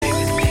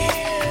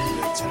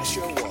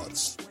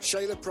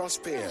Shayla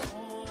Prosper.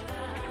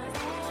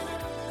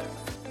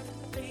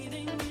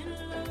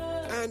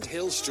 And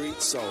Hill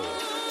Street Soul.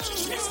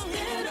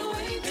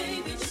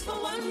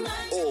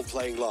 All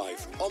playing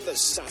live on the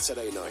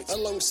Saturday night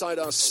alongside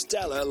our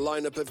stellar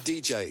lineup of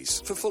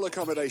DJs. For full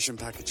accommodation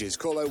packages,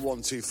 call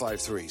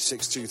 01253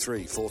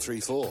 623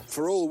 434.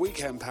 For all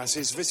weekend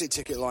passes, visit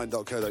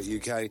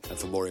ticketline.co.uk, and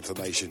for more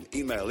information,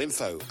 email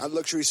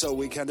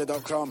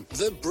info@luxurysoulweekender.com.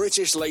 The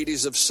British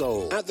Ladies of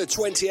Soul at the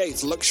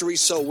 28th Luxury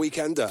Soul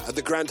Weekender at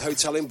the Grand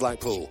Hotel in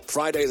Blackpool,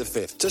 Friday the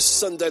 5th to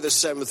Sunday the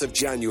 7th of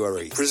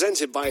January.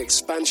 Presented by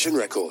Expansion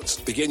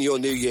Records. Begin your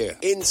new year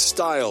in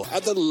style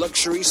at the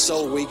Luxury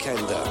Soul Weekender.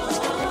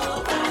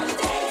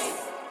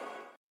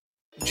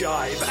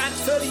 Jive at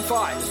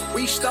 35.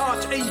 We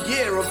start a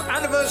year of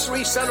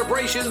anniversary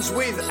celebrations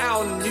with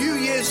our New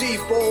Year's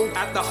Eve ball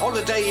at the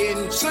Holiday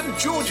Inn, St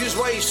George's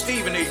Way,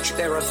 Stevenage.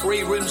 There are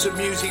 3 rooms of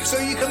music so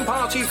you can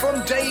party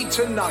from day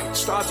to night,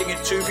 starting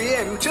at 2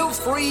 p.m. till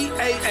 3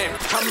 a.m.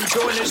 Come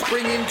join us,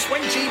 bring in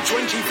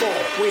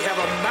 2024. We have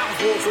a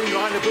mouth-watering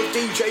lineup of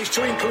DJs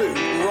to include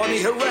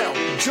Ronnie Harrell,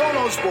 John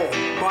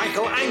Osborne,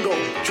 Michael Angle,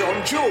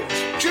 John George,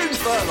 June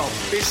Furlong,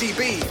 Busy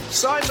Bee,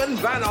 Simon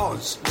Van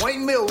Oz,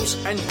 Wayne Mills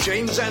and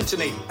James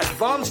Anthony.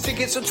 Advance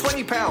tickets are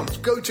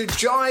 £20. Go to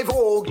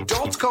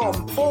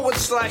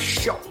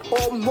jiveorg.com/shop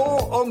or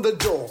more on the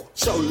door.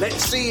 So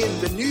let's see you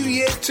in the new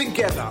year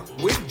together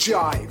with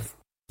Jive.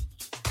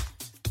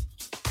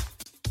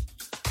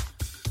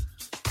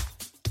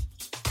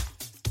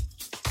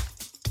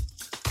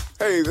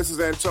 Hey, this is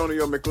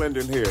Antonio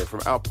McLendon here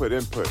from Output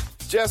Input.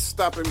 Just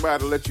stopping by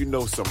to let you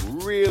know some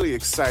really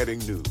exciting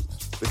news.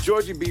 The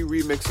Georgie B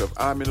remix of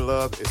I'm in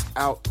Love is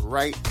out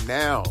right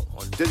now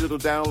on digital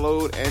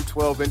download and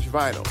 12-inch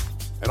vinyl.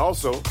 And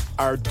also,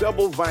 our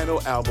double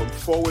vinyl album,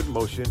 Forward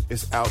Motion,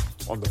 is out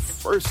on the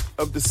 1st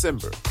of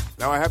December.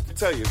 Now, I have to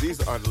tell you, these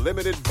are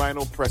limited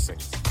vinyl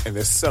pressings, and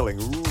they're selling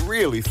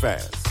really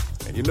fast.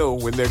 And you know,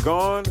 when they're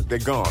gone, they're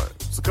gone.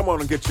 So come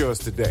on and get yours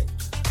today.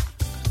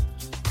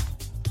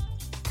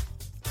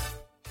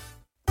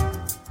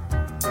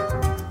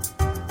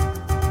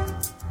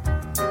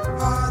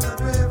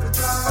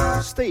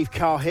 Steve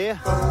Carr here,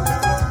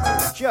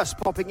 just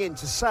popping in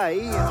to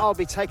say I'll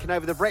be taking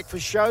over the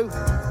breakfast show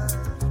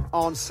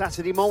on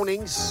Saturday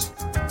mornings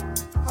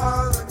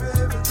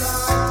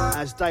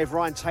as Dave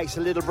Ryan takes a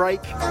little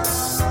break,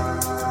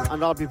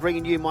 and I'll be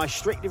bringing you my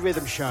Strictly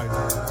Rhythm show.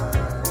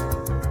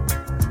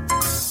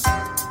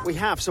 We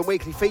have some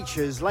weekly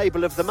features,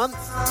 Label of the Month,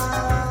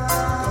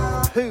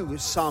 Who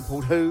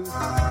sampled Who,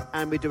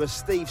 and we do a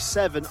Steve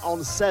 7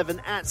 on 7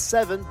 at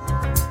 7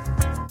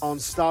 on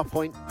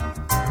Starpoint.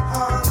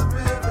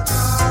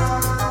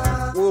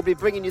 We'll be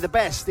bringing you the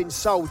best in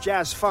soul,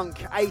 jazz,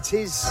 funk,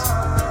 80s,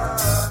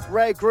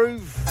 rare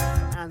groove,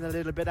 and a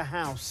little bit of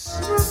house.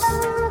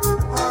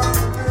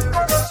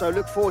 So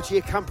look forward to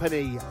your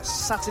company.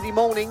 Saturday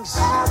mornings,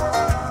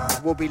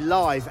 we'll be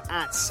live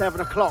at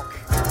 7 o'clock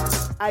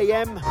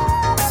a.m.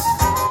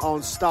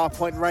 on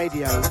Starpoint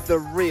Radio, the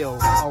real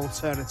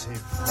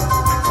alternative.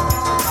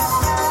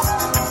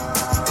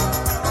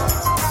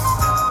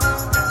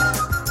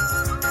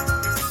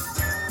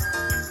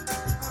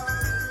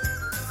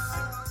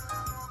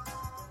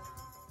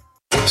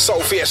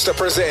 Soul Fiesta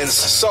presents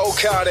Soul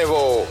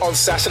Carnival on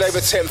Saturday the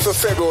 10th of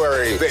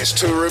February. There's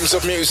 2 rooms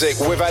of music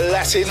with a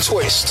Latin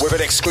twist with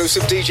an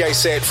exclusive DJ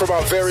set from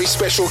our very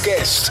special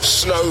guest,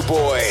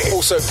 Snowboy.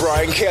 Also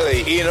Brian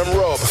Kelly, Ian and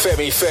Rob,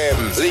 Femi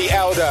Fem, Lee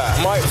Alder,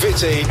 Mike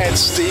Vitti and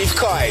Steve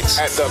Kite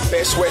at the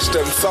Best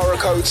Western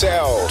Thurrock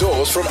Hotel.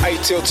 Doors from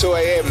 8 till 2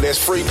 a.m. There's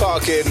free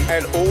parking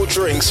and all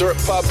drinks are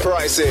at pub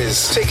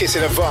prices. Tickets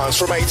in advance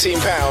from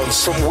 £18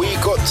 from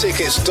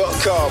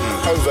wegottickets.com.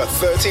 Over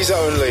 30s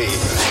only.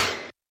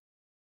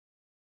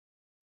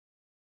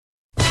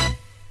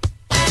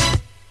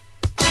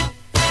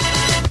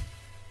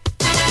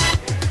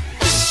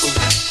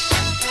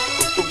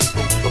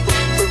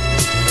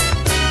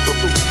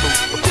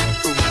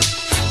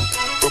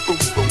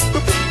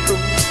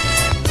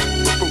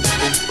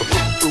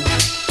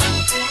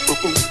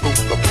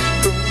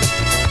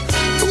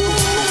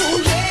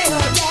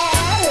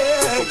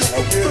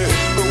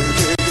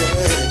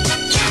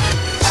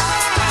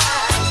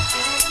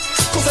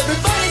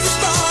 Everybody's a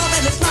star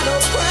and it's not a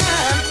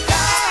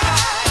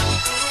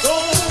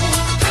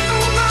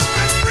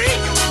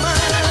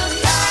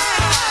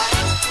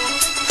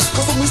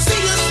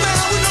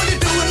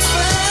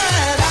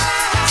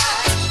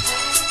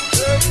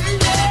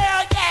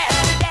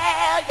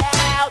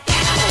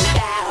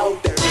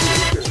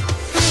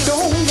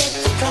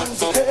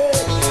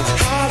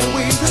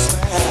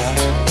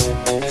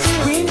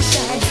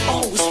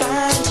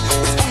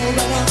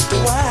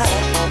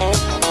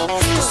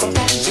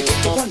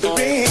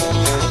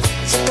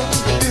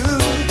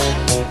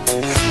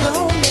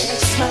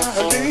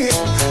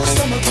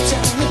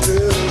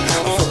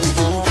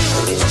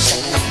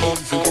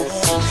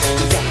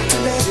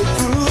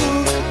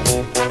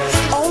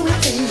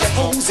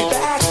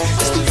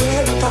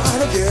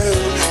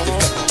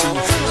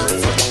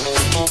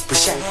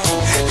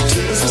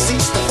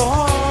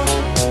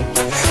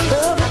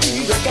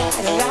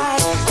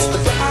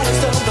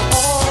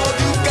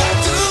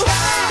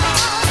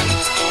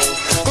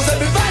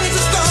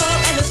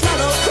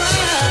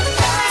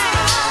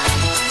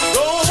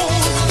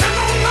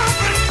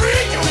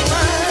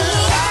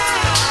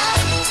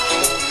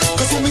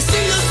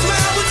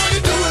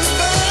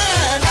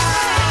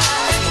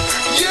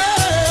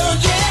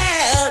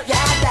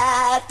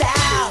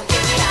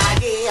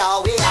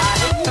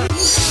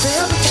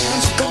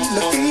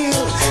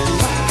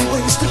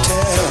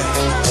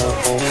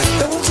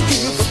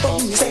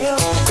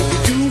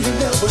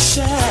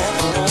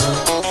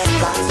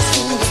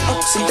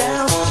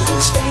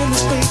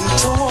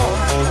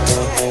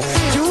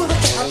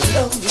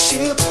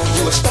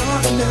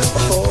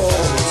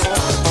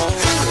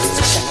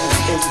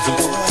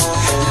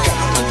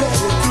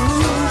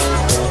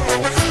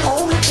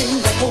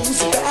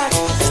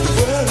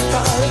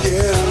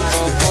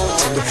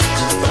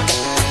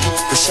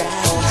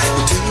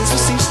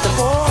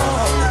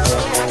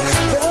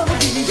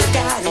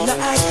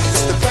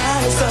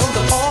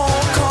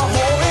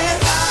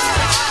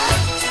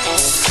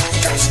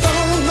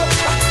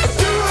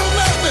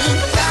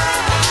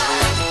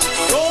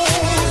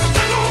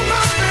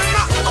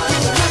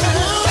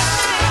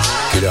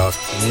Good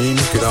afternoon,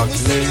 good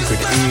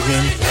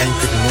evening, and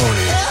good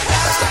morning.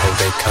 That's the whole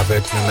day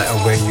covered, no matter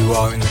where you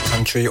are in the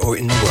country or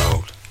in the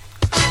world.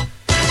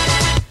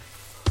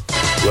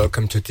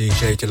 Welcome to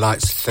DJ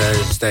Delight's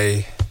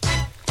Thursday.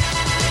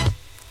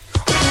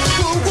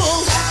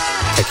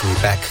 Taking you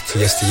back to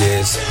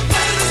yesteryears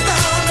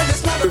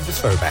with the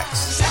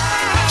throwbacks.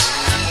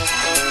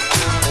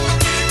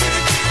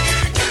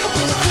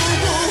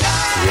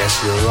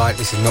 Yes, you're right,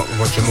 this is not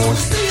Roger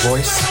Moore's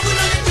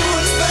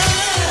voice.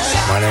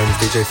 My name is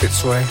DJ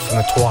Fitzroy from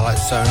the Twilight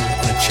Zone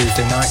on a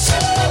Tuesday night.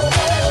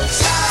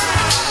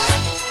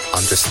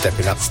 I'm just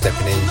stepping up,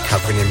 stepping in,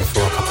 covering him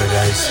for a couple of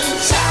days.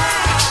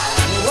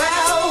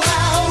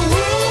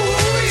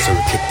 So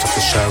we kicked off the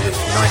show with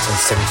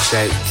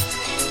 1978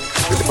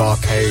 with the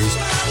Bar-Kays,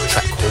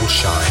 track called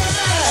Shine.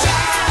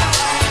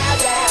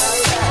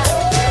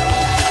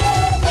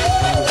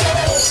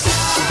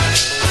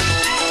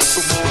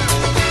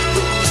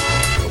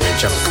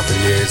 Jump a couple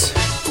of years,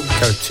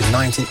 go to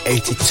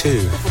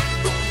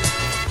 1982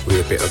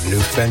 with a bit of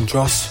Luther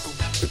Vandross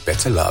with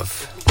Better Love.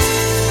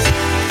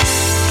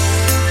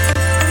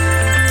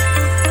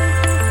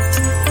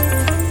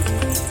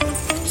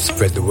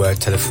 Spread the word,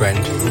 tell a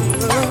friend.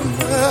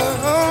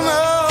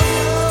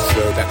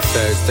 Throwback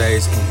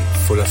Thursdays in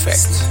full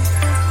effect.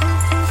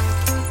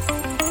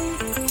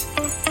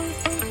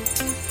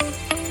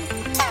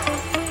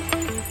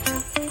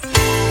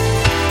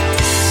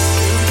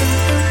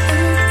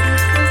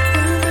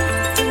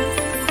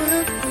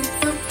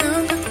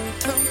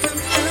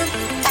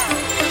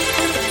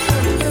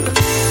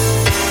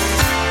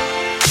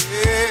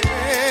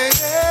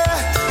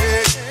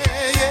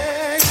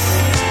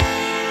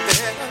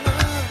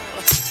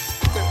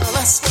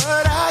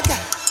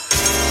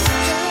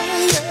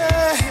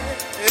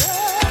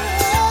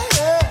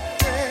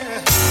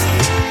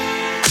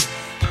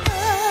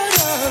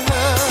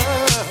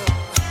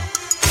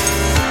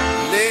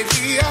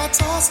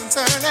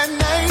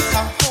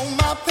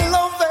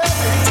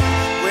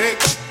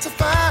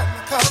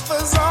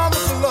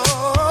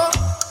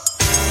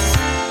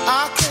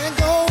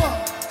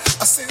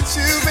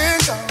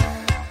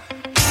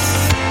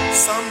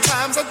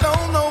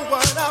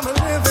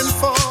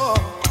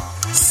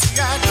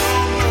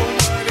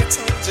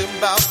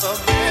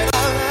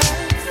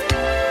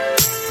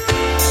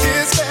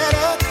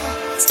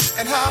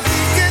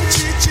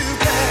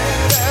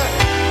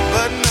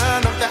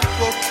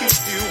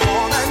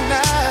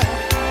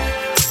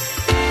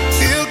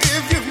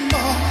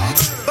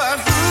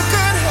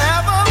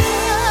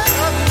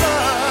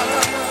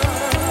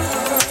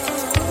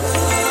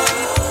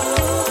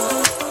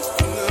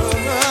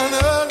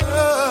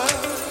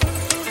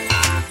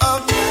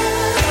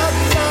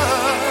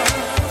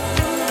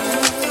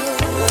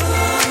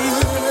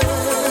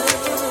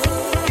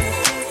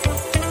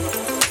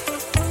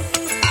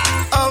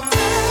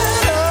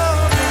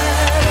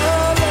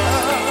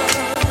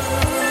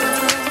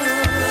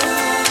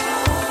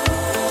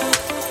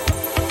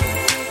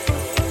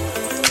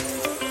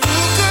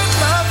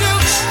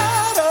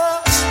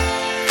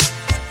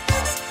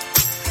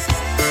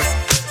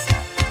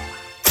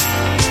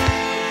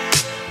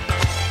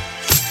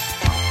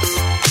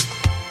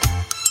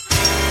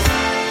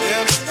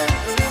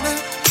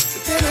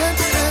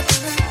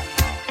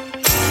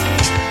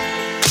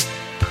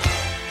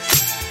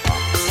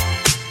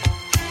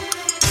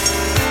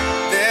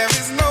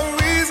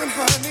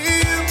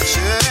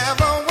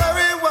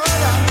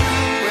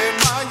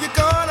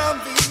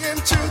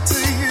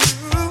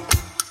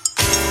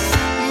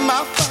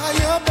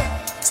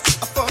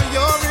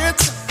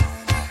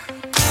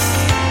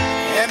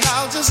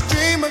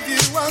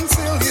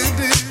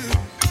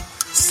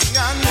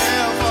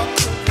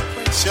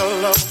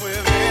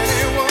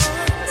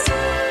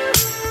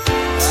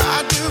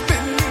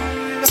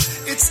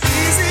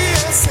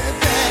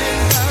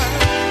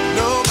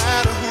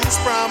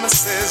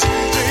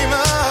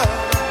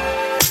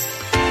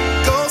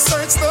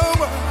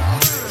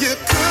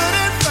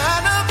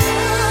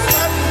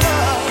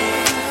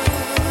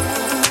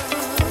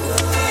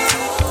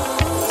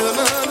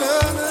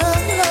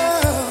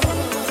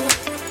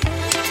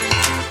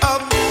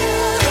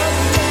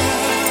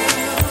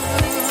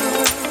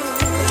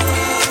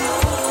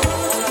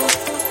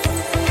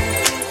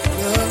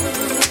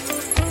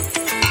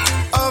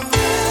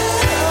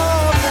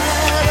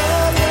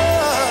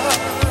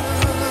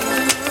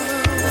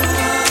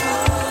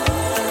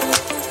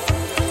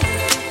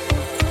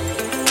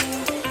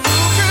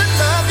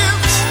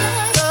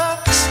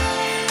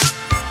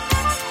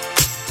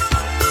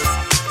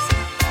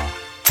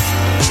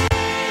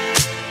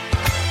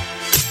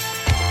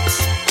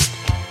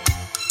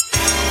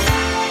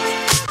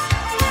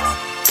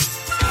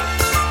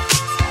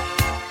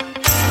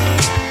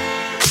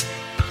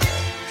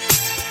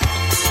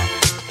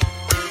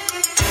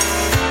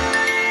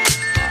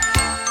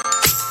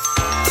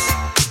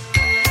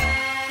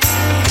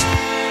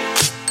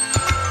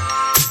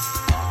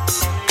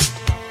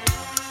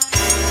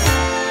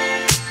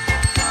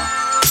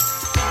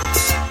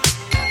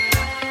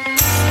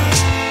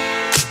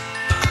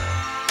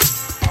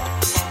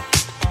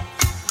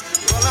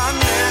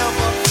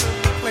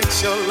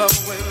 your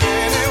love with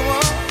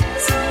anyone.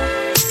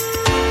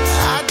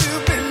 I do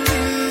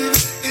believe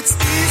it's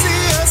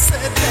easier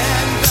said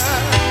than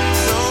done.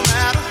 No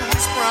matter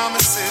whose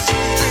promises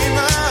you dream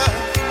of,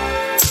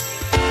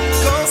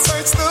 go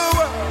search the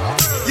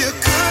world, you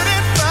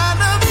couldn't find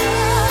a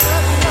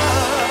better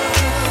love.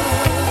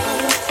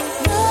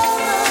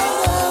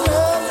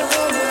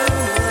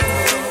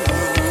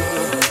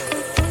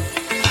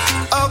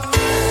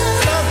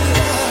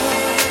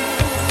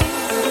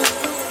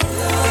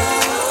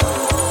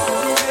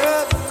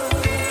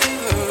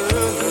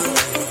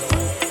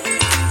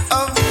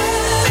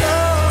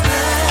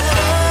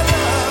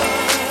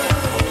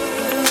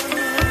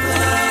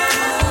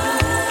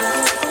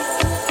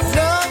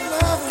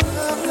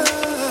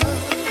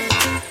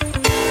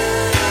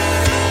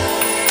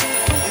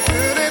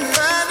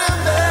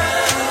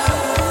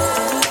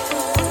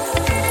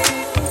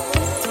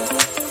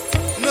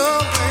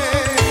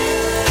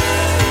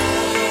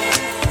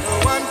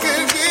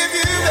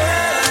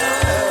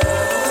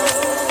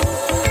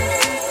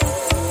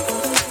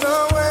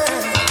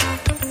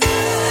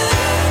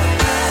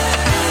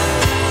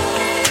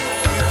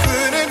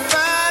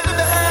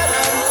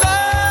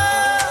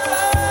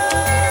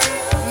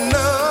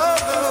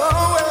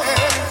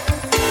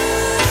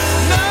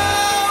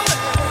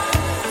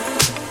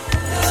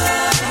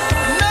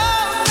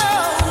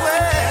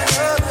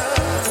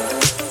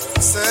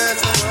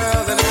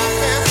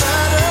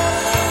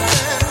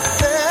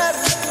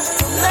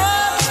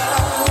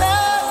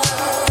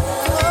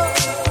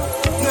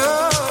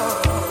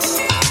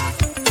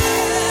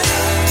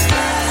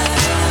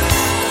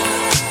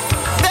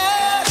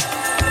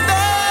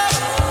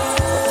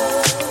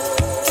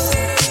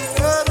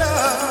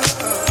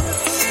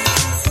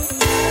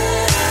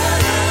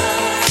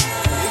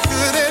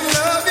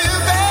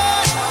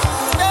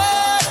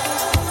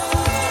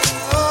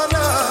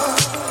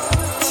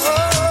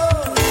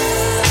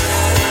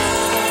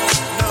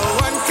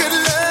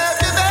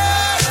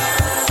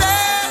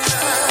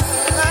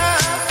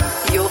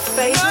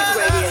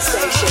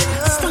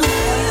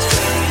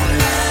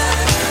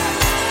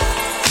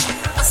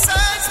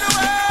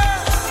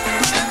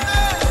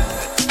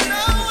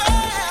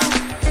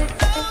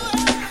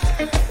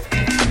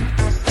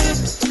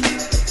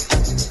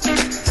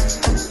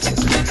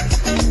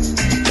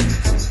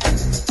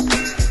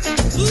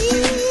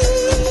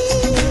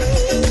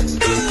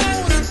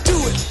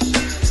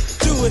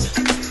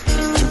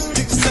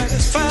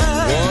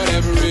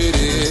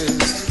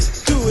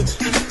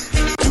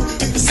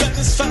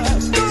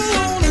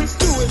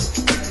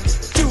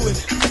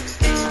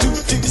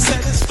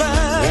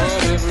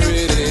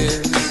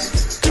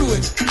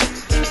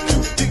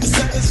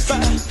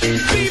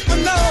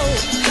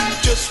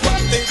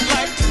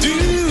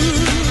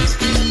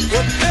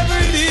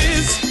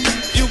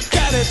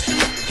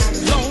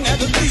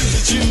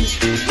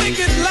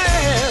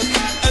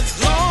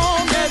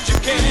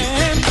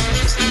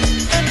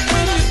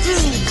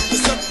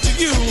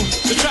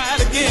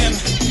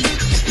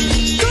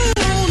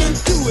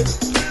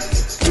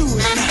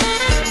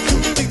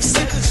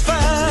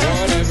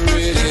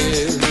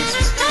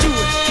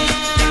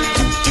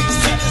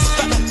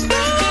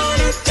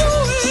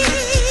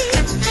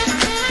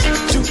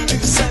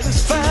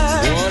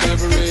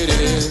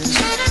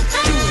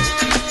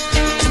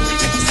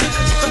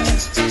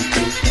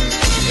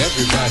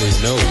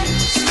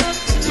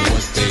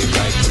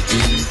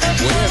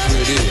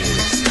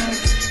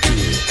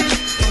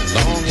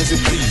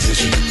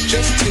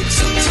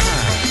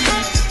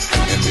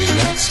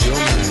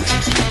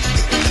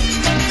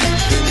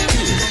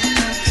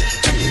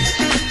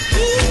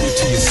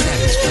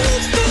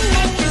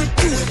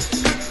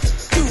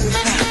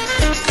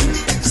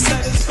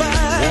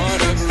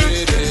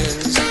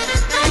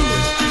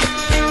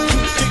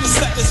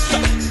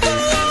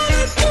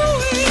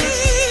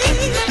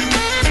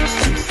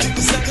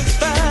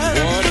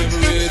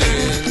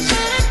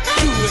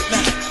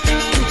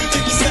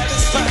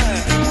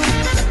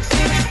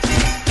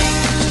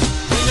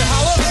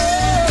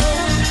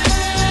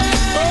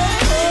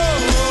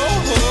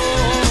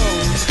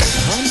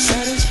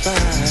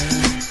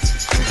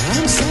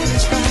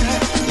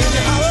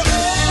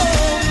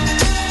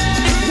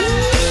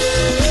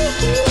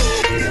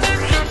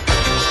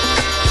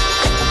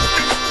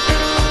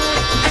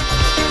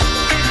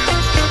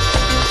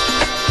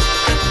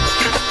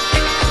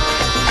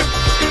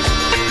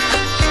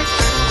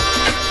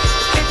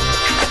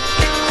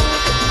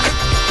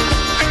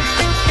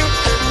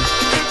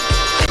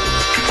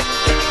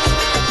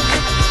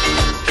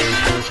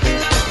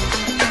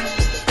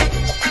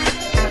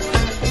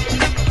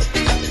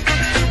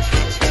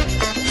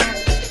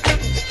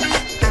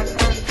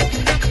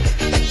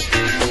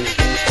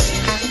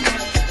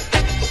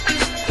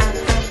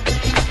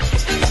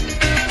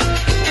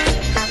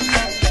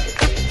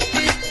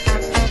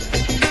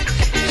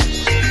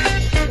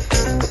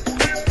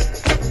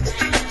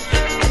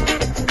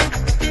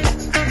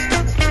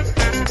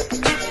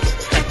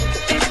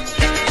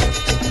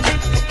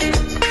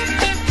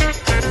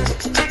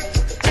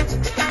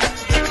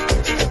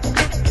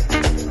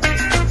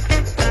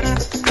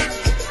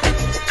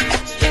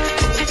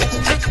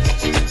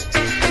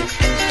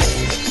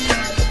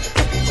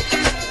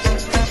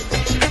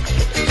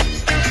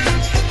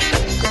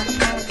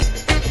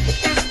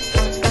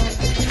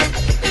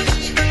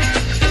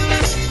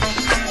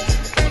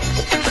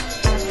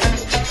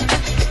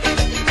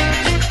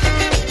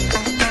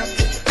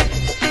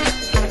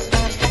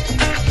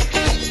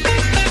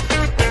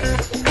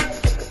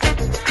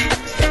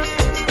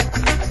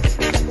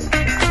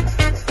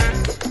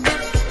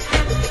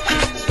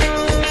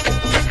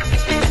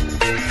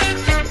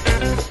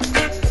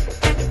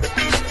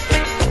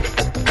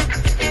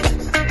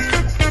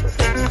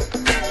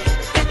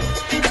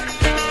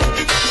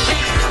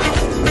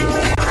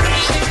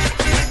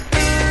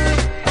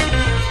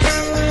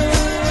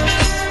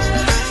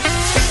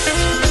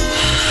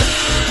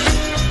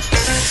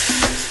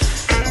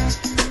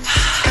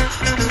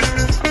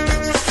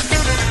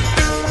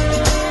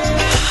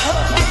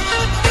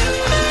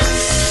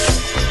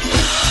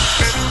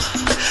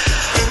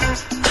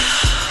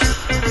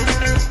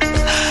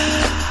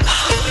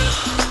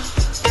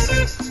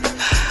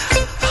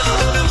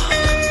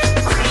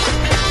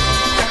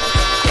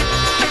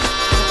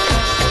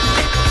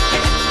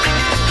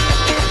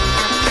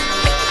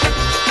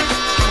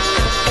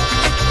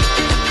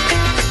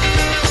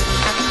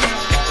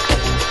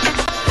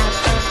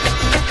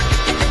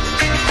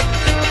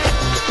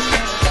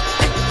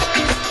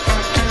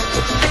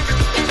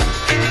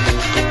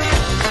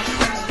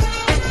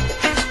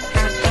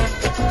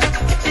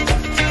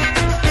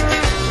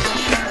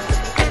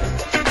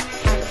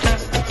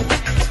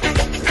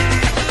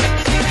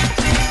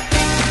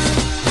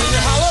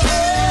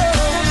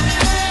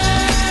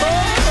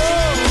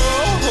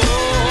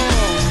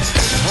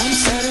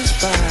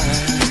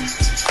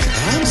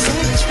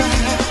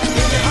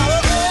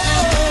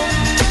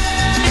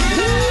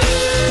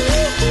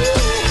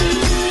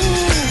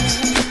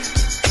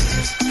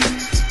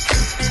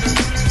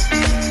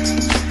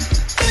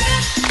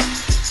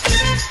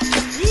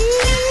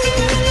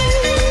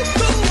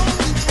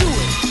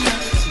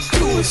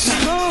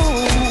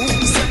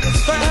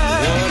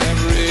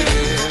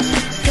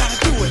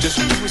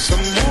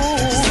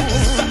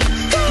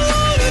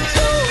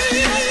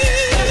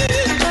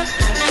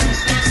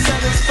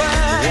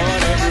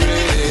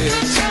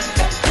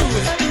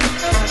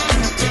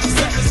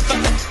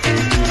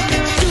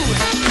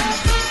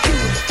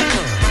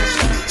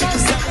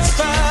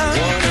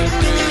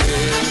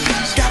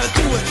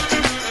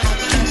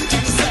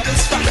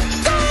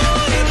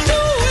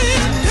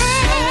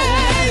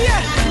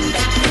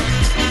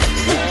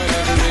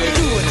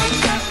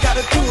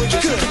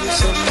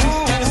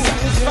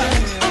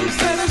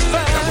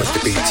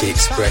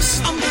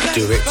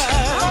 Do it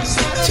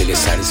till you're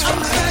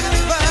satisfied.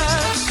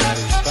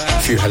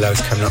 A few hellos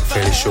coming up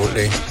fairly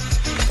shortly,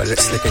 but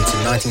let's slip into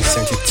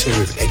 1972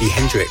 with Eddie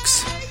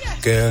Hendrix.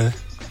 Girl,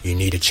 you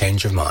need a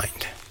change of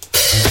mind.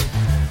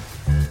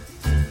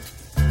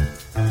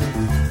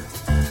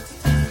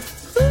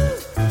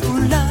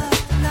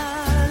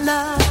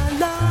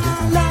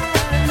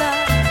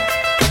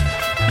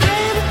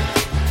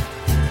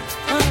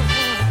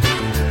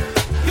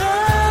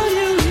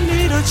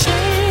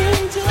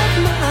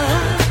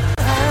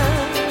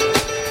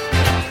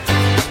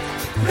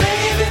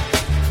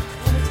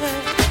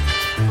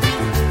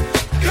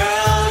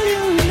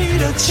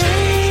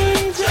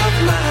 Change of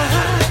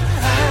mind.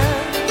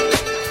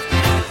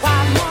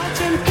 While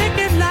watching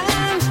picket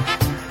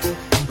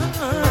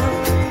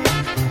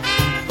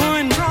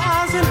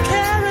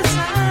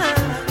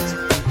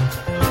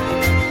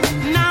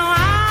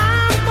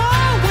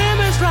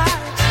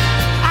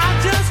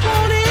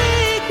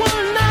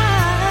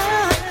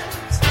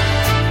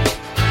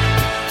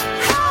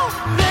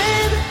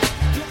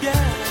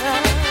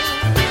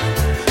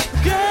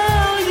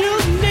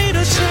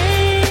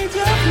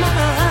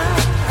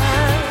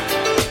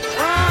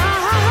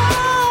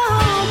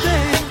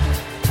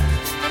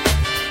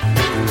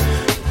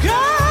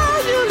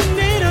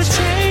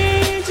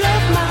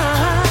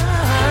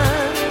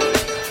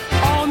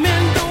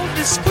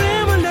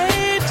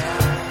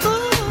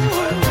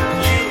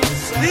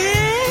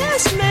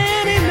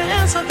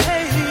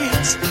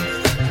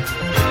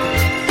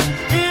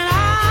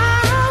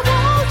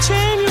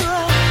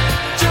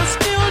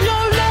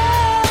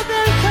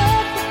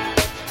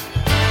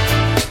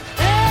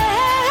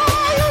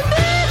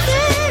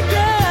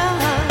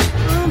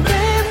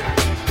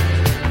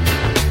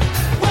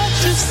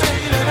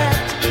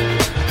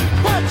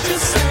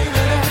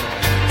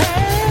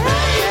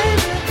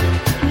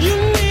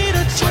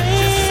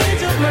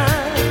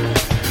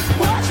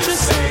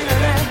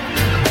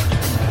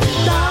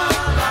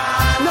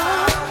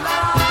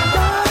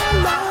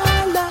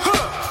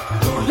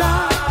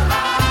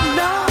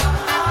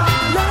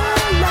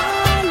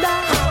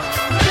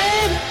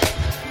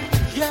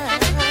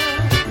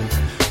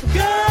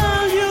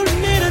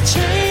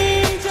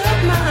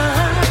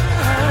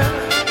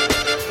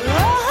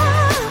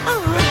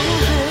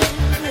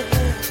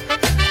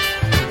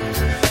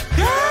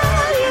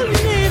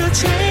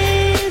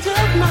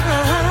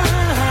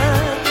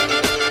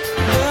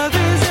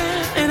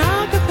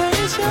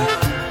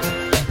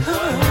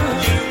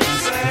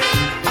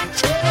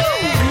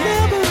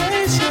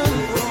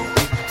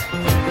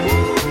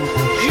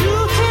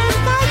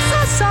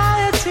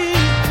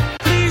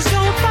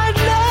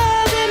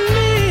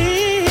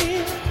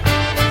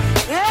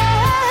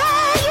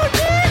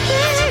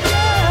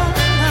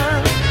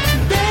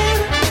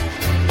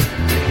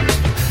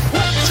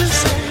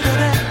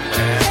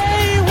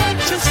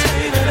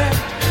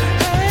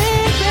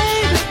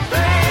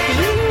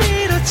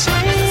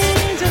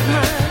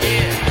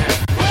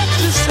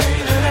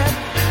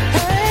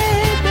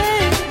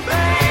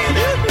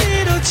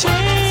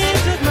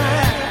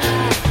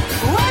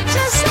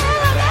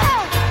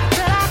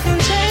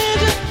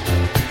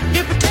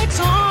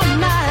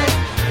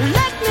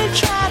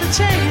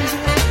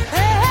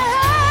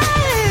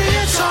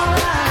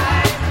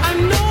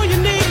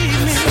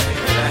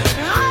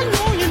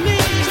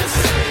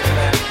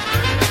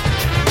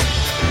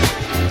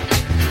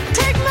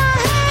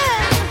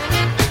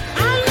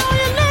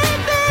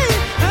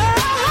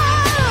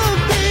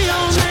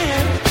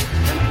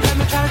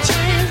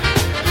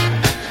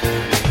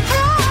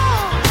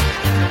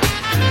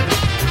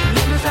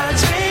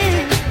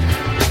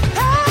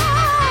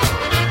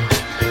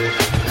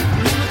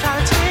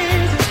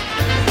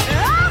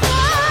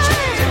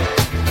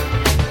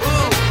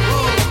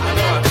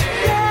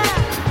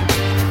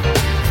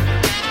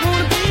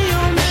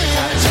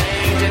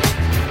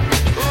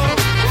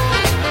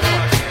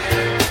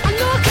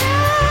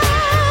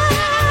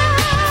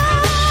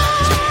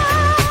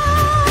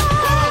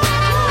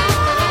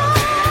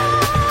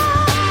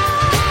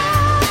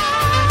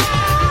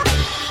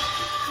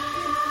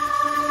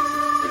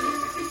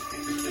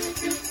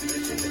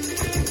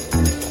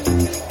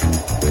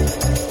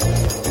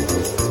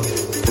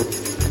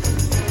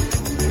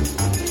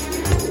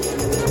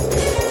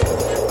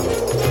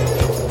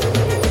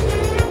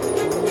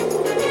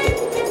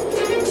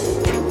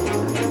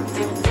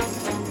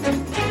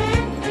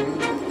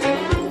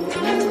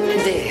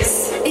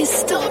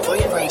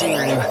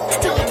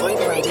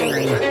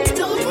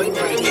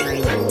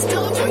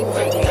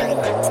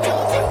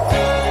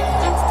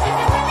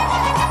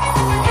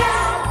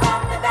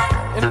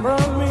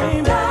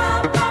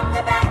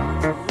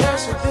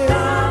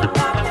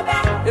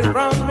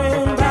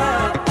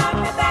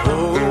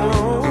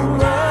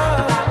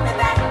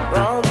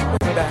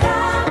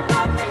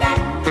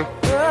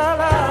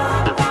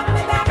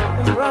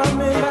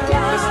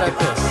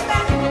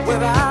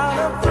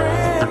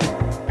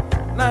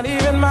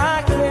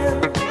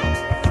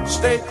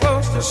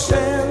a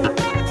sin.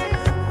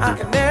 I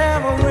can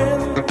never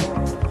win.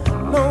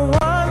 No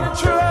one to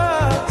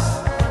trust.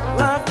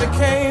 Life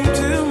became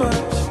too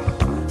much.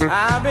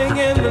 I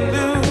began to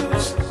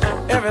lose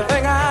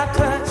everything I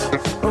touched.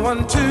 But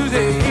one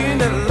Tuesday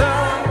evening,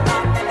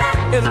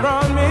 love, it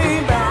brought me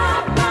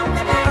back.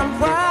 I'm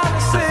proud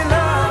to say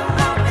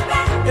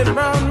love, it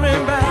brought me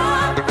back.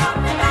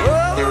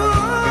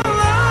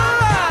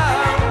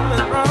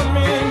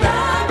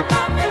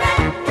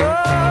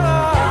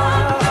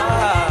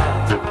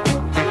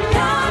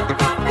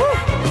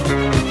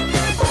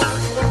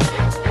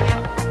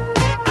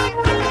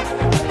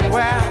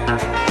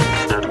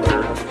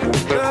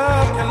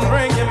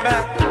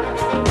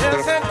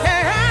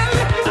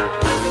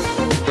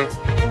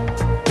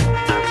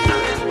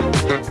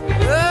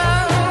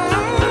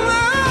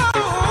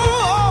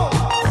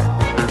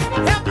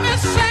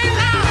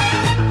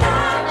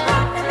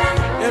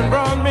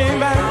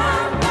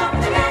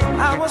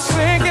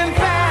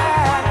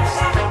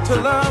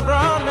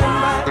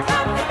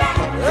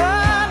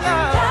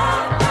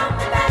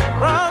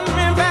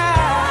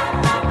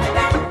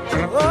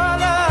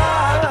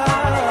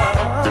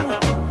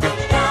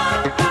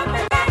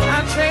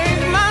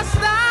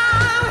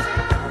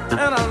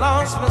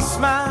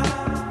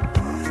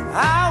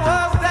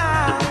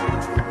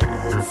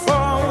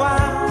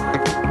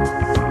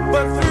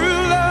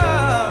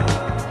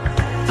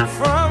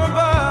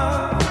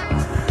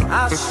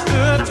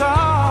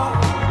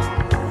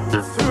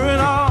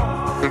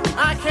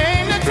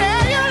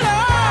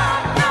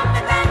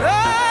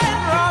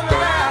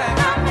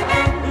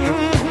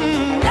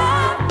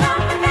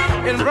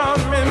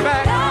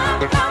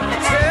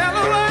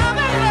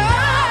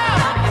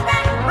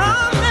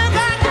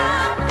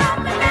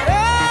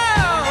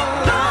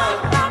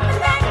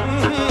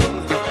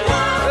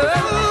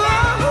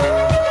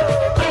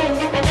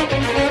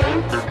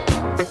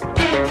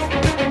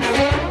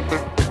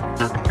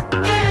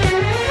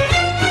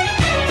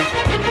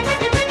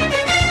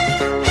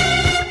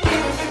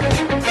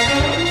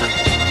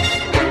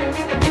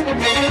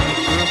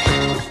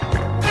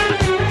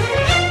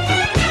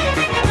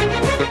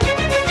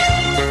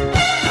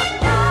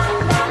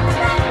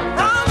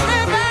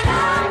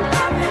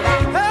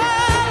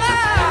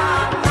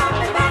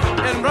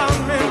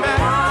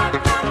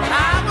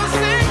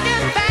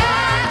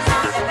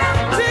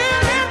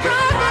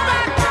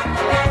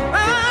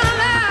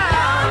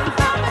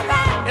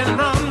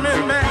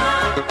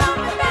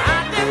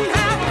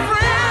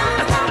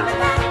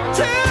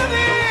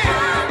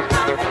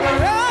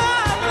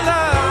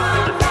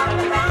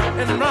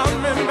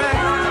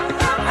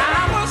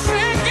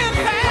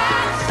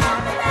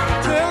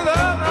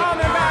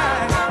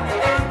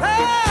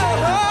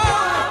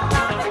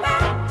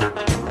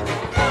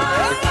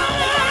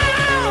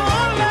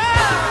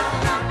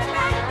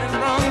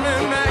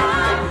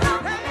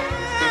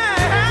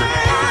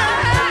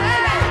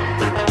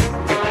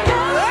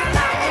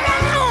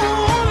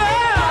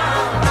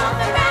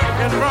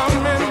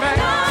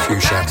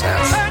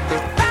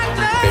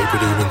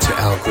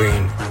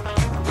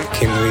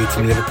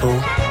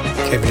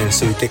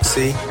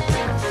 Dixie,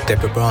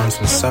 Deborah Barnes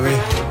from Surrey.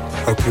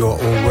 Hope you're all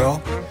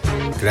well.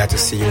 Glad to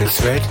see you in the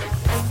thread.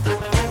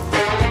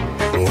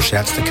 More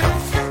shouts to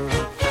come.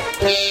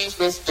 Please,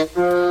 Mr.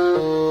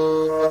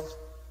 Groove,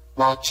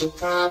 won't you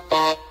come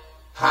back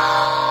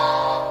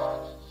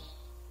home?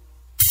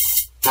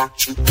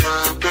 Won't you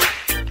come back?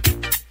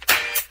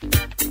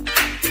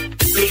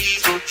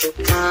 Please, won't you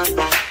come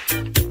back?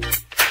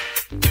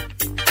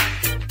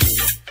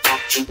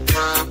 Won't you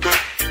come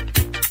back?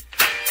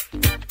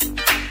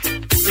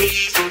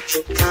 Please won't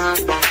you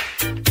come back?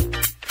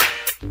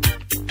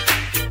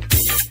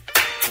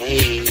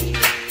 Please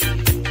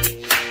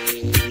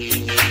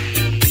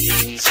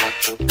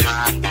won't you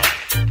come back?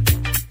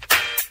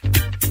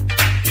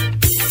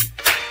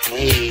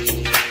 Please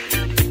won't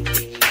you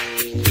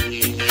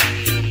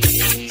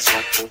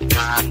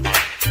come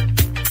back?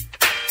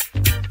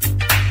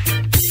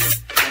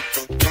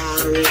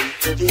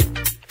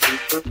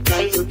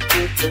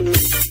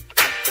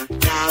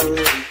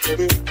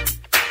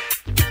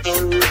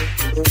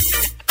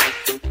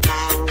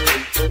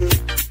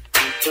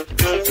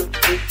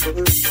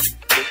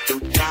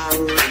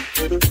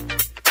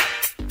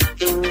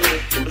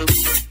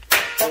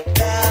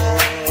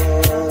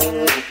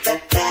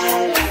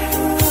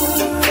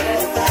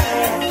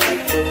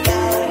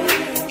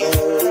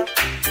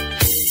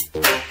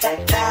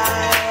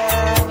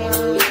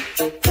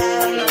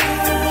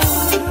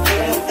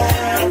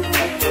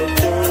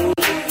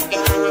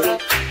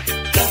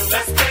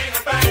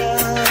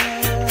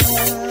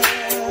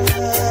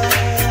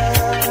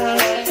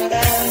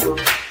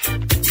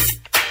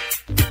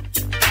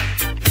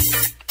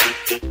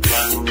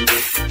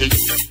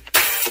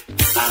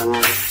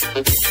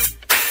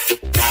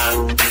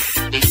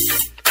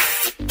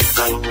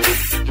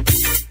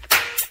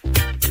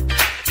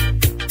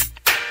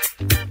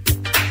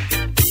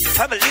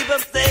 Family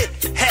birthday.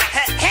 Hey,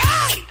 hey,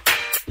 hey.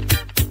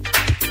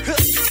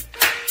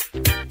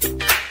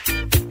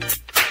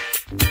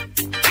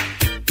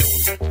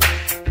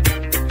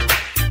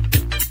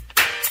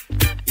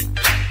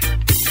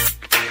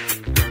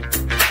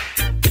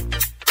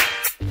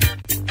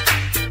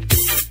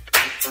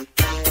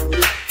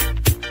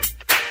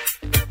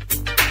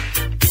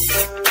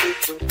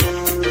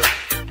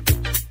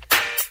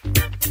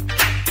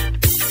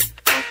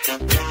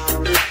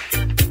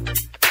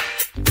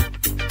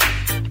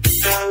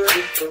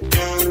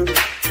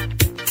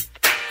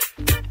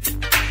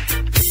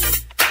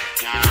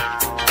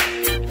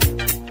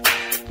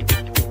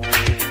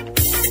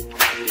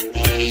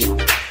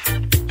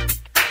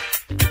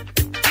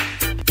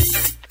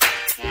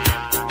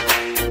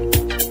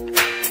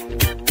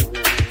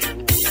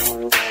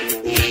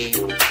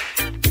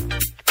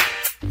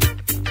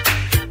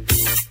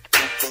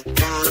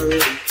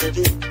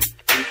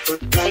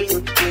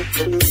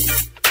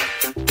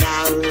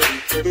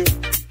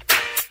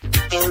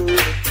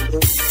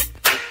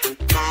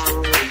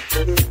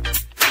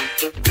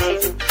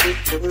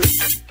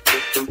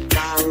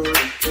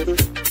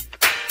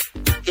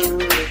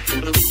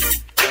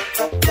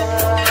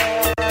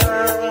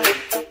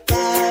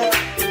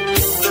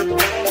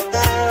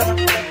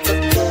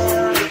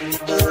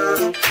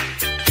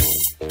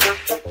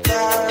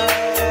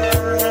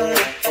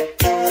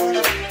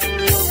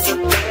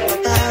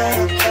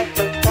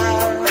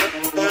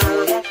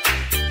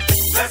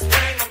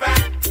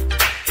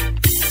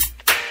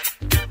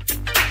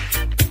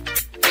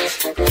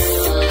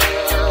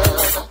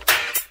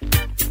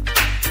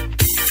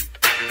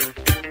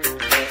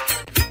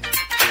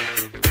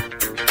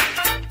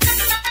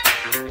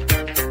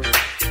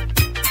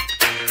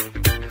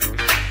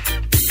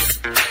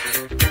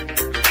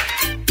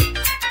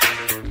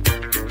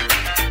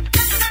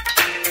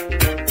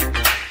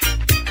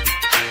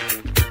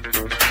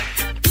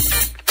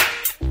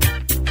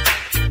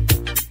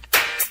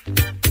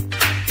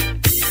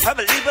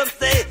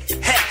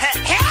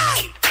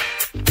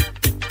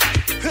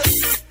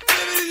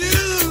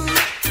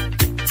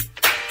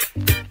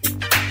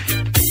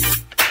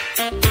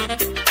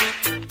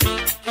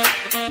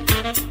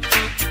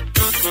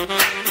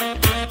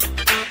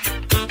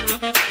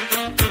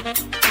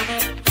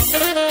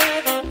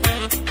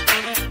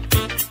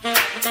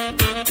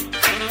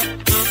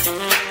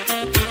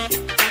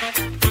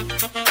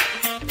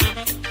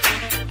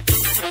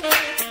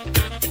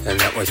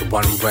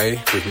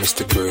 With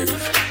Mr. Groove.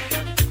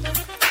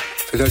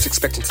 For those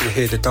expecting to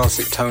hear the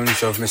dulcet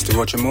tones of Mr.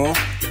 Roger Moore,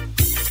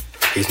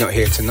 he's not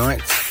here tonight.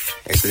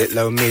 It's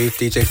Litlow me,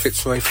 DJ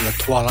Fitzroy from the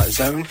Twilight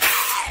Zone,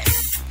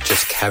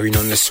 just carrying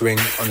on the swing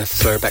on a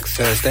Throwback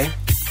Thursday.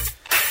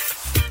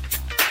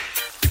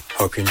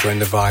 Hope you're enjoying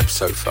the vibe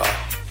so far.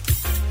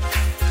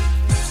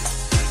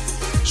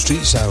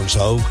 Street Sounds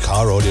Ho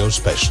car audio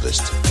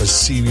specialist for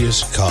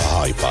serious car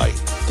hi-fi.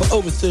 For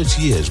over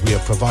 30 years, we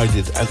have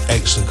provided an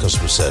excellent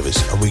customer service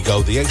and we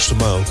go the extra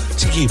mile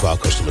to keep our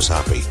customers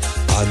happy.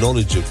 Our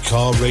knowledge of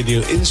car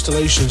radio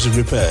installations and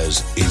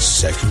repairs is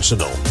second to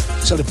none.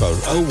 Telephone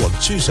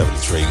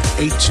 01273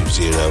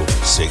 820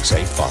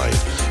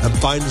 685 and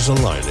find us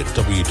online at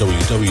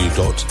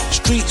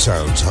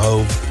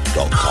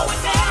www.streetsoundsho.com.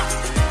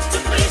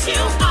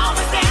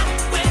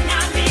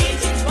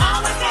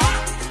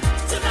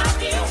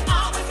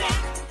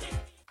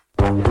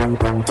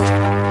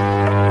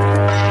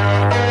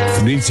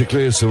 Need to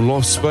clear some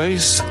loft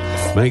space?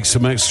 Make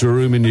some extra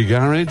room in your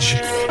garage?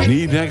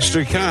 Need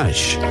extra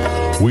cash?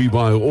 We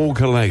buy all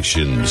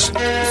collections.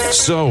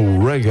 Soul,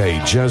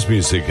 reggae, jazz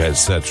music,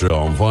 etc.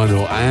 on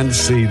vinyl and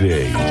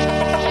CD.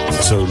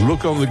 So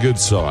look on the good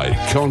side.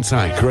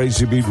 Contact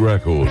Crazy Beat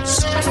Records.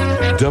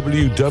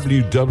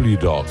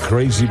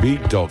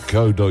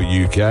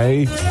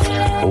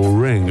 www.crazybeat.co.uk or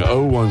ring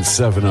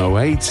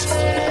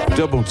 01708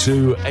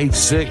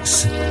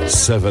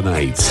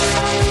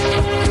 228678.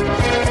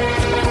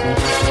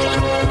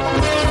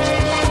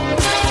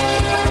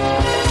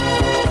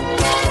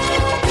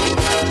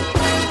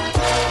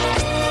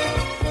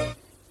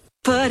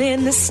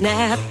 In the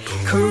snap,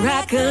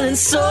 crackle and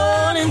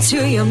soul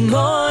into your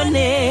morning.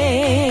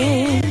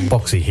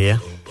 Boxy here.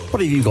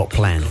 What have you got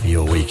planned for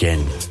your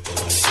weekend?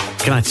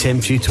 Can I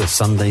tempt you to a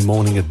Sunday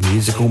morning of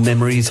musical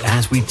memories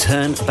as we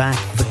turn back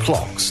the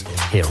clocks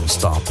here on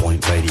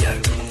Starpoint Radio?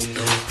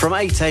 From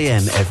 8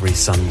 a.m. every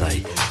Sunday,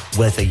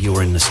 whether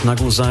you're in the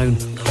snuggle zone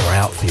or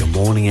out for your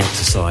morning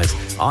exercise,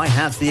 I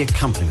have the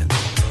accompaniment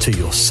to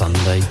your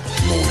Sunday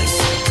morning.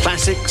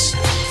 Classics,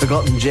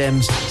 forgotten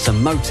gems,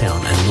 some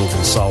Motown and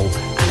Northern Soul,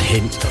 and a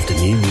hint of the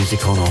new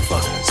music on offer.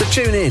 So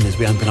tune in as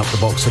we open up the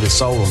box of the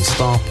soul on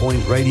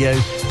Starpoint Radio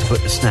to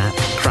put the snap,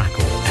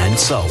 crackle and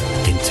soul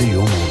into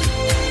your morning.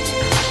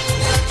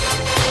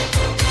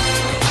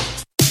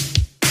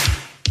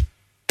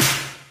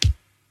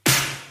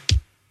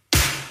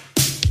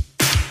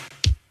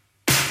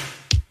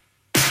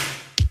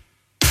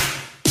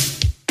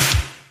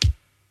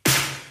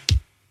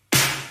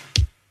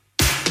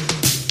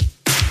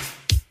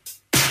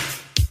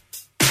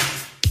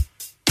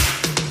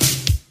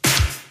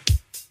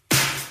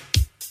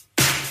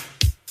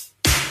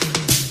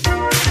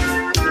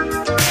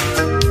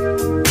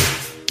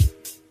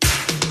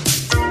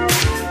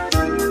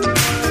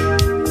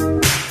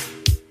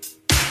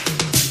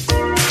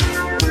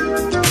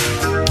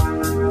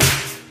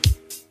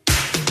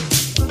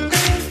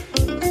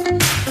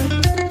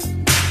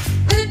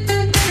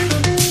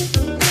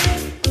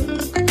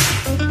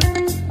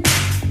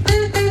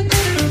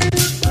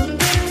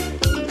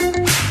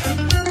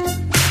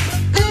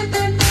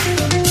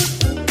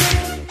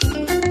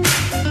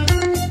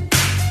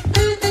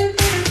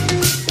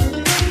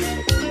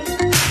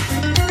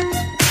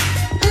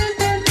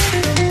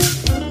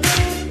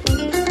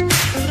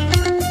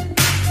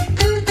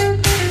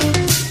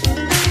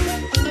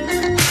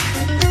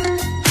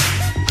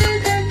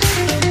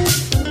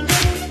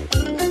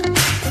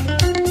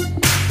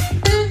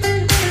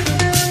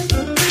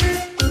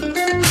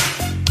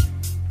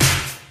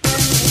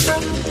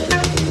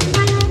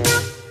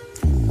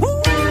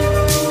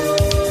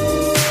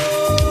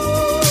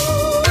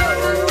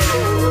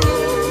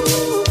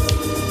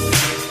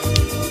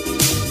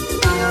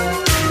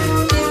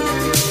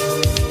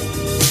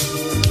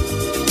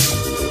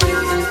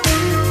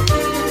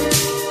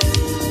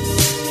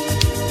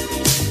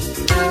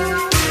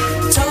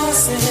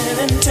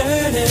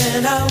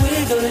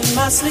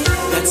 sleep,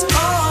 that's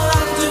all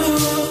I do.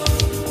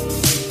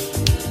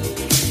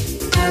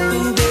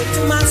 Ooh, babe,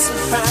 to my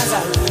surprise,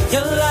 I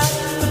realized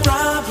the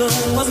problem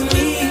was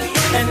me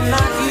and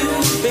not you,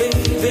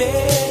 baby.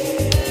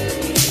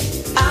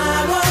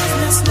 I was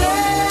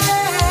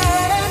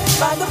misled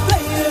by the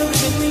player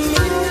in me.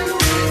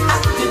 I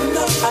didn't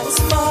know I was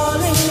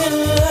falling in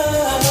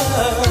love.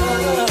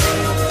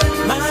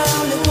 My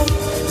only hope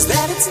is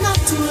that it's not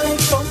too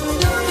late for me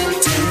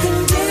to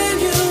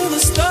continue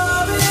the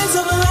stories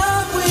of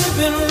love we've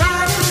been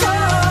writing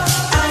for.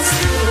 I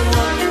still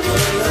want your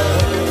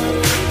love.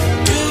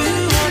 Do you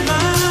want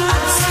mine?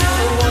 I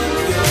still want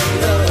your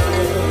love.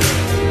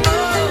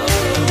 Oh,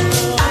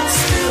 I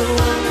still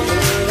want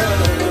your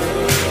love.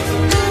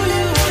 Do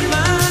you want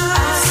mine?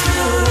 I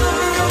still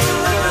want your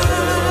love.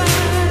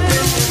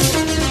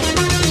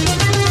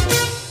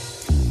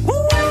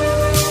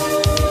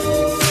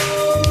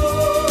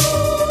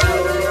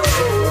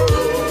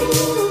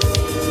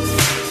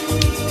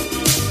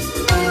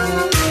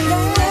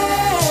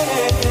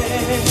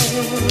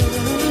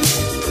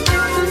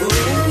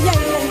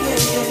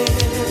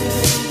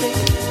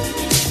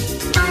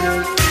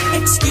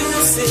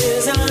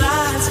 Excuses and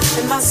lies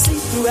and my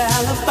see-through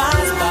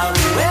alibis about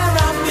where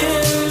I've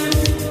been.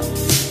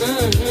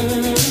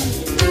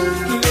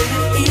 Made it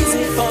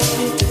easy for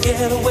me to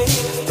get away,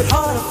 but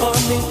harder for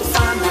me to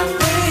find my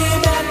way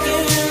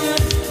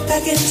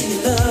back into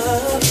your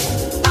love.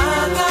 I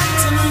got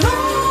to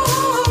know,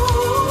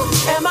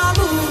 am I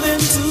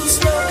moving too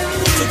slow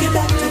to get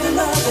back to the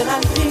love that I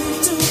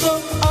need to go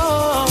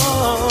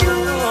on?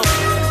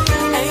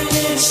 Ain't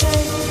it a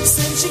shame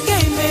since you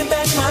gave me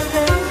back my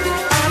hand?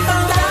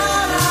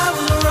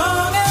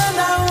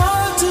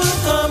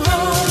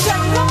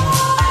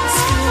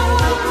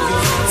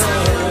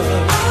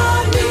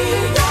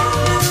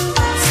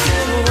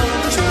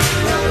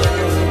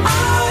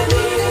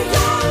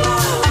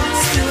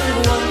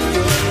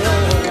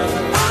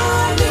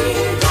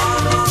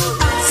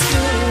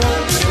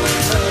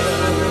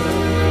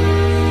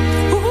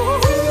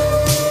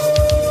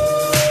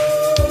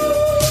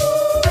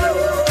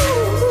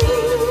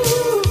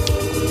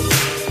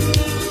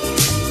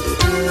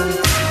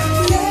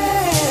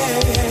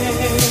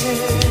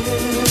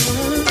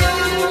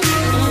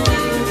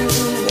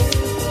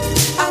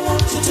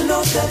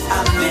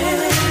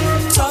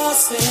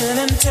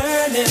 And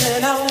turning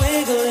and I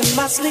wiggle in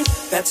my sleep,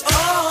 that's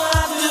all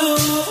I do.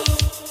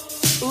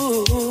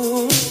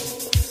 Ooh,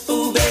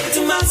 baby,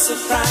 to my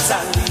surprise, I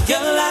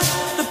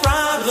realized the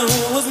problem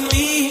was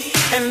me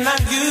and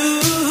not you.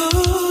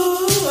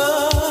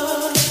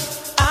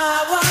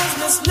 I was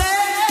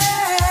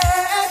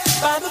misled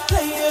by the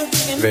player.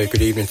 Very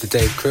good evening to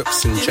Dave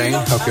Crooks and Jane.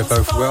 Hope you're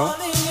both well.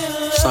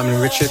 Simon,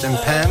 Richard and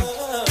Pam,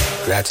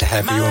 glad to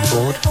have you on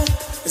board.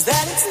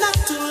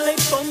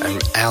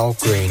 And Al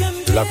Green,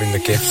 loving the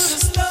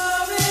gifts.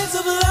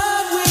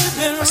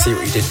 I see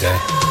what you did there.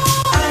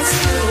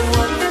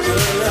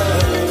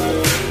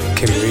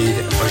 Kim Reed,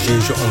 as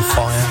usual, on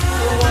fire.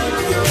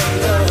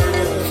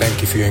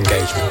 Thank you for your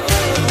engagement.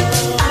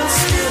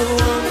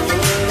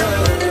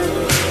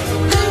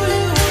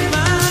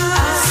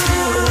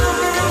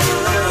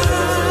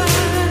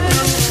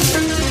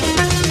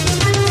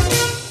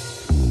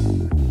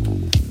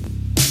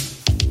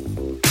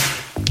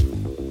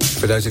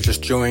 For those who've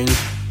just joined,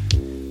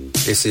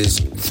 this is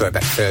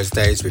Throwback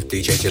Thursdays with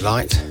DJ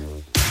Delight.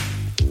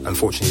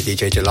 Unfortunately,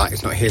 DJ Delight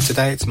is not here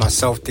today. It's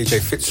myself,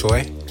 DJ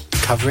Fitzroy,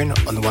 covering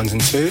on the ones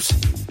and twos,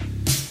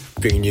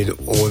 bringing you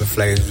all the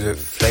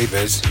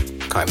flavours,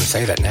 can't even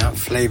say that now,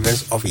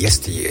 flavours of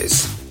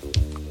yesteryears.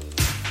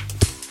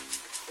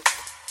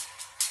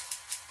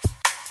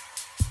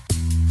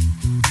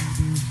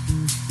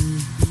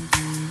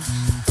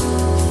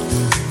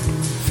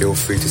 Feel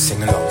free to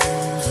sing along.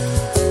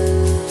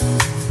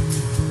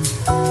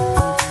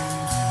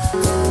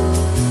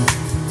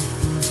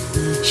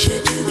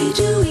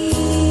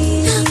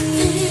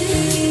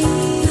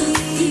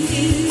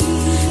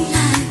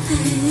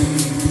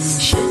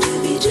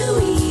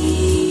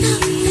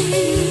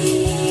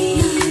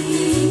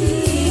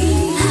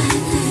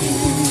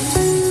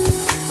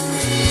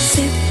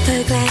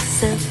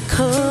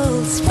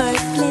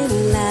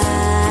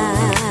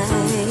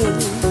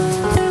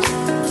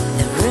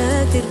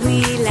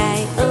 We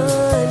lie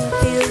on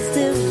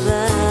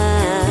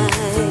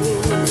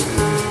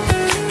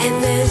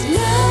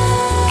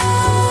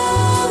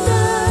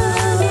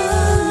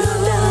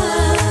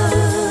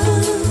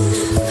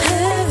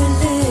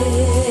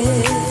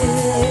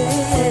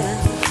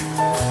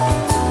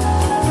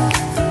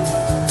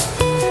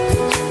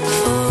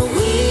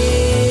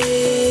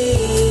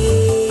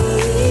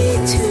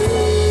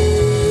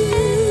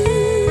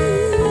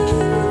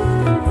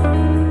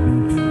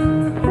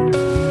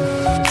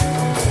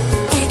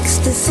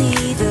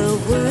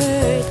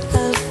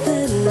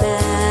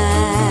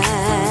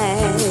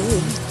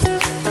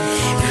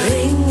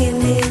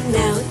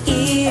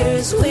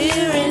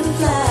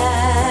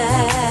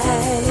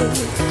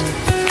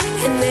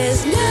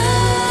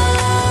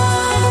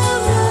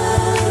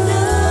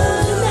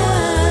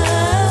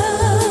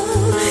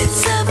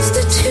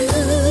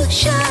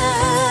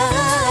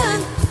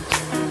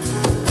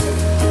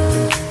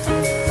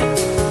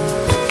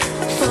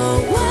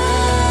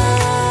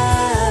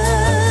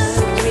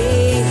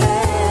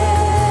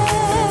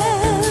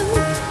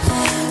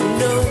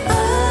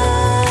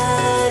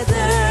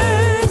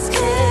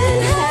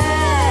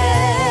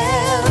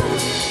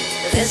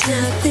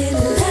There's nothing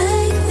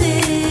like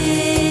this.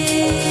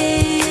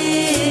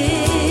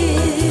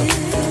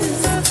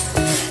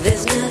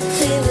 There's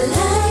nothing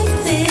like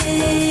this.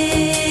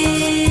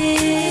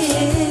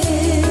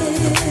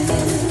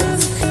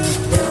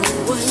 No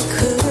one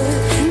could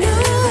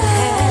ever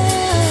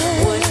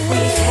have what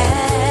we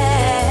have.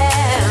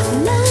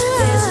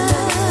 There's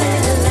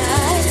nothing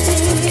like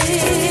this.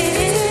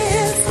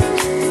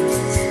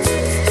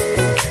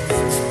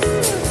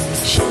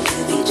 Should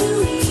you be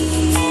doing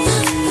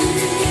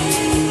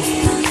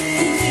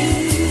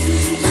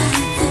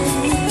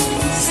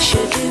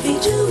should you be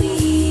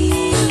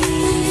doing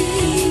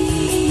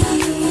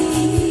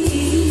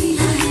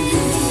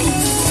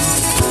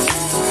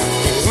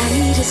the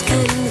lightest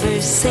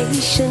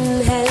conversation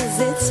has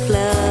its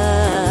flow.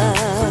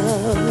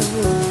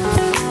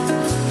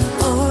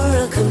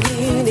 Oral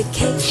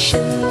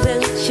communication,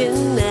 don't you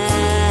know?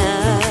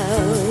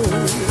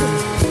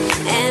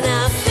 And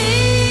I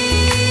feel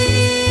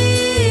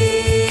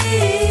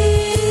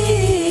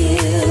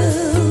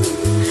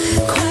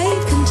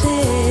quite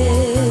contented.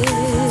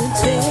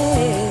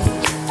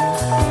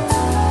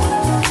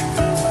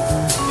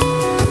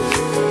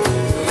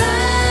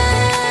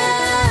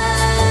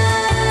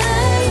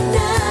 Right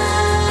now,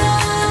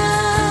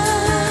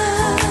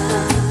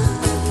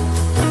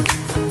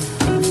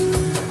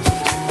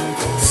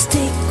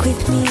 stick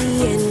with me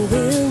and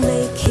we'll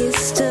make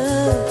history.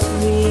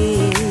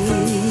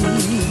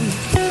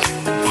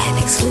 An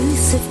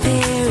exclusive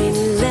pair in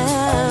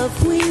love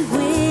we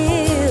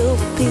will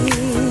be.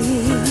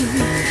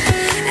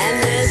 And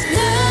there's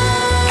no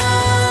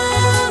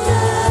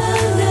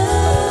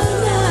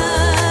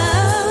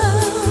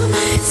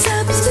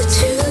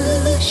substitution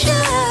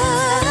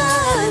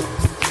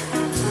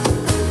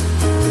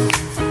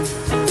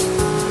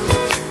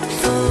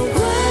for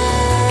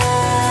what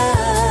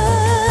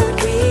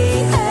we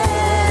have.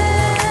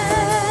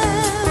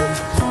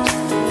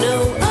 No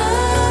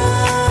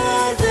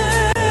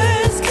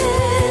others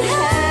can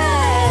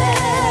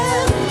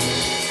have.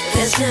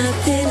 There's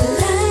nothing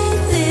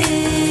like this.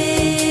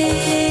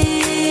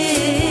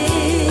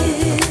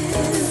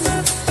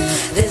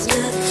 There's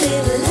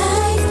nothing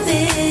like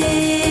this.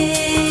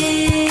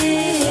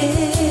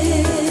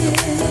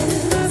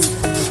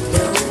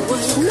 No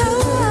one could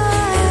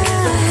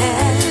ever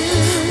have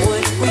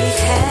what we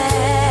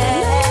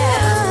have.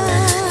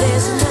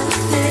 There's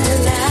nothing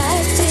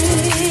like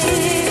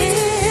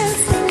this.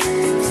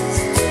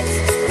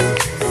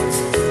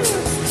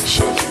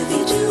 Should you be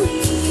doing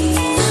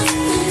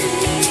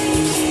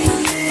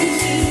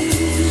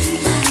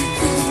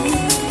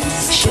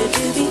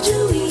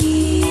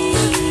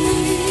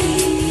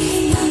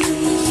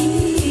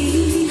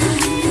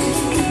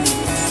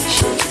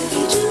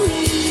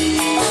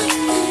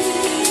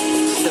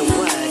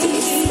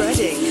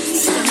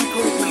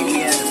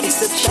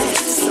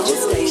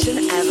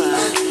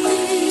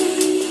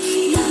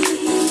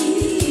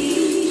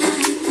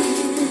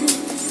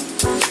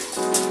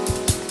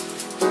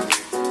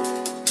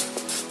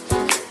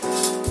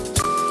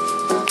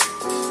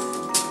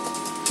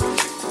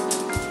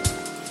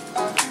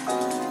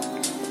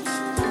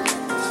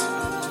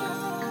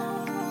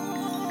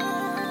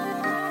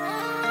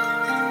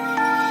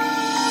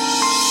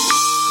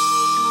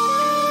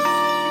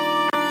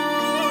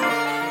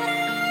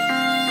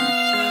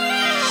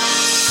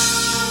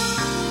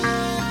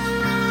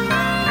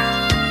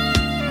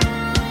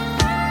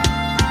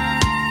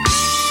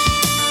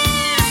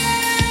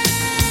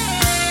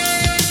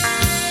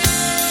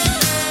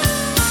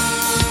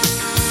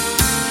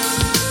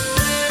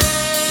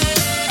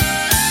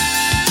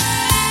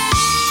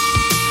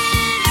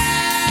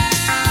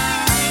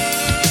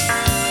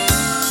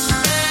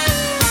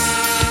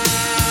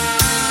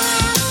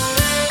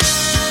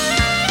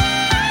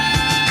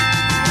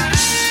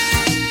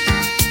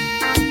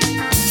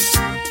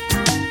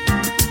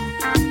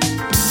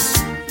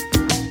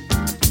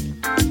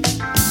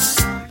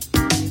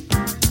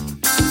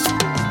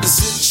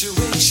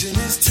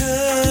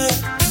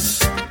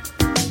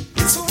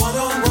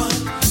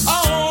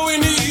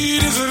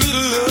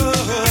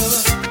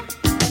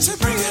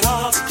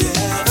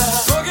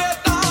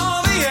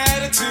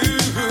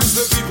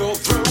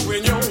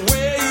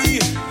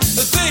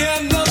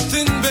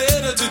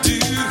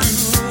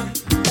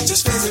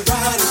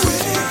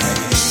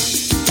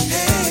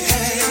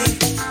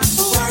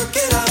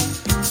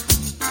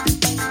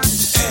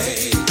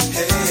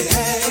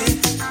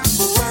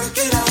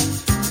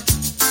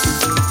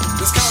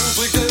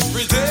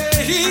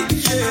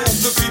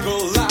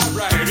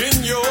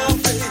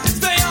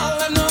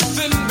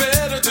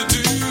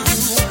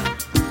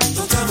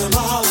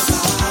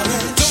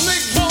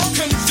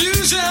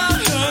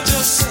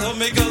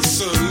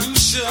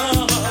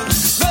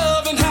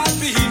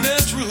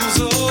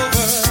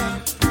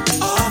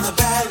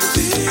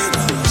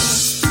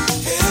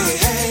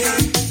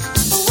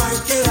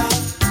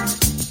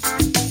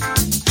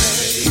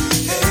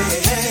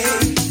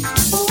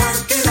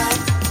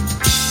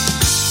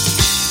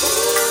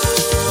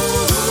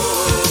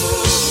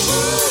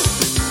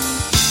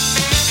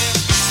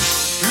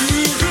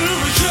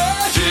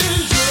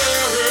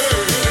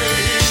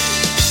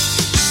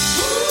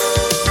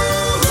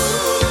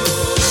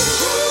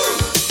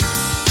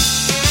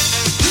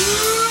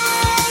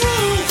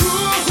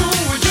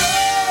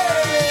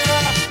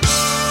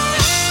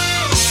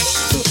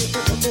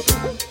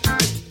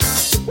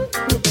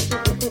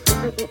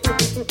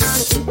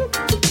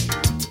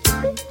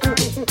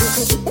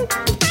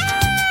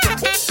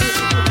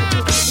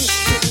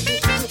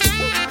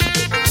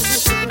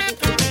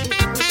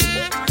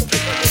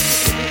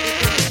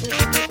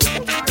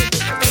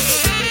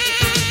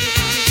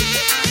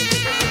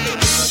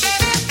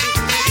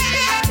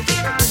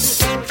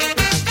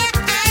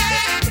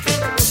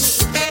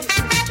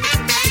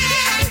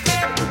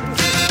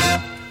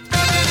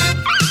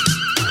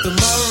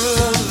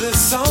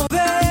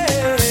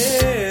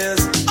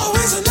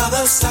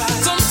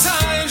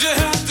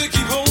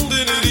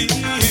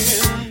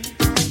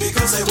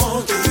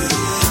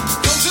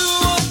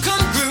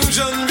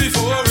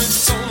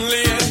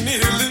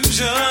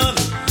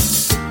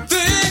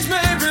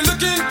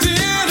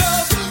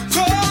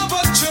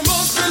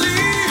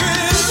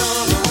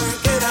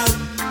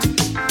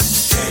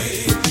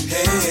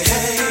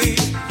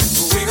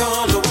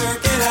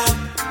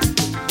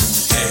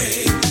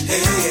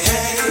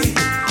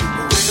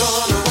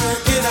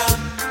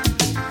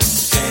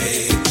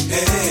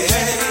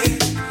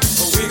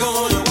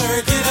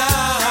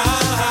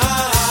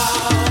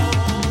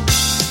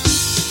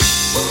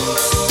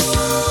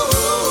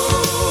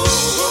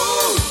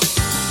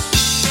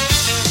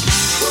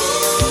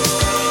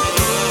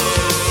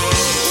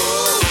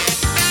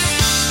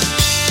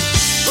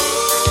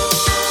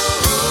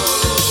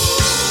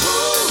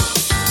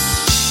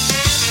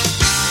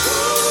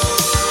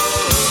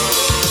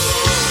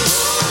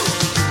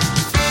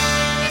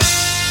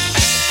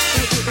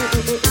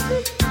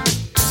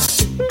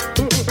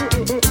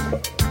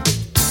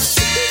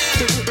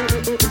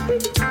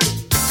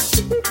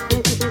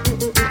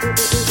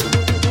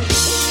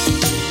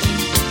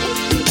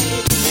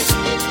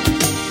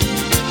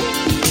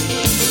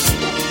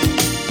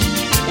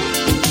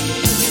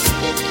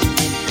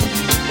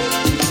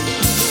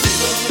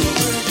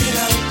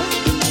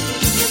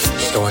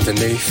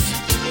underneath.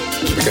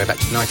 We go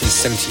back to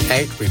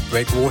 1978 with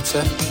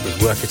Breakwater,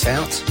 with Work It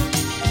Out.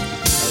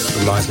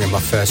 Reminds me of my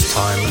first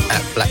time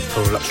at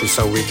Blackpool Luxury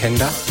Soul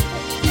Weekender,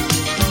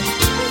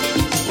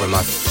 where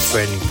my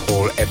friend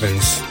Paul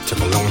Evans took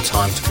a long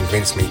time to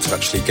convince me to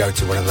actually go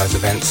to one of those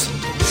events.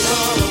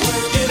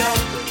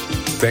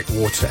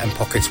 Breakwater and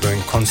Pockets were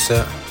in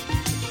concert.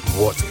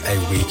 What a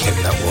weekend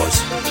that was.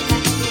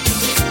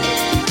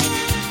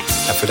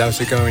 And for those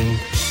who are going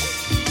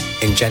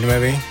in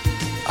January,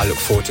 I look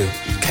forward to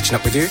catching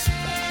up with you.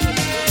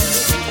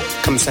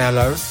 Come say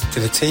hello to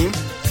the team.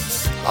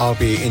 I'll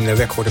be in the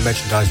record and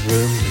merchandise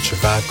room, the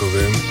Trivago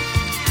room,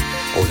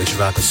 or the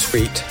Trivago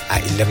suite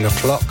at 11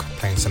 o'clock,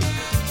 playing some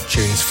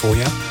tunes for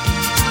you,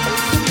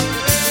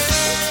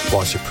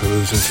 whilst you're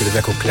perusing through the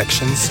record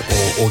collections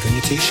or ordering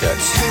your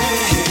t-shirts.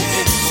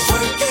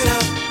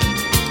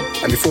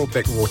 And before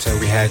Breakwater,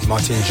 we had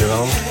Martin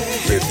Jerome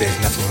with There's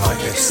Nothing Like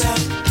This.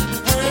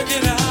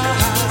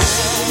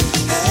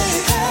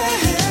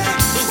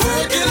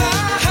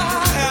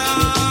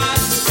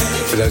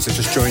 For those who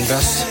just joined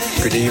us,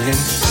 good evening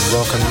and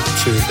welcome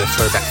to the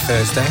Throwback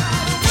Thursday.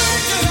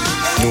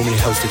 Normally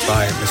hosted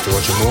by Mr.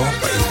 Roger Moore,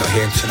 but he's not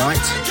here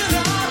tonight.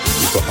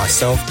 You've got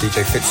myself,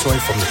 DJ Fitzroy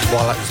from the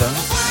Twilight Zone.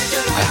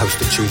 I host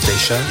the Tuesday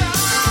show.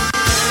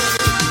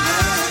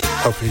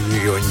 Hopefully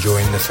you're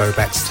enjoying the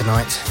throwbacks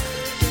tonight.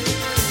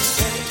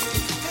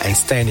 And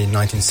staying in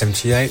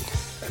 1978,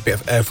 a bit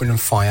of Earth, Wind and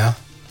Fire,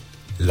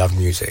 Love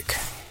Music.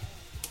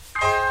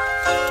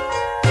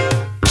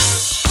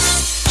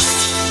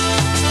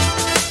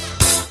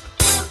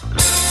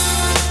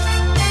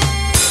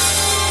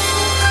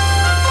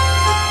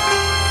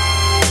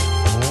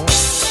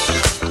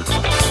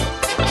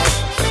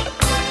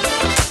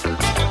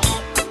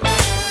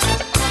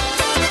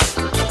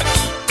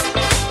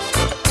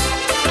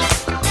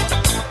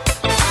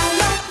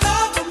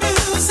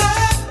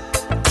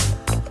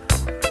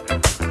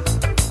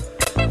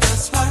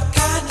 That's what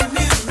kind of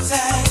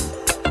music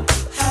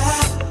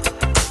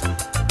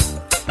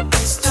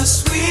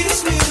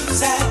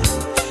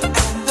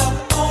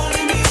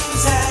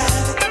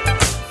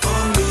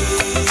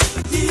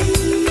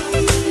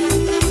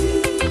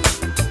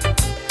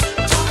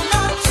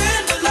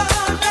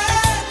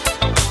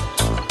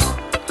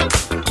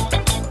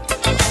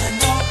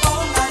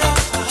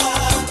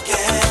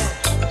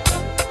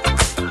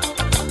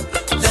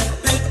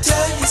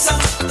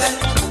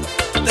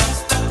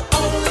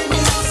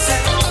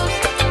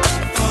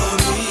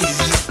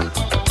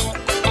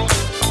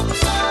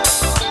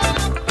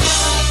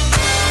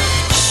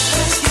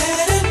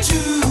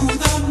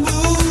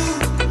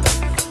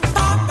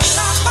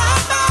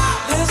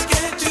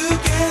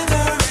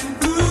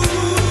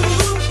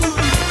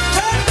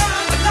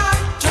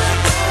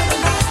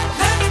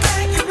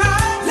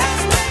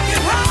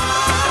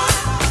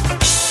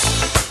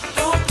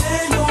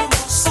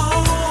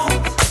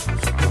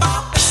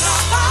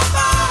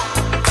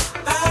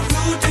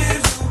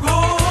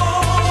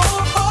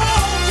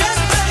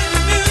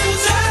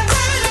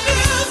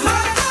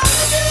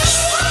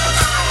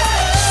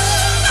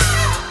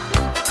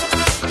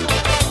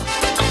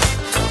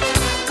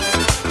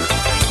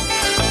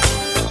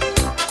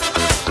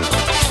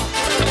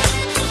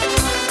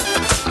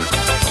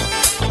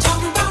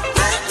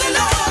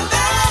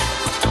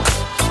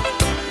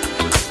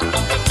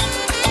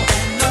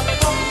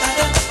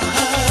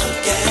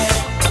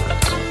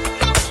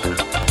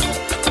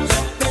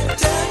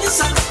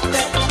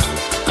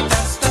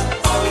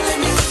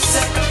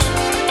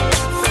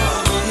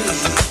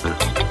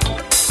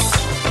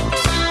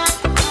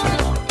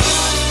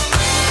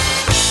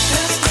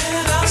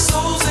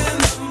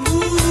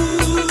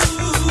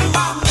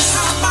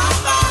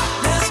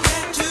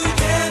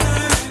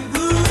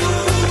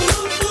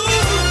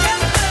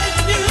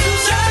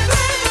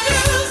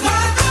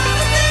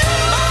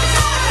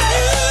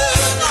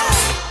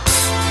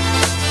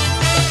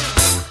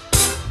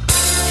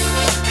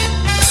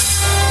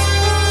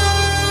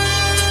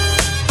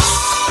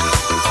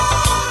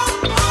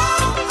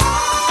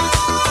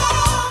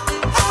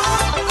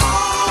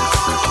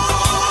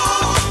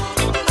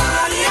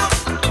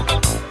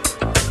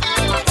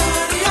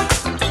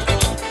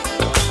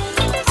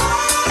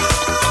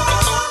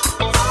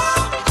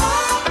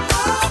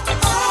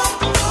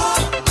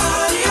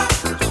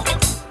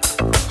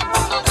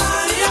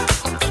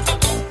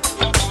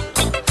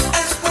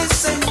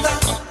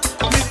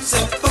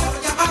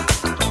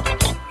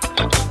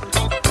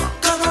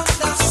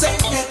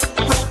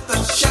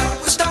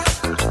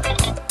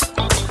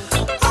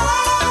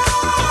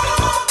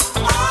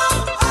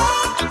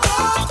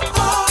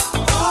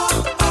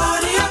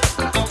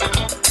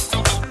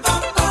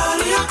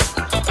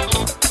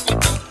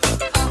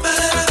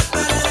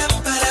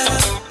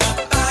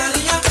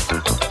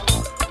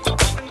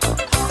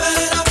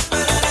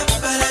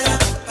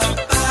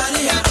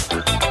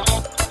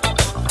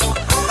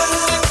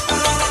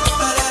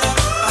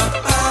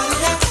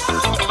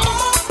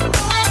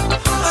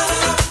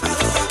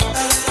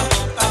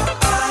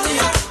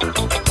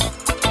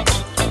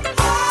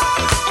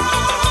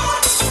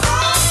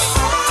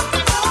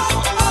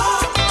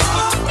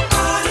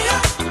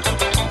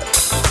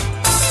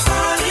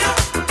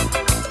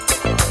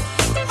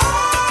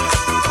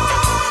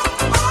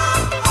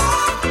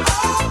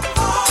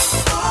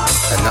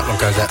that one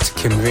goes out to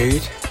Kim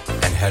Reed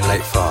and her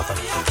late father.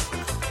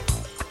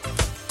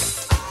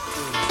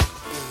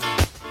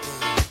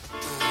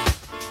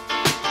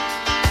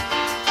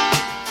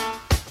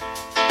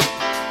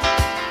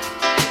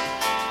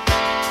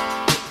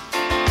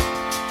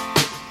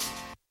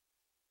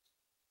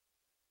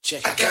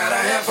 Check. I gotta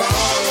have all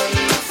or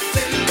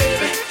nothing,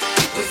 baby.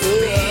 With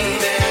me,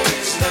 there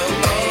is no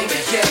baby.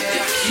 Yeah,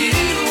 if you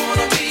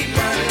wanna be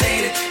my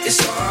lady, it's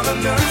all or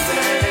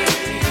nothing.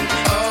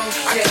 Oh,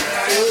 I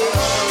gotta have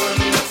all or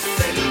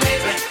nothing,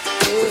 baby.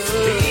 With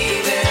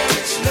me, there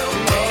is no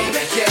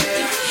baby.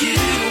 Yeah, if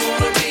you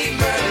wanna be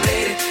my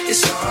lady,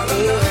 it's all or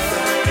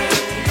nothing.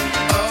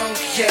 Oh,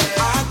 yeah.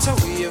 I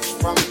told you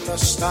from the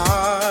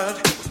start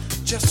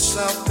just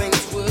how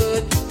things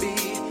would be.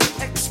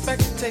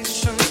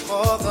 Expectations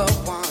for the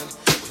one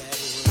that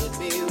would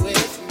be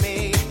with me.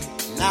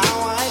 Now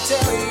I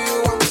tell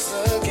you once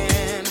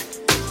again,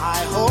 I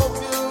hope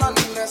you'll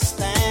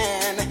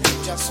understand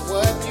just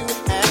what you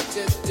have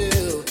to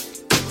do.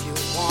 If you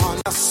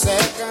want a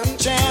second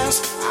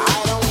chance,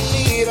 I don't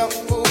need a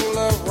fool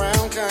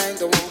around kind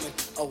of woman.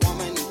 A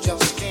woman who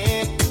just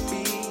can't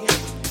be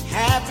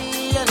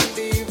happy and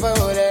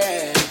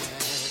devoted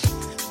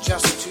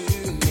just to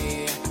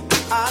me.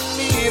 I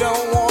need a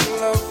warm,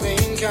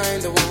 loving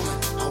kind of woman,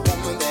 a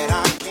woman that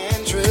I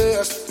can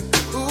trust,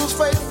 who's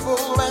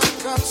faithful and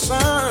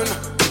concerned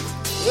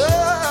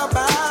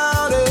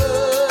about us.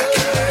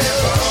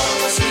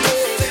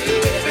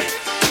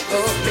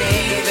 For me,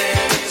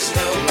 there is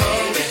no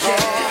baby.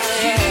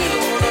 Yeah, you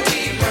wanna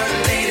be my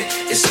lady,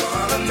 it's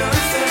all or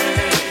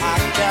nothing. I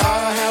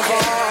gotta have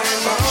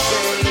all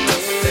or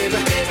nothing,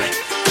 baby.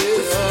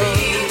 With me,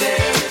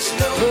 there is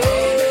no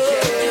baby.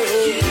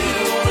 Yeah, you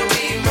wanna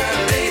be my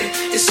lady,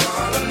 it's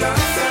all or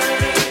nothing.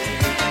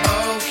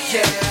 Oh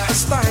yeah, a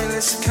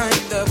stylish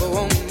kind of a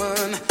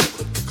woman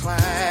with the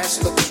class,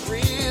 looks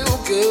real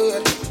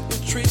good,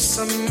 treats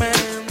a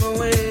man the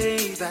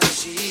way that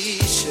she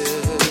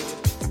should.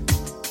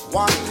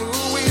 One who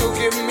will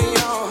give me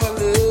all her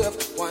love,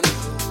 one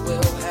who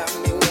will have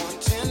me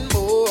wanting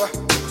more.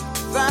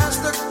 That's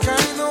the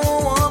kind of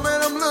woman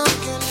I'm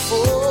looking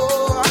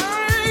for.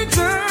 I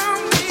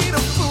don't need a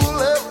fool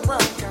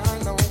around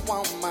kind of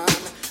woman,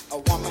 a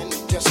woman who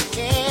just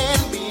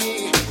can't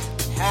be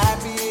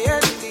happy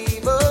and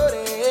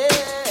devoted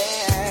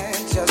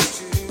just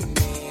to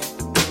me.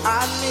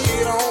 I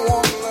need a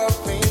warm,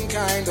 loving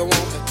kind of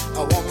woman,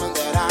 a woman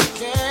that I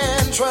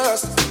can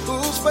trust,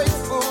 who's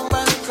faithful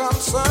and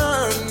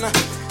concerned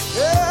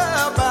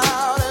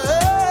about it.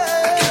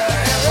 I gotta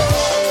have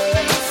all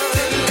or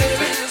nothing,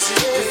 baby.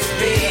 With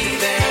me,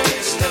 there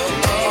is no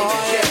baby.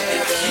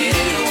 Yeah, if you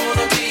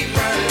wanna be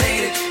my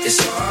lady, it's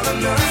all or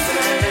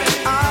nothing.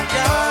 I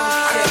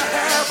gotta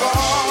have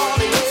all or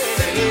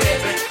nothing,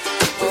 baby.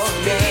 With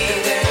me,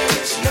 there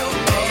is no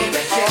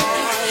baby. Yeah,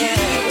 if you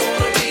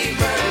wanna be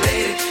my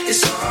lady,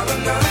 it's all or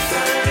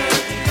nothing.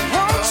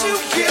 Won't you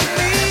give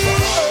me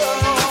all or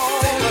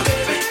nothing,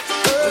 baby?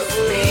 With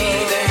me,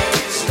 there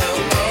is no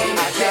baby.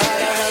 I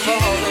gotta have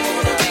all or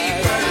nothing, be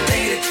my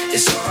lady,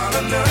 it's all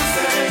or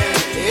nothing.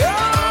 Yeah.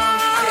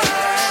 I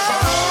gotta have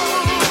all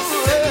or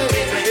nothing,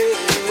 baby.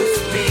 With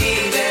me,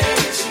 there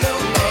is no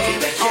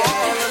baby.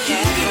 Yeah, if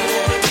you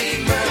wanna be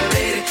my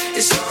lady,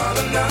 it's all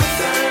or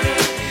nothing.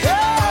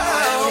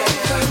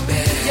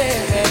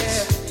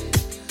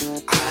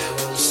 I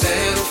won't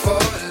settle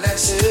for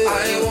less. I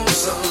want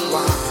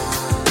someone.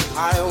 I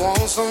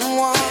want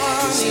someone,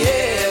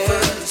 yeah,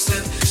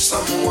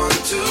 someone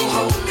to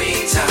hold me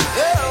tight,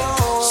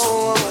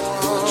 someone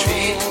who will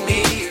treat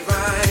me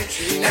right,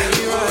 and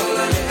you will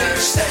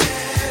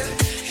understand.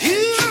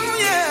 You,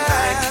 yeah,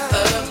 like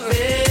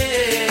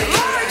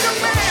a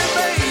man,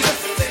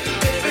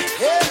 baby.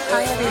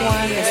 Hi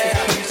everyone, this is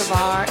Kim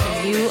Tavar, and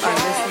you are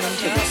listening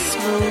to the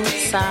smooth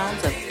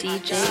sounds of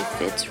DJ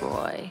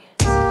Fitzroy.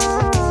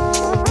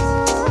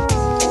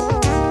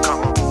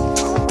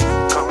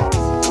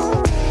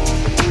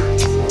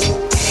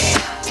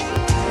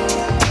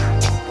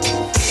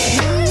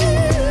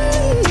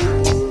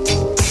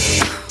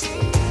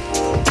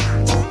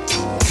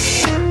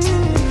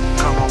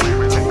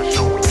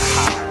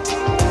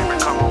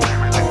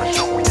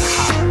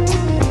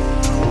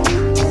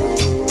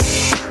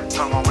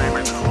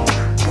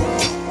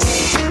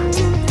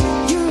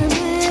 Your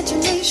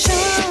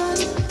imagination,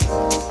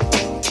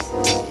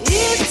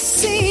 it's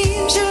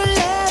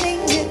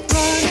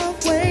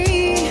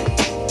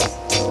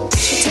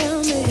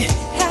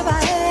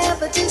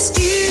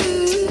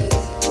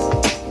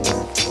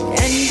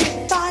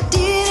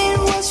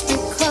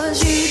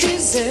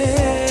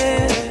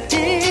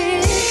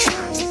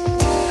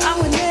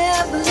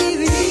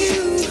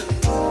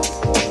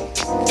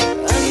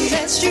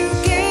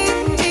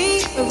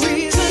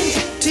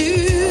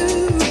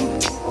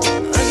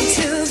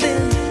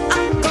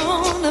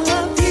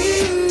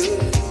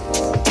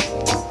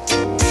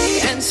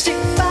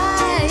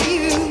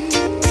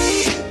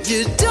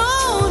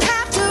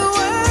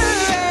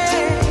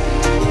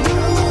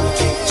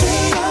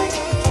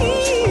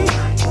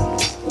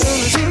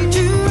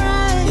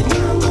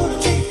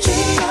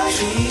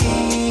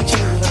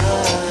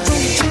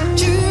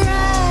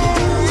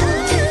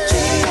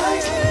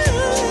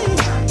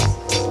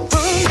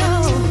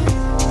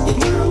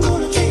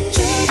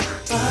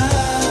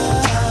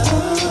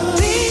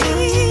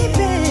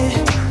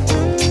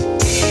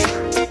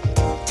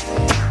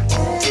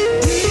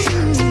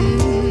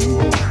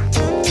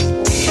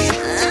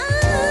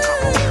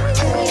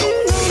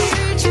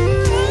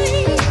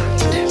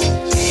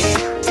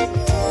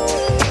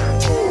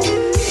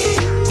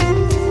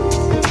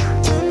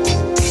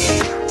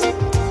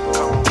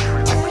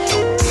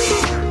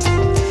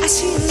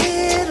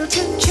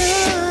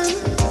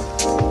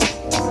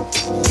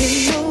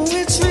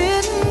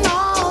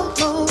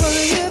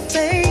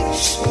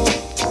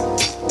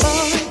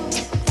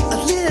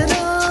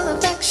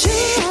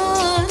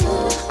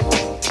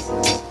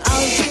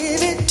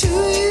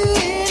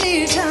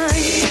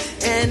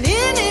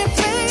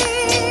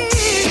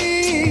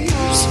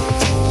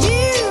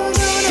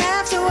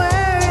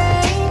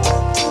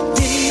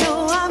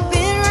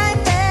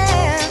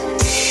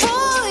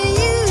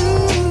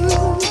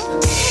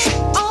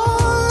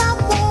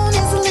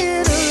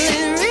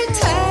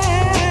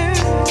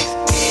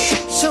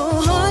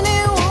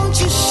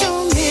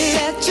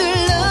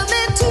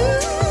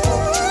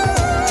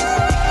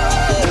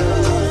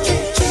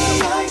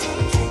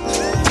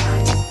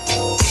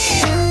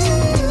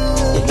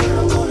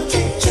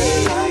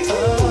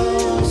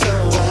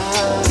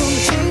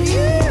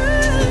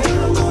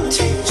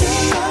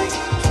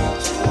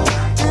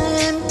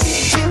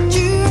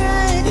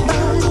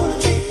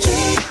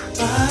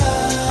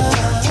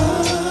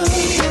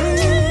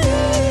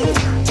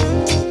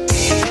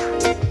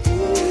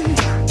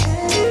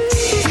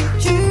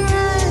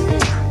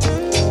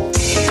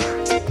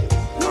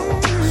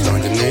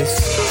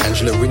this,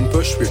 Angela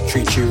Windbush with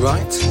Treat You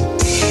Right.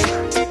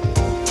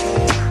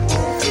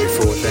 And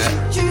before that,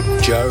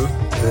 Joe,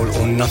 All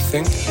or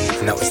Nothing.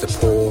 And that was the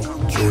Paul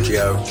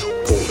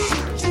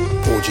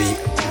G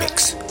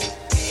mix.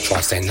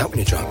 Try saying that when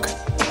you're drunk.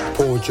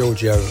 Paul G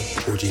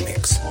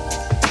mix.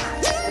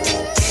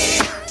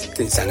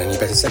 Didn't sound any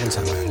better second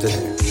time around, did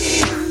it?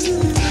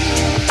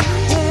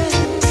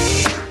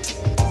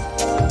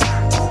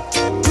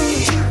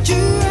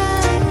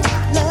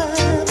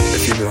 A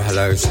few more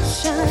hellos.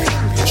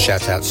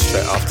 Shout outs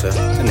straight after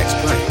the next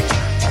break.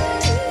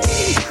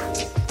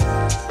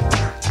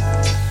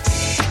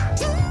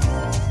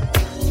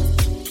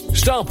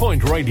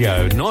 Starpoint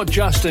Radio, not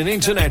just an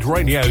internet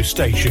radio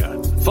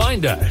station.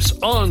 Find us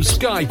on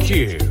Sky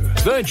Q,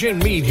 Virgin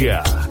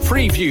Media,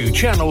 Freeview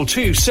Channel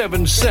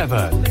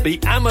 277, the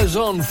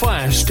Amazon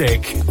Fire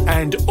Stick,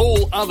 and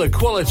all other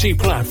quality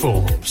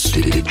platforms.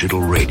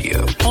 Digital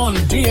radio. On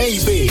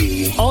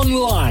DAB,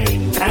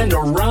 online, and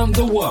around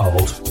the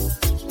world.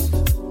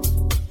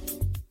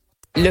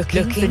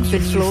 Looking for new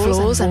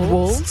floors and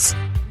walls?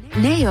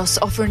 Naos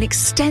offer an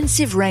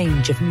extensive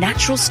range of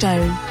natural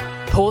stone,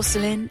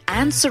 porcelain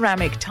and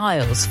ceramic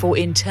tiles for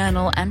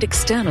internal and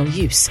external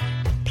use,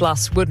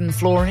 plus wooden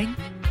flooring,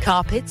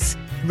 carpets,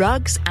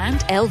 rugs and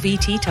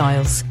LVT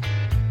tiles.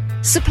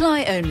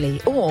 Supply only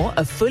or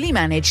a fully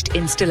managed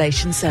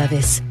installation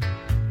service.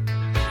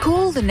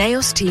 Call the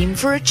Naos team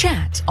for a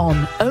chat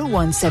on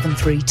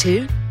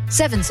 01732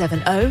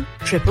 770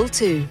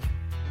 222.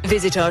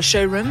 Visit our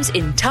showrooms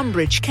in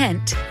Tunbridge,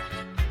 Kent,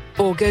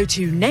 or go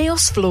to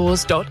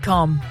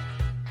naosfloors.com.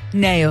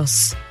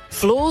 Naos.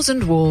 Floors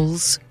and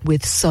walls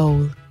with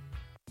soul.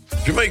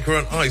 Jamaica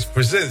on Ice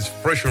presents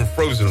fresh and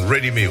frozen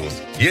ready meals.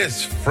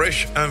 Yes,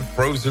 fresh and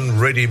frozen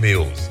ready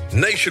meals.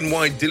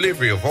 Nationwide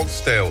delivery of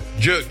oxtail,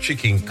 jerk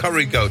chicken,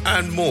 curry goat,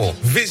 and more.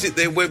 Visit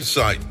their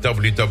website,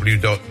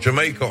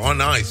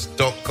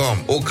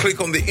 www.jamaicaonice.com, or click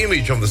on the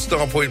image on the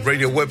Starpoint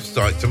Radio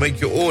website to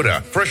make your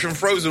order. Fresh and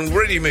frozen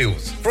ready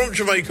meals from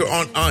Jamaica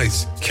on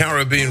Ice.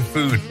 Caribbean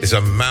food is a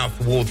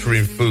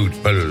mouth-watering food.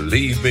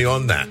 Believe me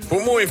on that.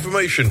 For more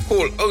information,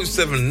 call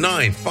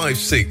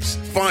 07956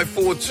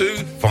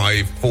 542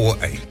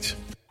 548.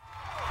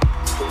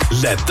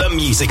 Let the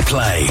music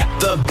play.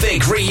 The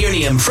Big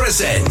Reunion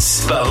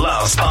presents the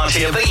last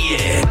party of the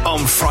year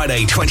on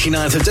Friday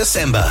 29th of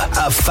December.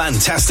 A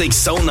fantastic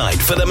soul night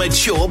for the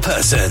mature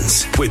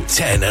persons with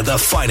 10 of the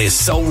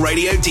finest soul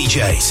radio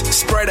DJs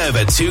spread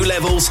over 2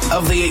 levels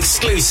of the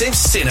exclusive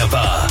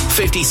Cinnabar.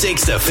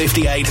 56 to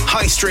 58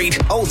 High Street,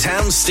 Old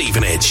Town,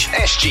 Stevenage.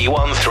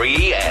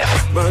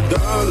 SG13EF. My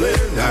darling,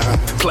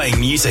 playing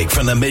music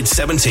from the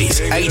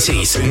mid-70s,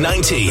 80s,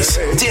 90s,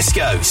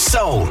 disco,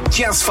 soul,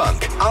 jazz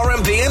funk,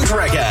 R&B and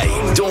reggae.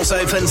 Doors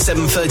open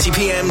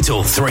 7:30pm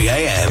till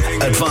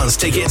 3am. Advance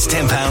tickets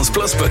 £10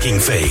 plus booking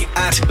fee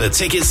at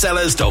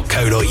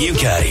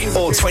theticketsellers.co.uk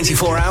or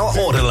 24-hour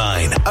order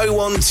line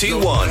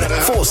 0121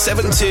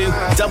 472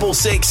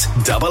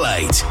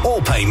 6688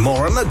 or pay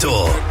more on the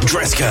door.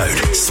 Dress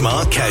code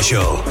smart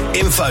casual.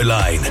 Info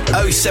line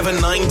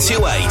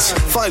 07928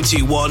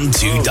 521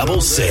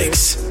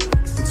 266.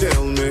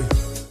 Tell me.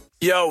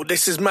 Yo,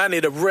 this is Manny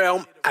the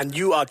Realm, and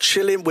you are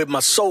chilling with my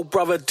soul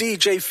brother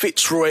DJ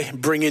Fitzroy,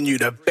 bringing you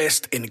the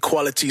best in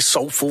quality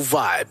soulful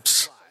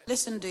vibes.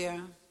 Listen, dear,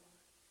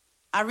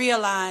 I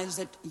realize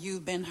that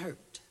you've been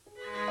hurt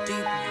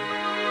deeply,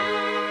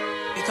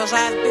 because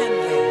I've been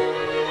there.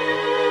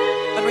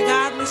 But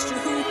regardless to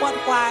who, what,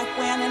 why,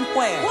 when, and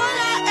where,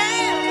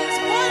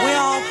 we're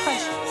all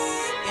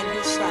precious in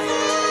His sight.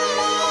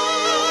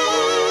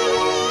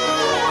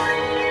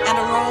 And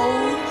a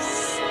rose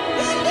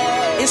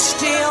is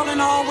still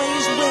and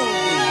always will be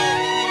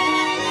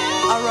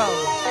a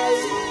rose.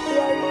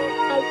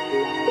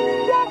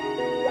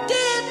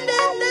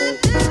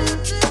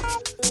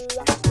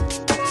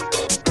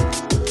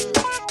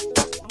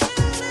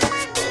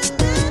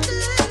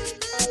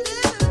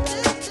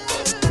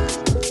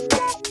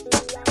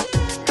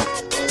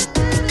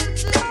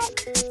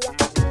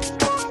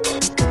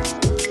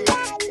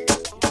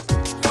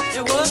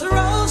 There was a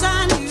rose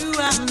I knew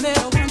I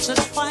met once or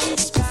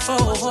twice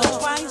before.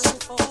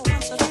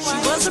 She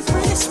was a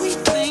pretty sweet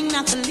thing,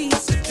 not the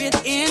least bit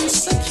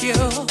insecure.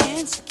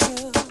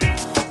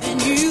 Then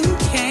you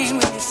came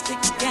with your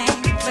sticky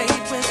game,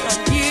 played with her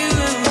you.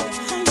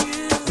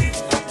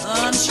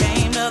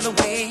 Unashamed of the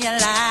way you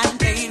lied and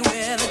played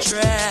with a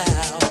trap.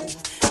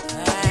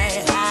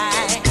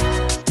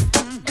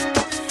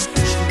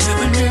 She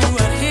never knew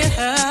what hit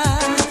her.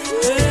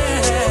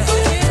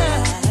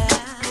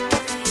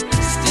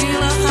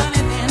 Steal her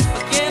honey, then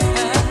forget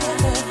her.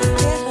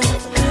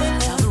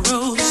 Now the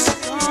rose is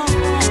gone.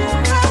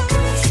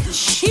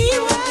 She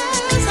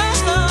was a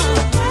thorn,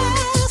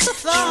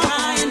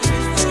 trying to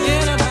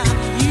forget about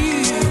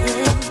you.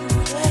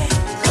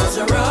 'Cause a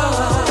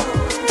rose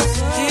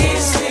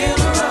is still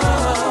a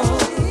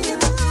rose.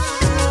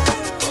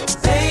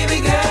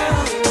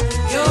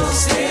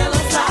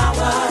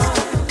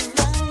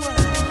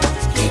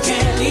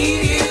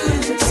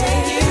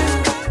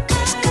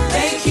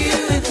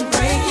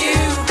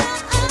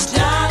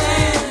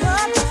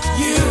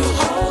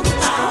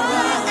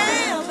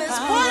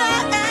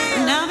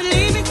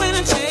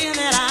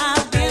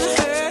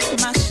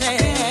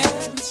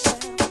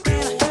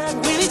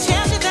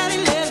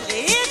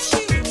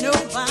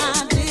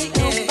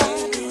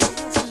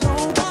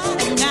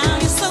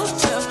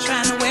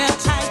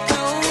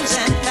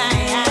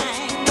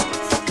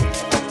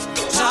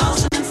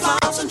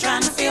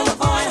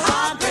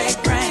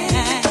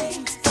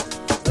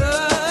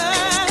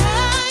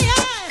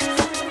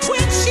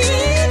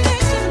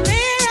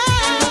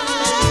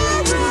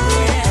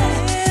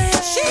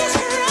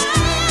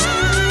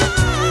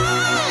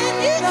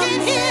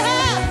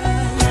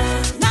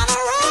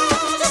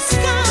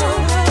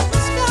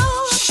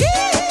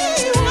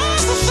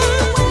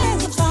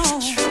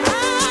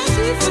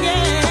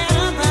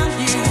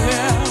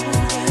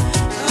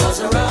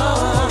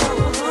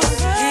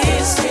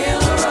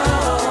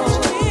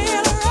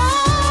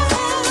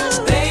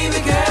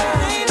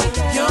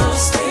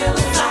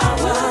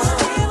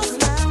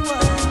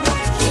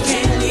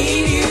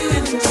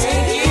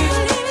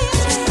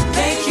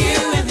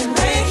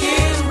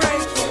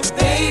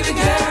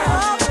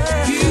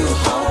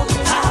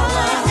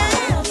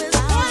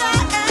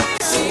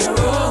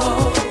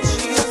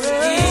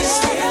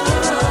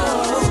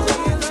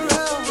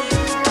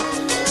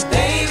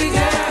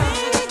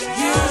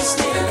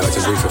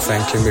 Aretha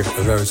Franklin with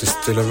A Rose is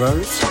Still a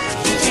Rose. A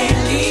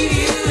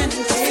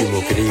few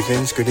more good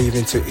evenings. Good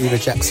evening to Eva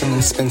Jackson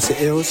and Spencer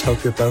Eels.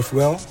 Hope you're both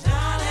well.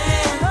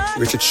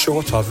 Richard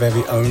Short, our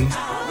very own,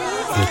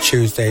 on a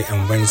Tuesday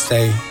and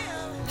Wednesday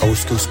old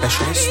school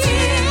specialist.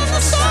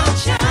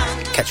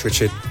 Catch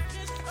Richard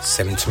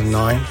 7 till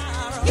 9.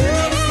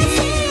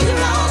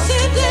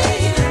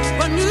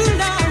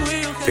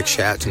 Big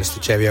shout out to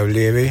Mr. Jerry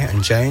O'Leary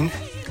and Jane,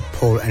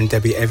 Paul and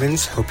Debbie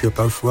Evans. Hope you're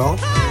both well.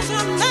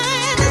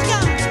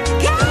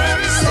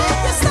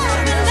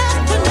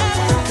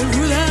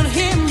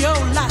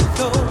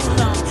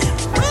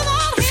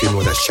 A few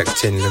more that's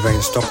checked in.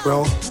 Lorraine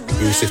Stockwell,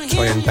 Yusuf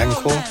Toyin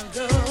Bankor,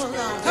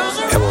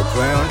 Errol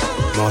Brown,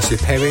 Marcia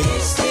Perry,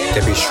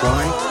 Debbie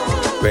Shrine,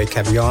 Ray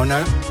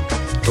Caviano,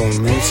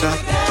 Dawn Musa,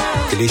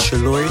 Felicia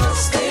Lloyd.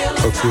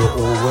 Hope you're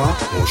all well.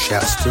 More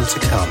shouts still to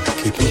come.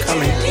 Keep them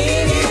coming.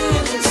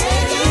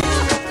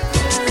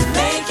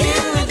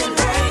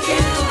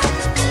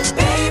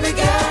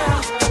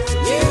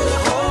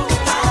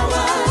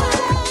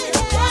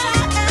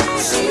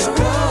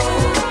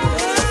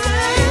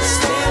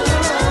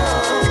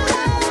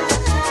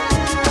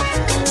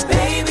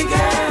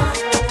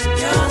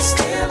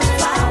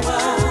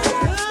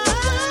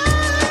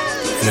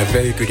 A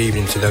very good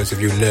evening to those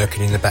of you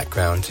lurking in the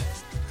background.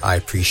 I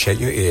appreciate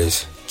your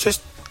ears.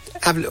 Just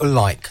have a little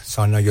like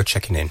so I know you're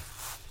checking in.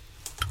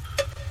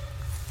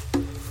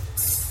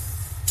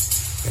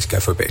 Let's go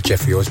for a bit of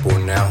Jeffrey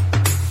Osborne now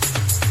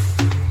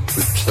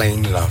with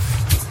Plain Love.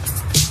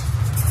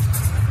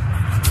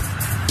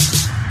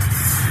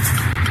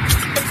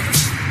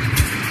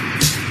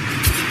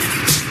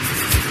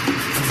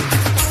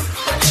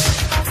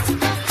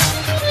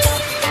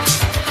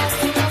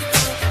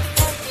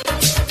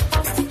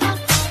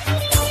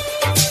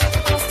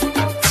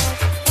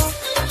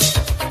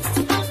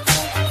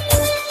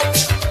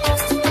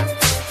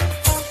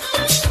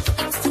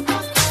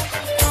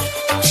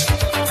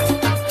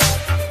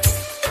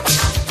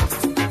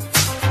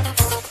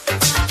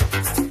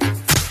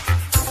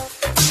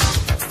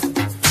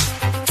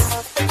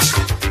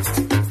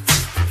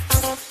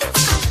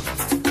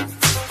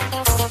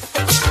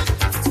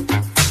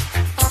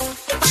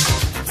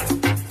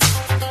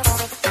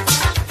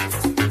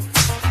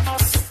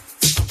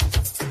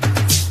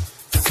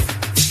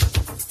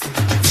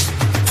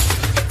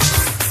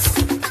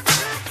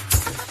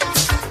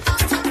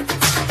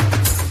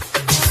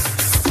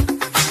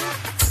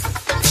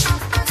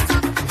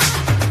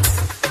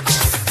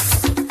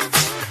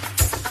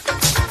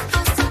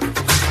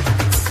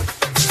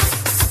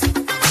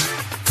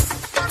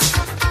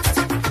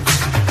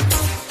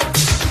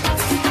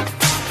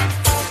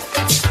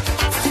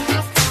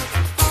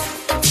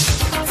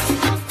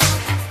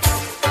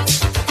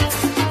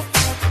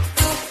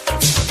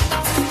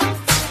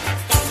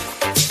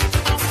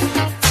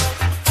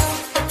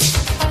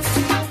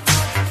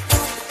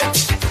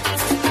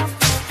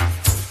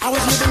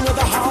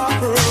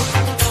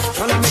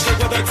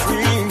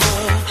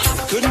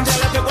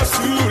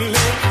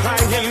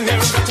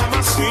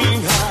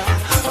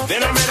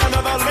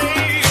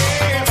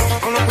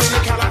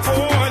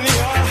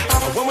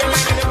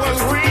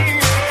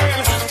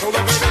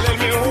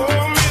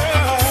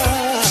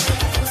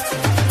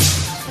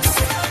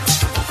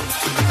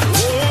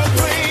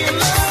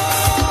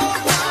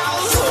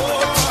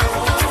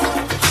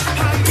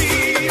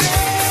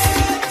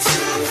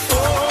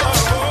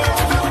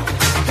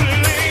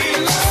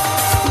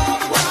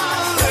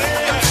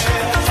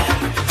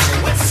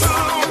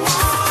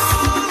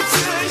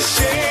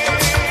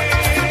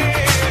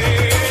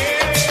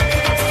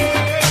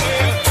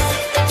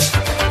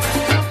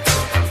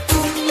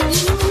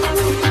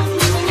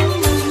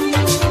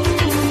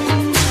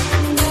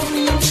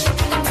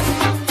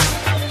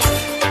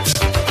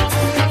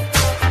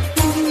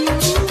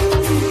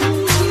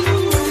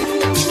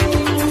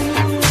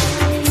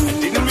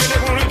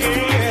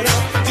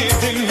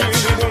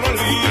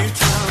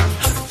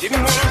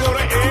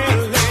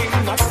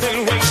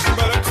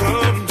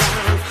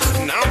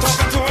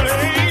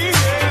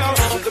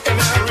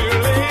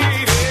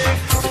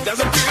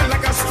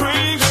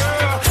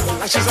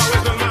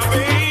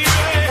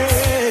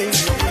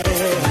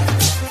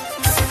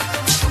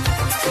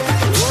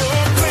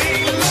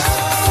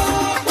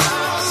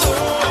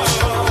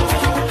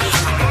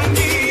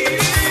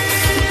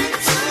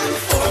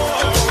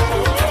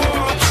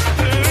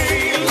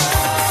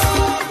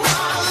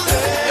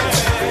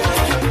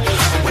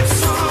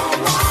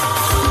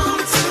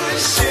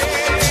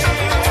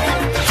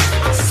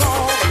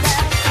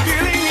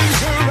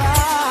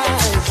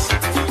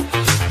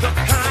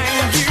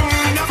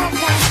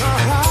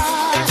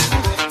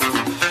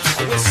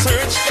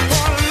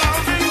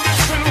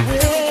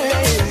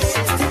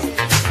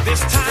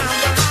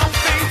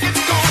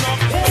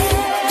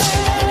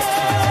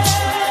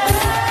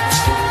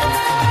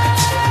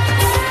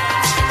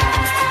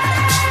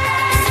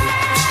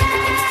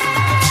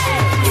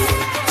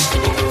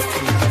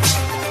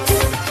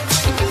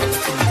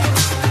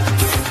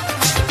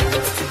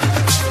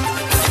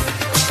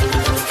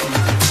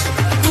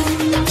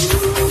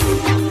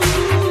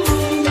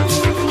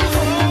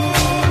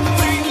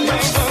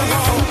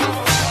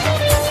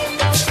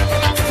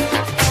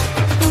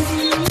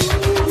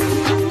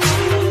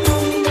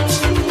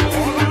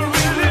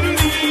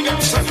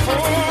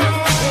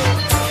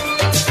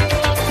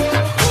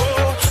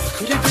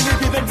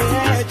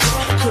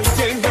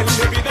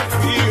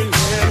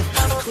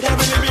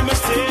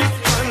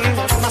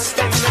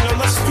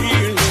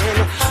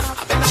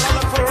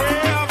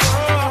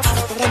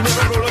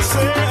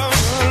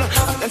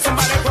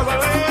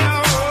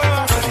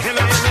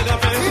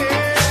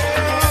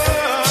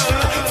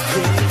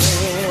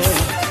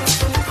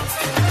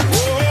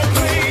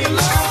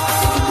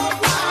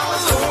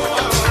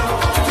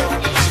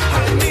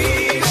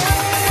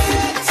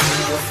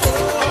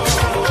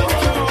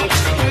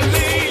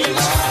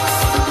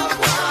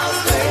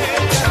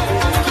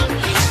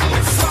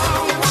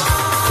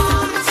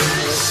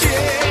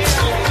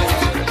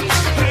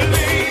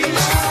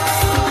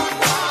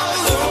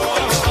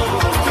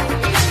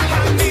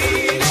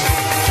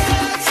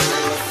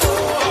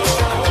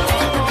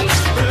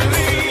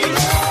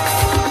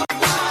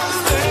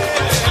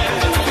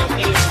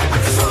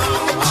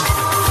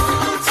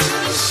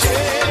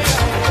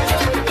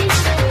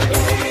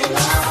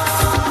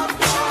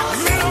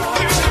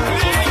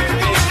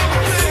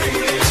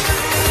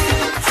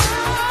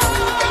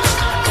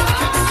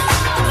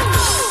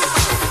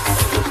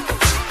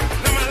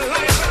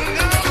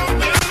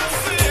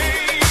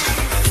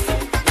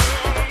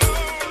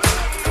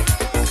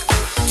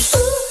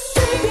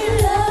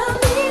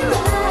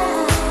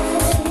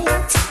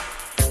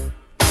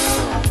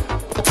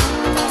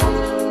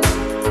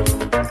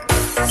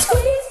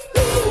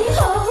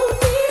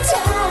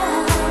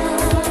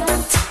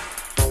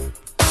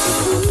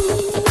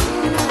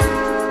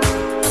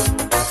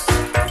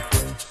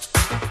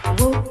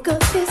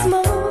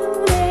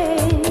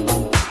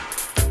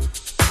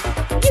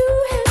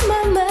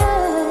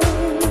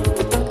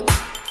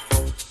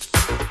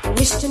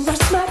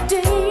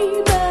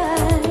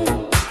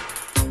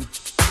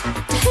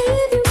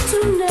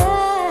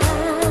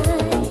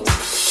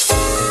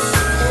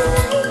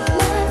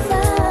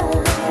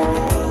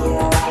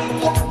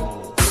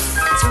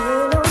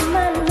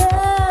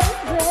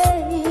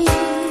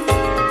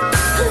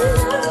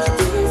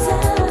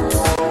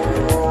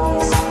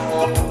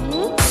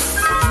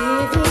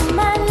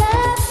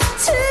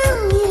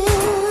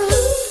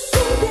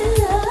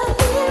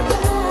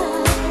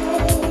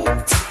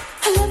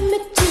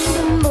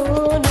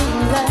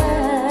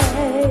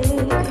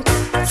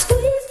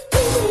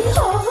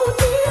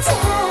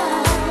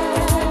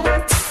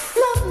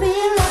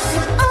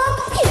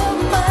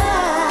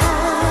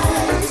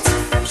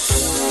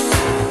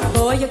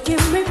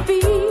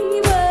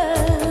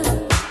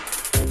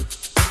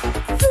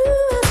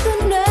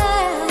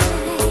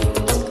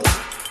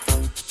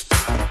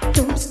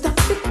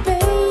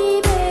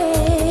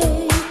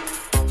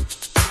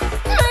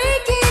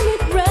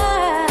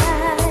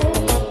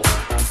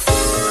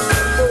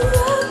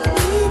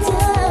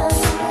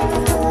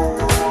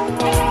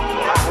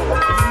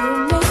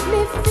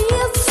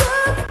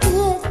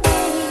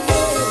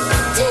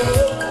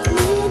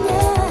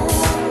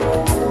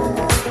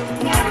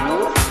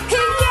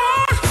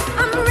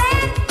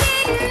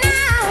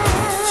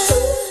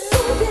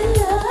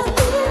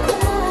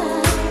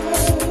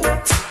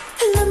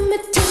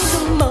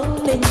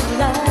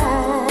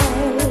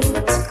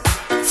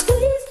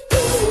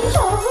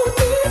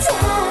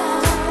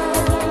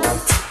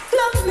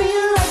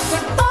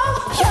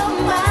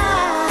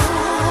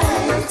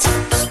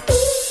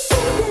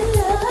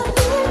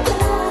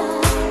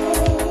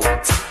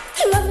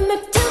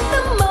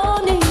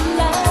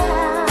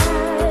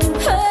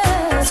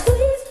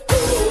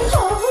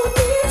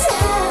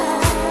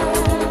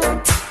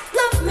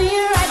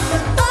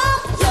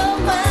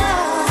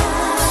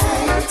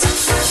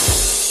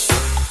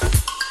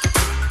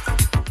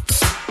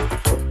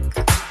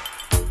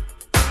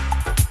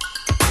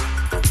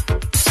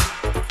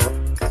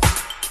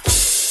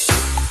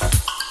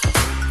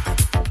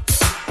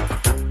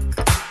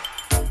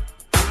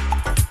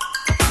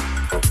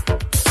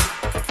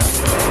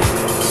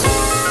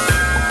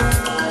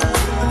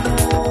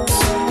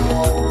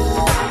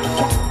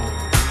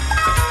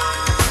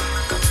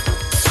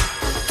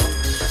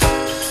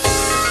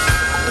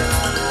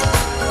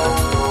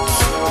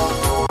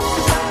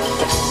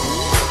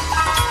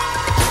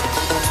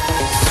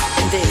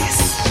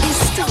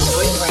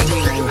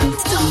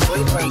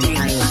 Starpoint Radio.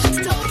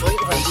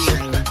 Starpoint Radio.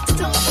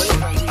 Starpoint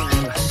Radio.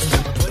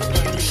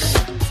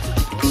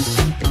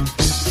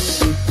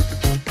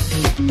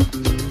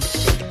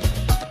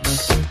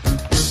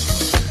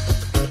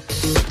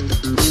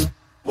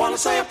 Wanna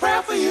say a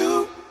prayer for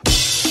you.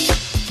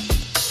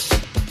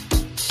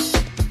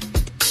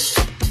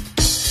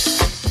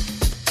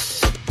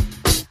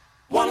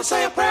 Wanna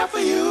say a prayer for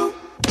you.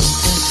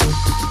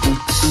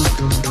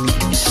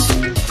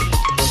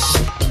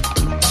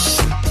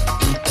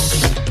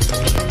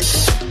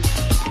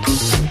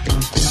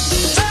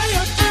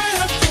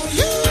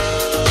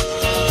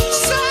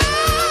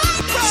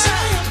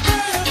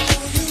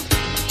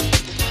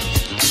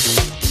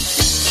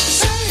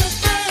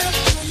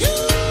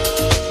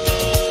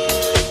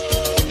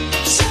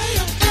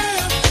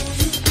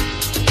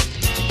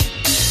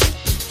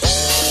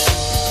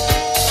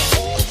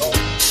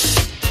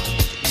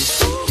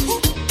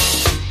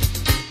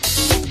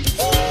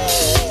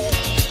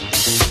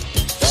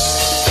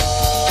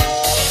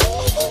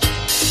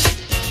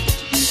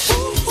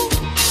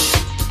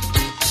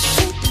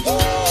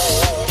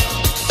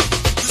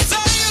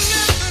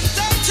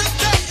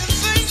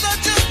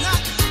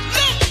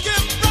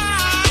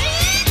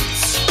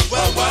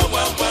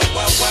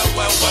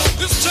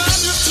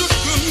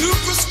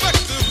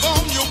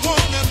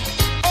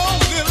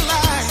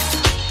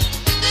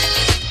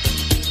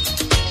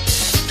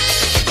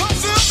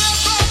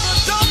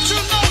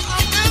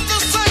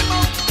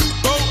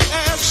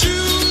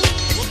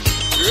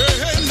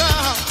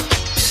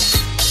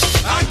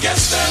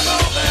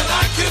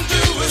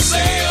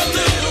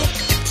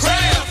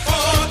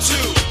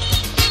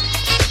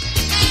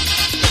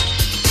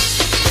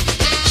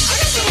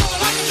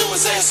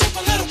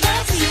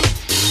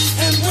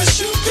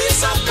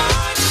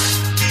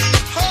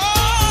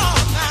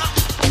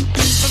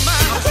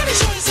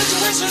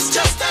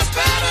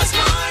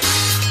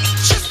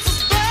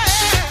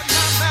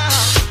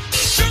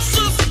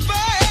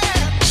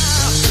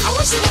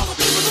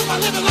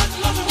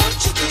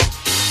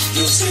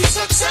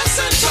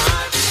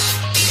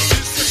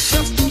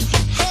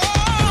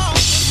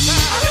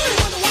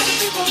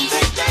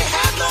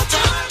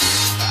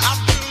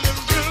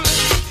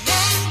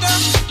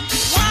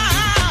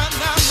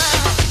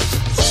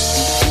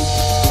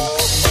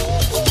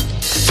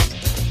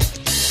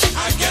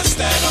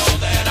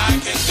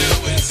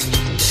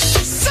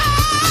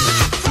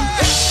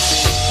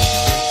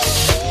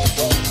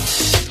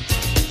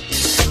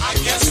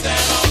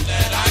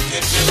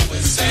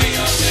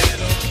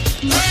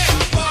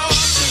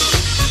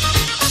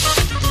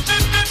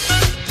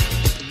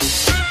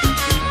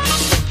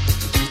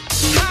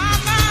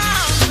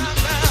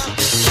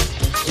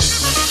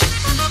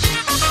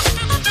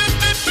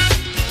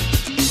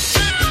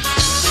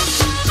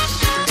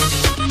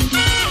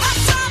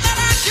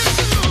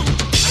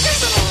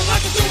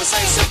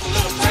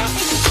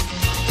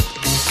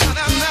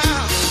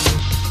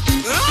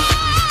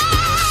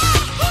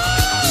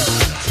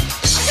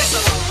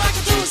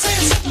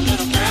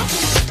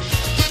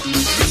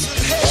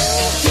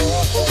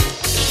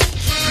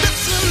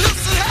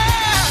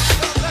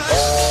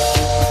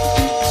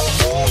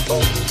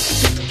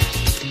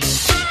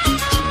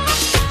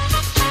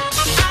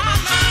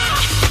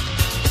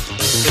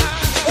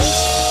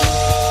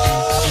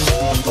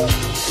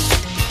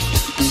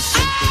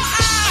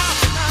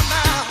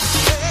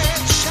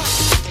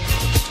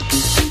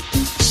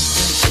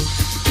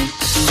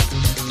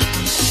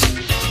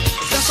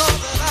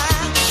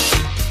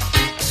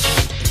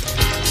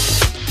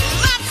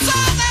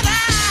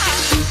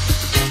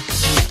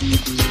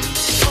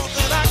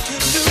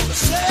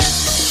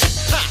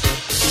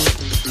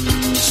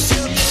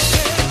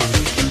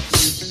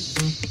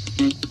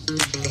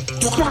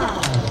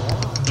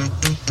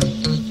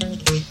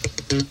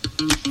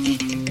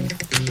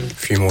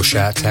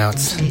 Shout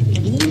outs.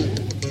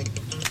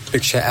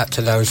 Big shout out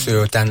to those who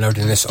are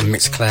downloading this on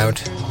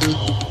Mixcloud.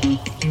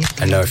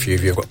 I know a few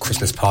of you have got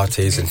Christmas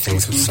parties and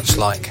things of such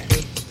like.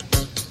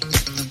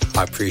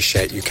 I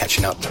appreciate you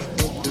catching up.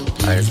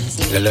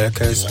 The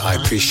lurkers, I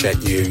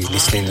appreciate you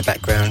listening in the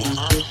background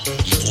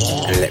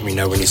and let me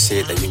know when you see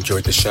it that you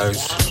enjoyed the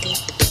shows.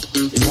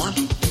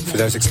 For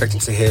those expecting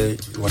to hear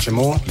Roger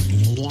Moore,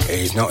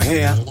 he's not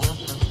here.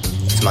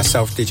 It's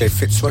myself, DJ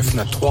Fitzroy from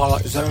the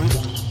Twilight Zone,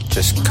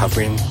 just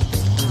covering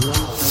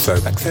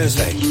Throwback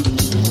Thursday.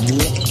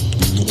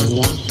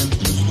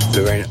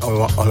 Lorraine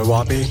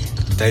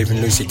Olawabi, Dave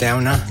and Lucy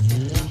Downer,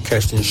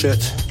 Kirsten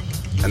Schutt,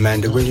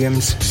 Amanda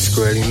Williams,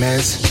 Squirrely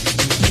Mez,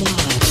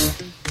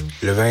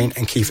 Lorraine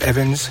and Keith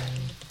Evans,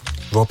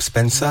 Rob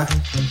Spencer.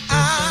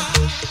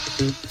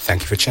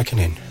 Thank you for checking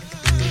in.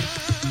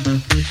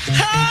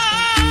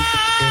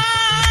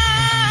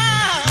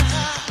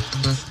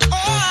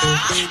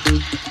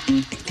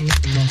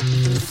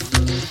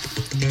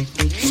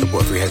 So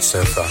what have we had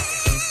so far?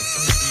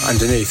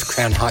 Underneath,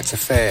 Crown Heights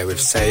Affair with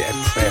Say a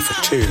Prayer for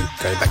Two,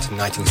 going back to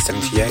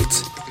 1978.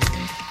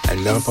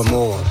 And Melba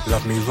Moore,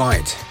 Love Me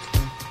Right,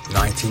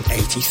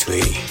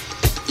 1983.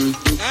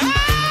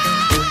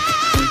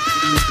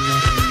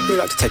 We'd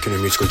like to take you on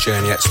a musical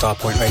journey at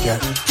Starpoint Radio.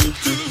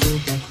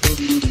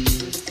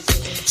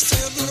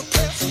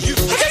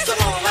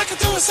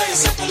 is say a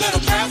simple little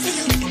prayer for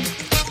you.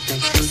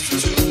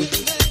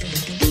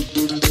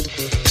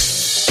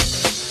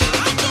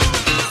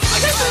 I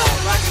guess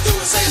all I can do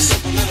is say a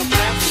simple little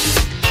prayer for you.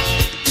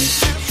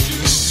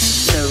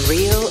 The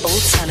real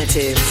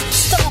alternative.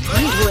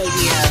 Starpoint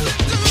Radio.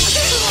 I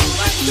guess all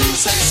I can do is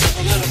say a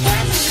simple little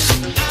prayer for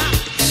you.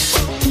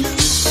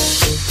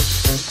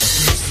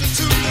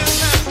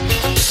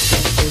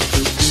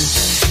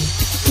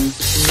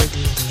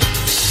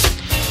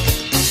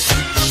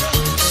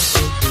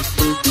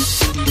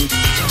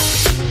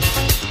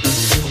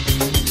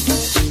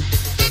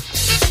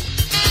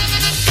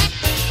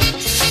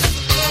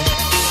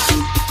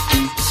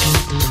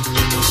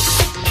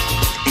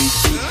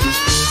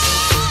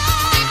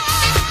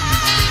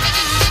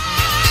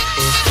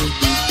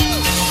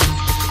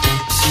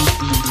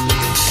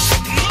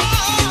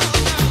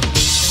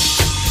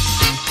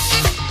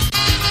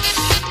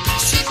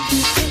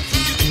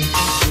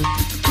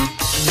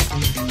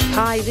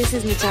 Hi, this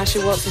is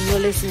Natasha Watts and you're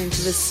listening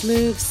to the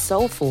smooth,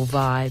 soulful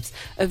vibes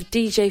of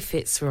DJ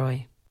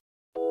Fitzroy.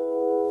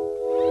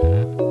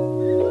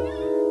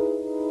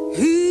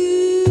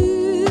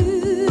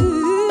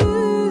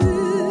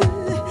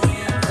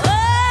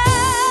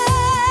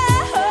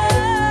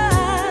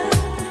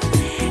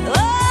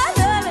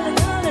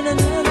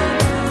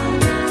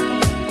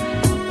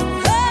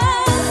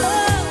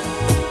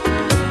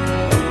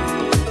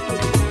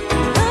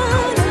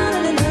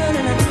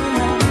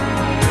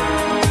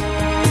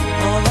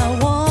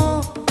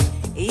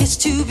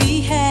 To be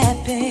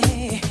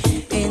happy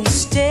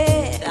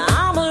instead,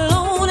 I'm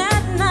alone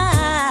at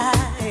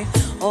night,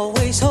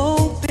 always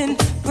hoping,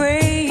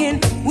 praying,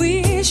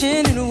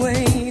 wishing and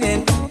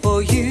waiting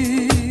for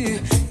you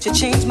to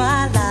change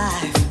my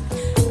life.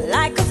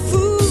 Like a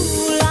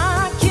fool,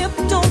 I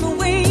kept on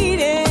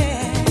waiting,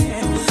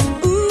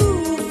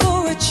 ooh,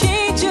 for a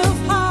change of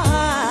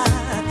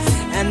heart,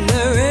 and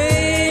there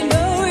ain't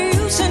no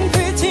use in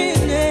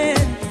pretending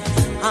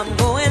I'm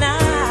going out.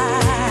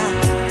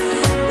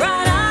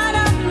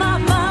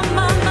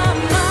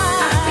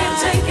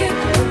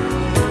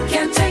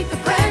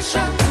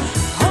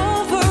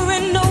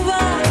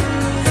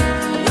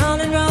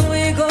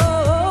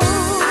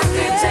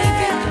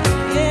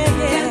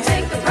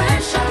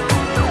 Pressure.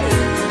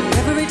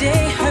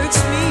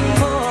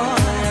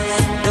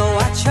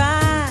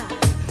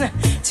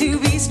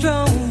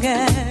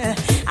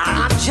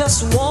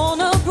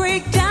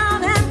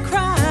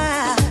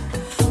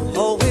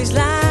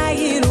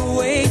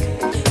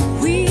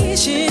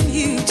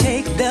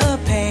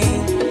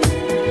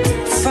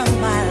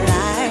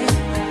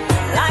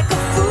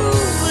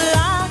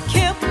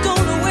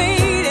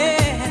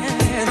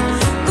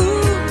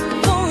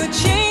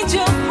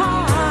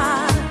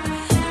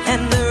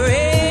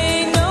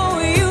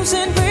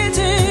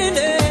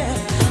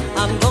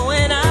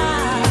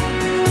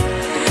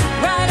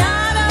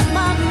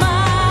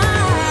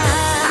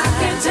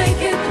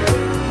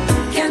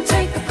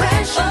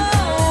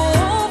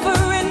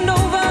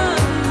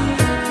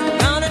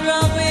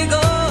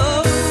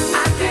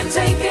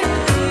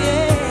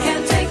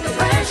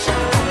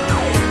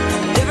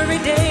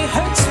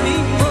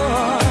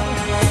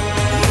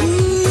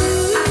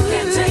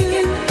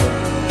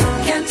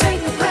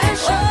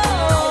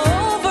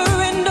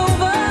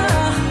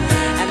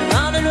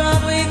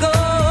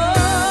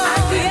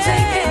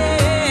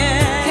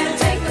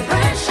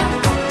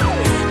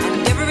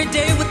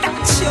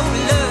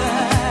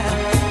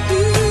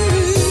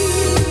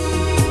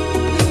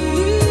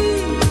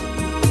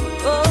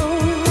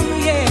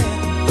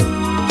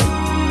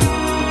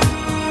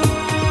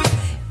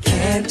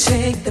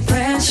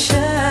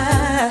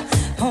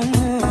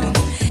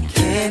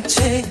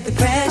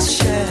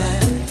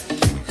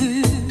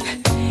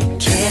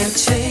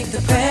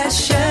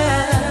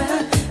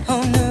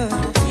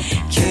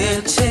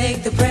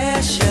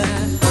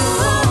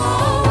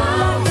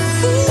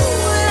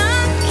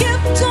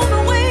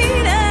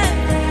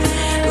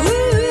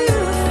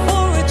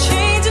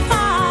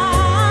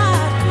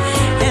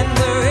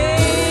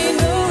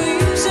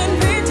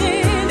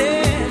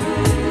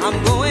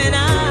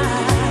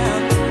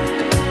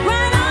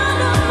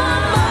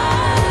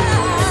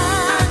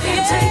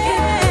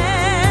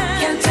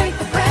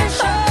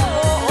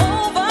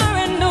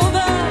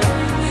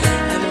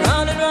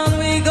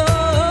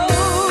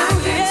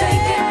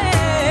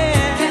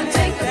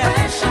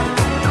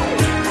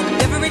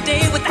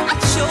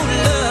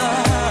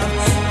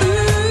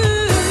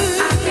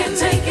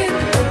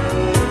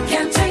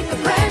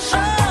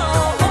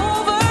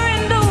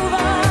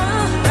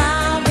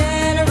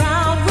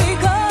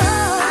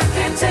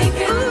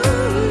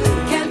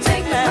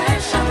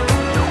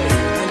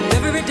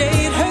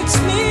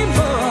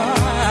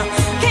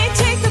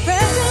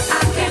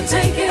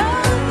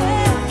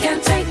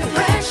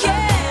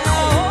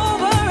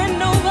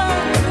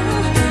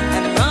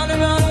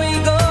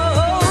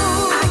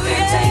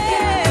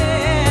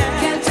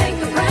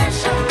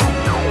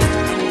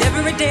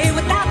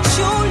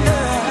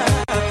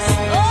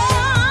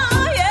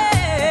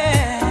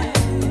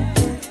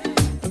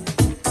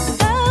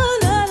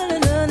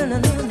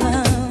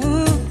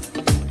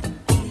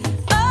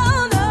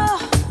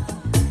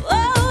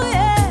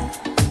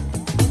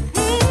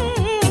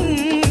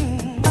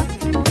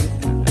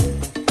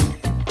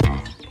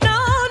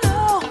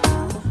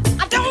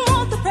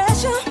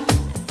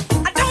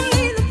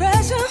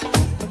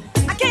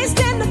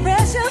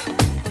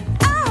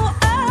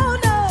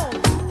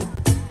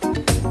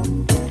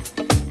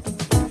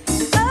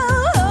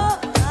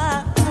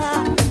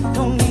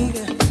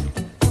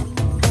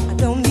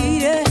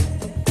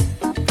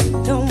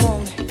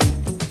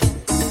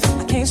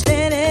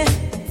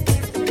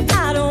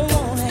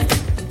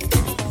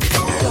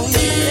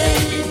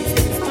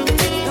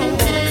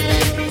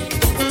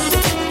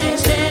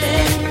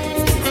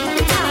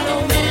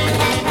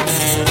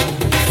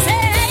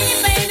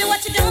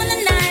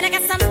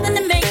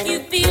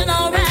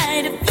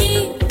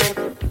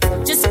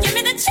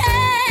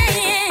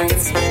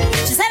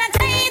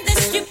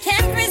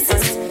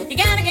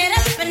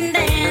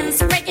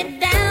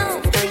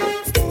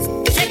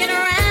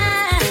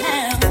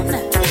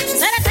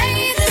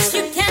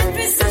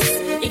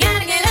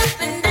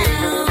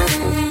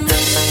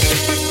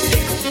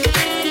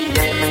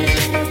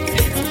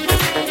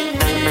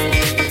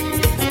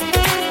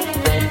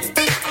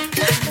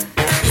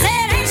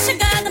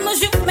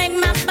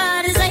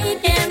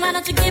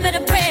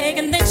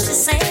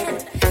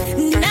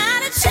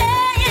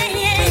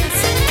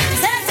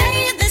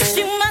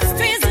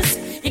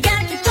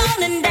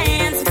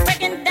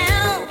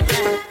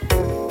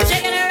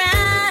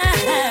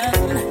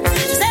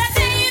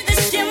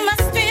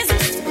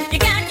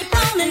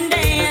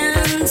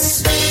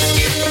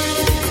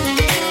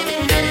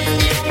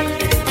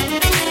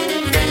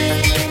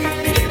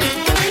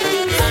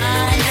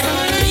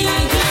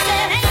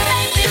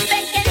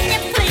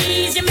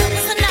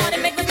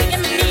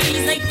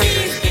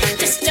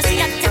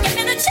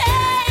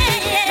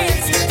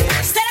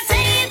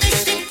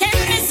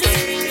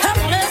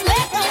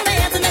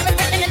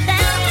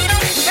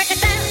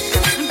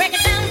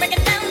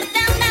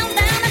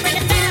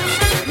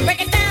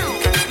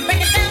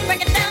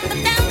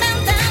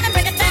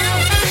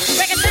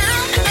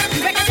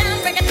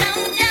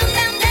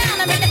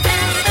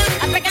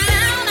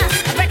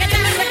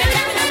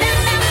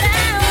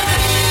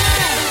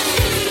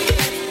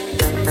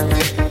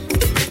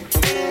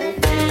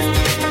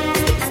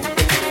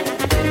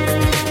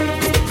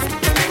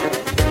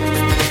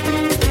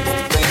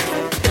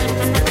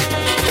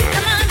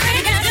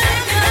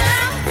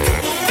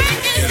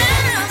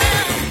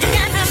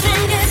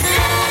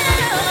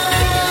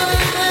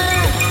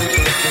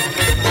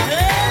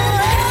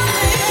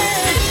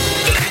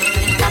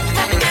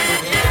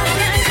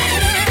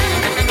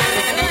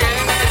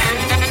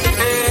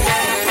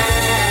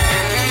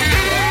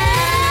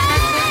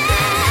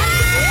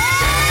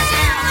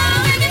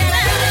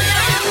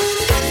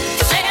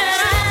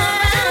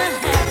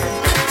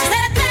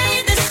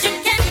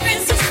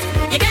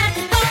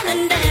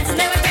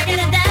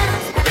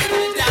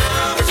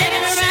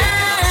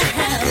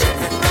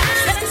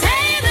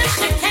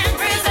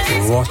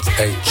 What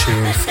a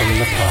tune from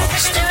the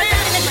past.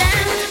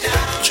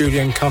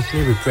 Julian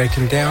Company with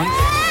Breaking Down.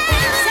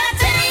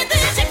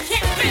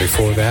 And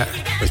before that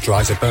was Dry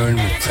as a Bone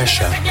with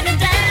Pressure.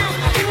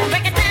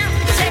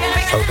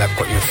 Hope that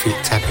got your feet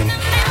tapping.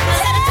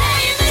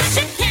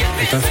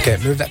 And don't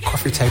forget, move that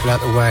coffee table out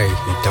the way.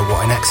 You don't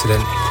want an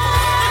accident.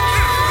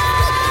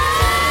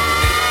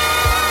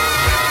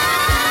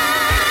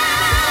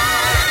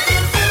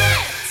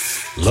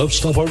 Love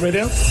Starpoint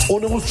Radio? Or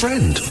know a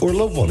friend or a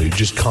loved one who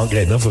just can't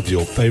get enough of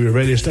your favourite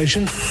radio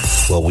station?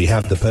 Well, we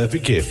have the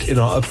perfect gift in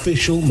our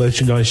official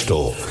merchandise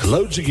store.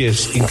 Loads of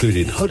gifts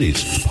including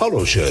hoodies,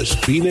 polo shirts,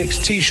 V-necks,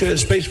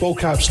 t-shirts, baseball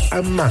caps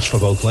and masks for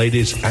both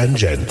ladies and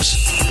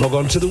gents. Log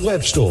on to the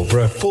web store for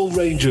a full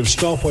range of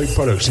Starpoint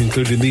products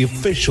including the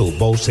official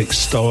Baltic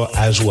store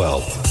as well.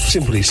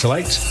 Simply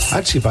select,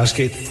 add to your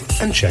basket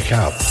and check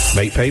out.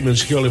 Make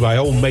payments securely by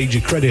all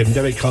major credit and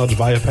debit cards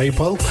via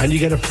PayPal and you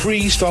get a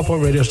free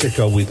Starpoint Radio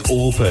sticker with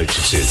all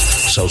purchases.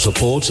 So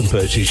support and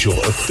purchase your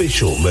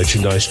official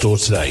merchandise store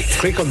today.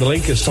 Click on the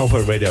link at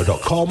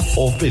starpointradio.com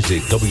or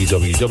visit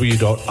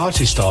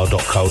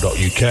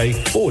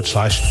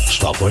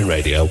www.artistar.co.uk/Starpoint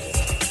Radio.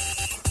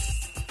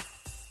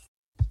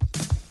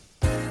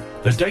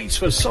 The dates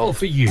for Soul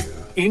For You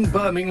in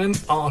Birmingham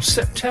are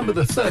September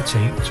the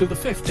 13th to the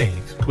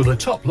 15th, with a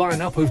top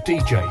lineup of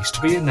DJs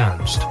to be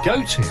announced.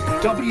 Go to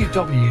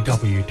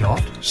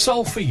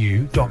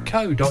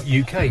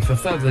www.soulforyou.co.uk for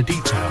further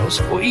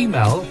details or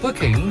email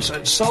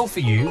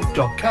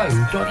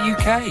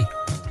bookings@soulforyou.co.uk.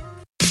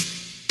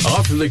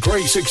 After the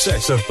great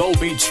success of Bowl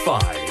Beach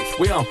 5,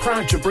 we are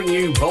proud to bring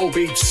you Bowl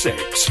Beach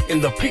 6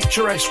 in the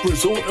picturesque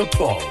resort of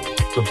Bowl.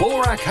 The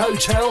Borak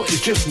Hotel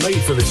is just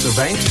made for this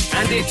event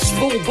and it's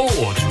full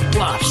board.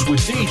 Plus with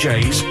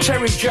DJs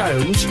Terry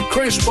Jones,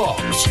 Chris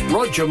Box,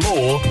 Roger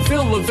Moore,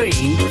 Phil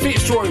Levine,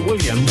 Fitzroy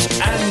Williams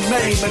and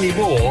many, many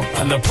more.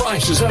 And the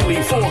price is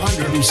only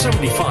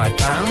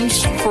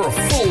 £475 for a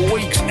full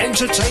week's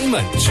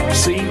entertainment.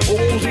 See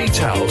all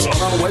details on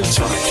our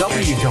website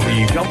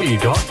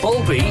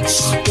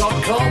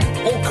www.bowlbeats.com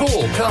or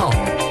call Carl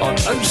on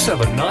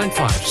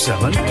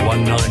 07957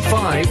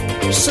 195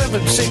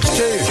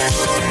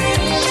 762.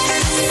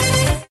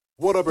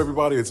 What up,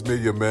 everybody? It's me,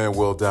 your man,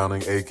 Will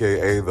Downing,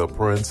 a.k.a. the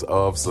Prince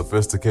of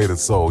Sophisticated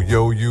Soul.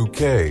 Yo,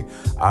 UK,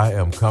 I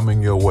am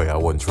coming your way. I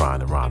wasn't trying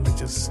to rhyme. It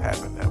just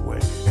happened that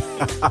way.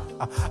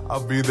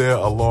 I'll be there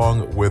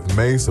along with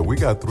Mesa. We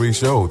got 3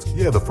 shows.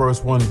 Yeah, the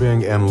first one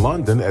being in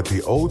London at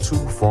the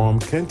O2 Forum,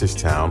 Kentish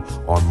Town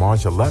on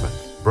March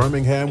 11th.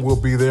 Birmingham will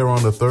be there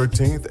on the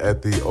 13th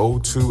at the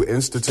O2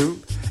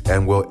 Institute,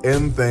 and we'll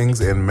end things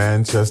in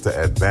Manchester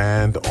at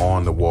Band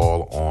on the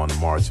Wall on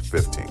March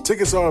 15th.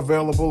 Tickets are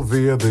available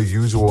via the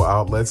usual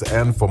outlets,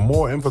 and for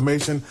more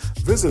information,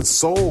 visit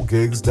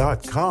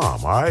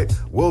soulgigs.com. All right?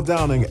 Will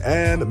Downing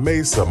and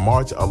Mesa,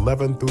 March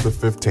 11th through the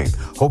 15th.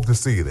 Hope to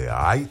see you there,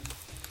 all right?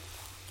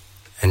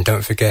 And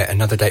don't forget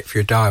another date for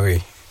your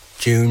diary,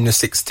 June the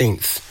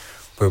 16th,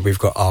 where we've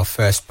got our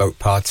first boat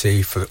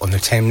party on the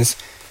Thames.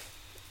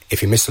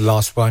 If you missed the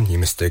last one, you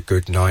missed a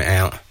good night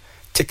out.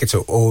 Tickets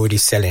are already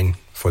selling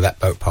for that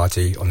boat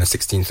party on the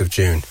 16th of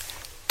June.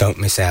 Don't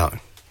miss out.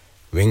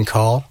 Ring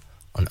Carl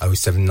on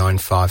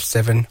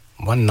 07957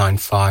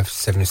 195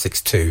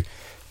 762.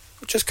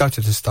 Just go to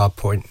the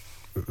Starpoint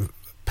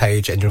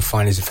page and you'll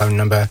find his phone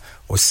number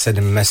or send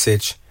him a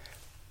message.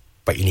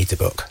 But you need to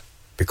book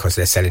because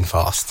they're selling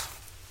fast.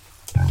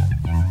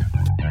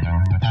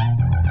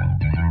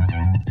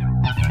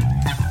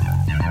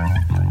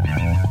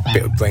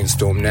 Bit of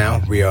brainstorm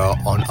now. We are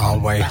on our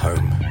way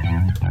home.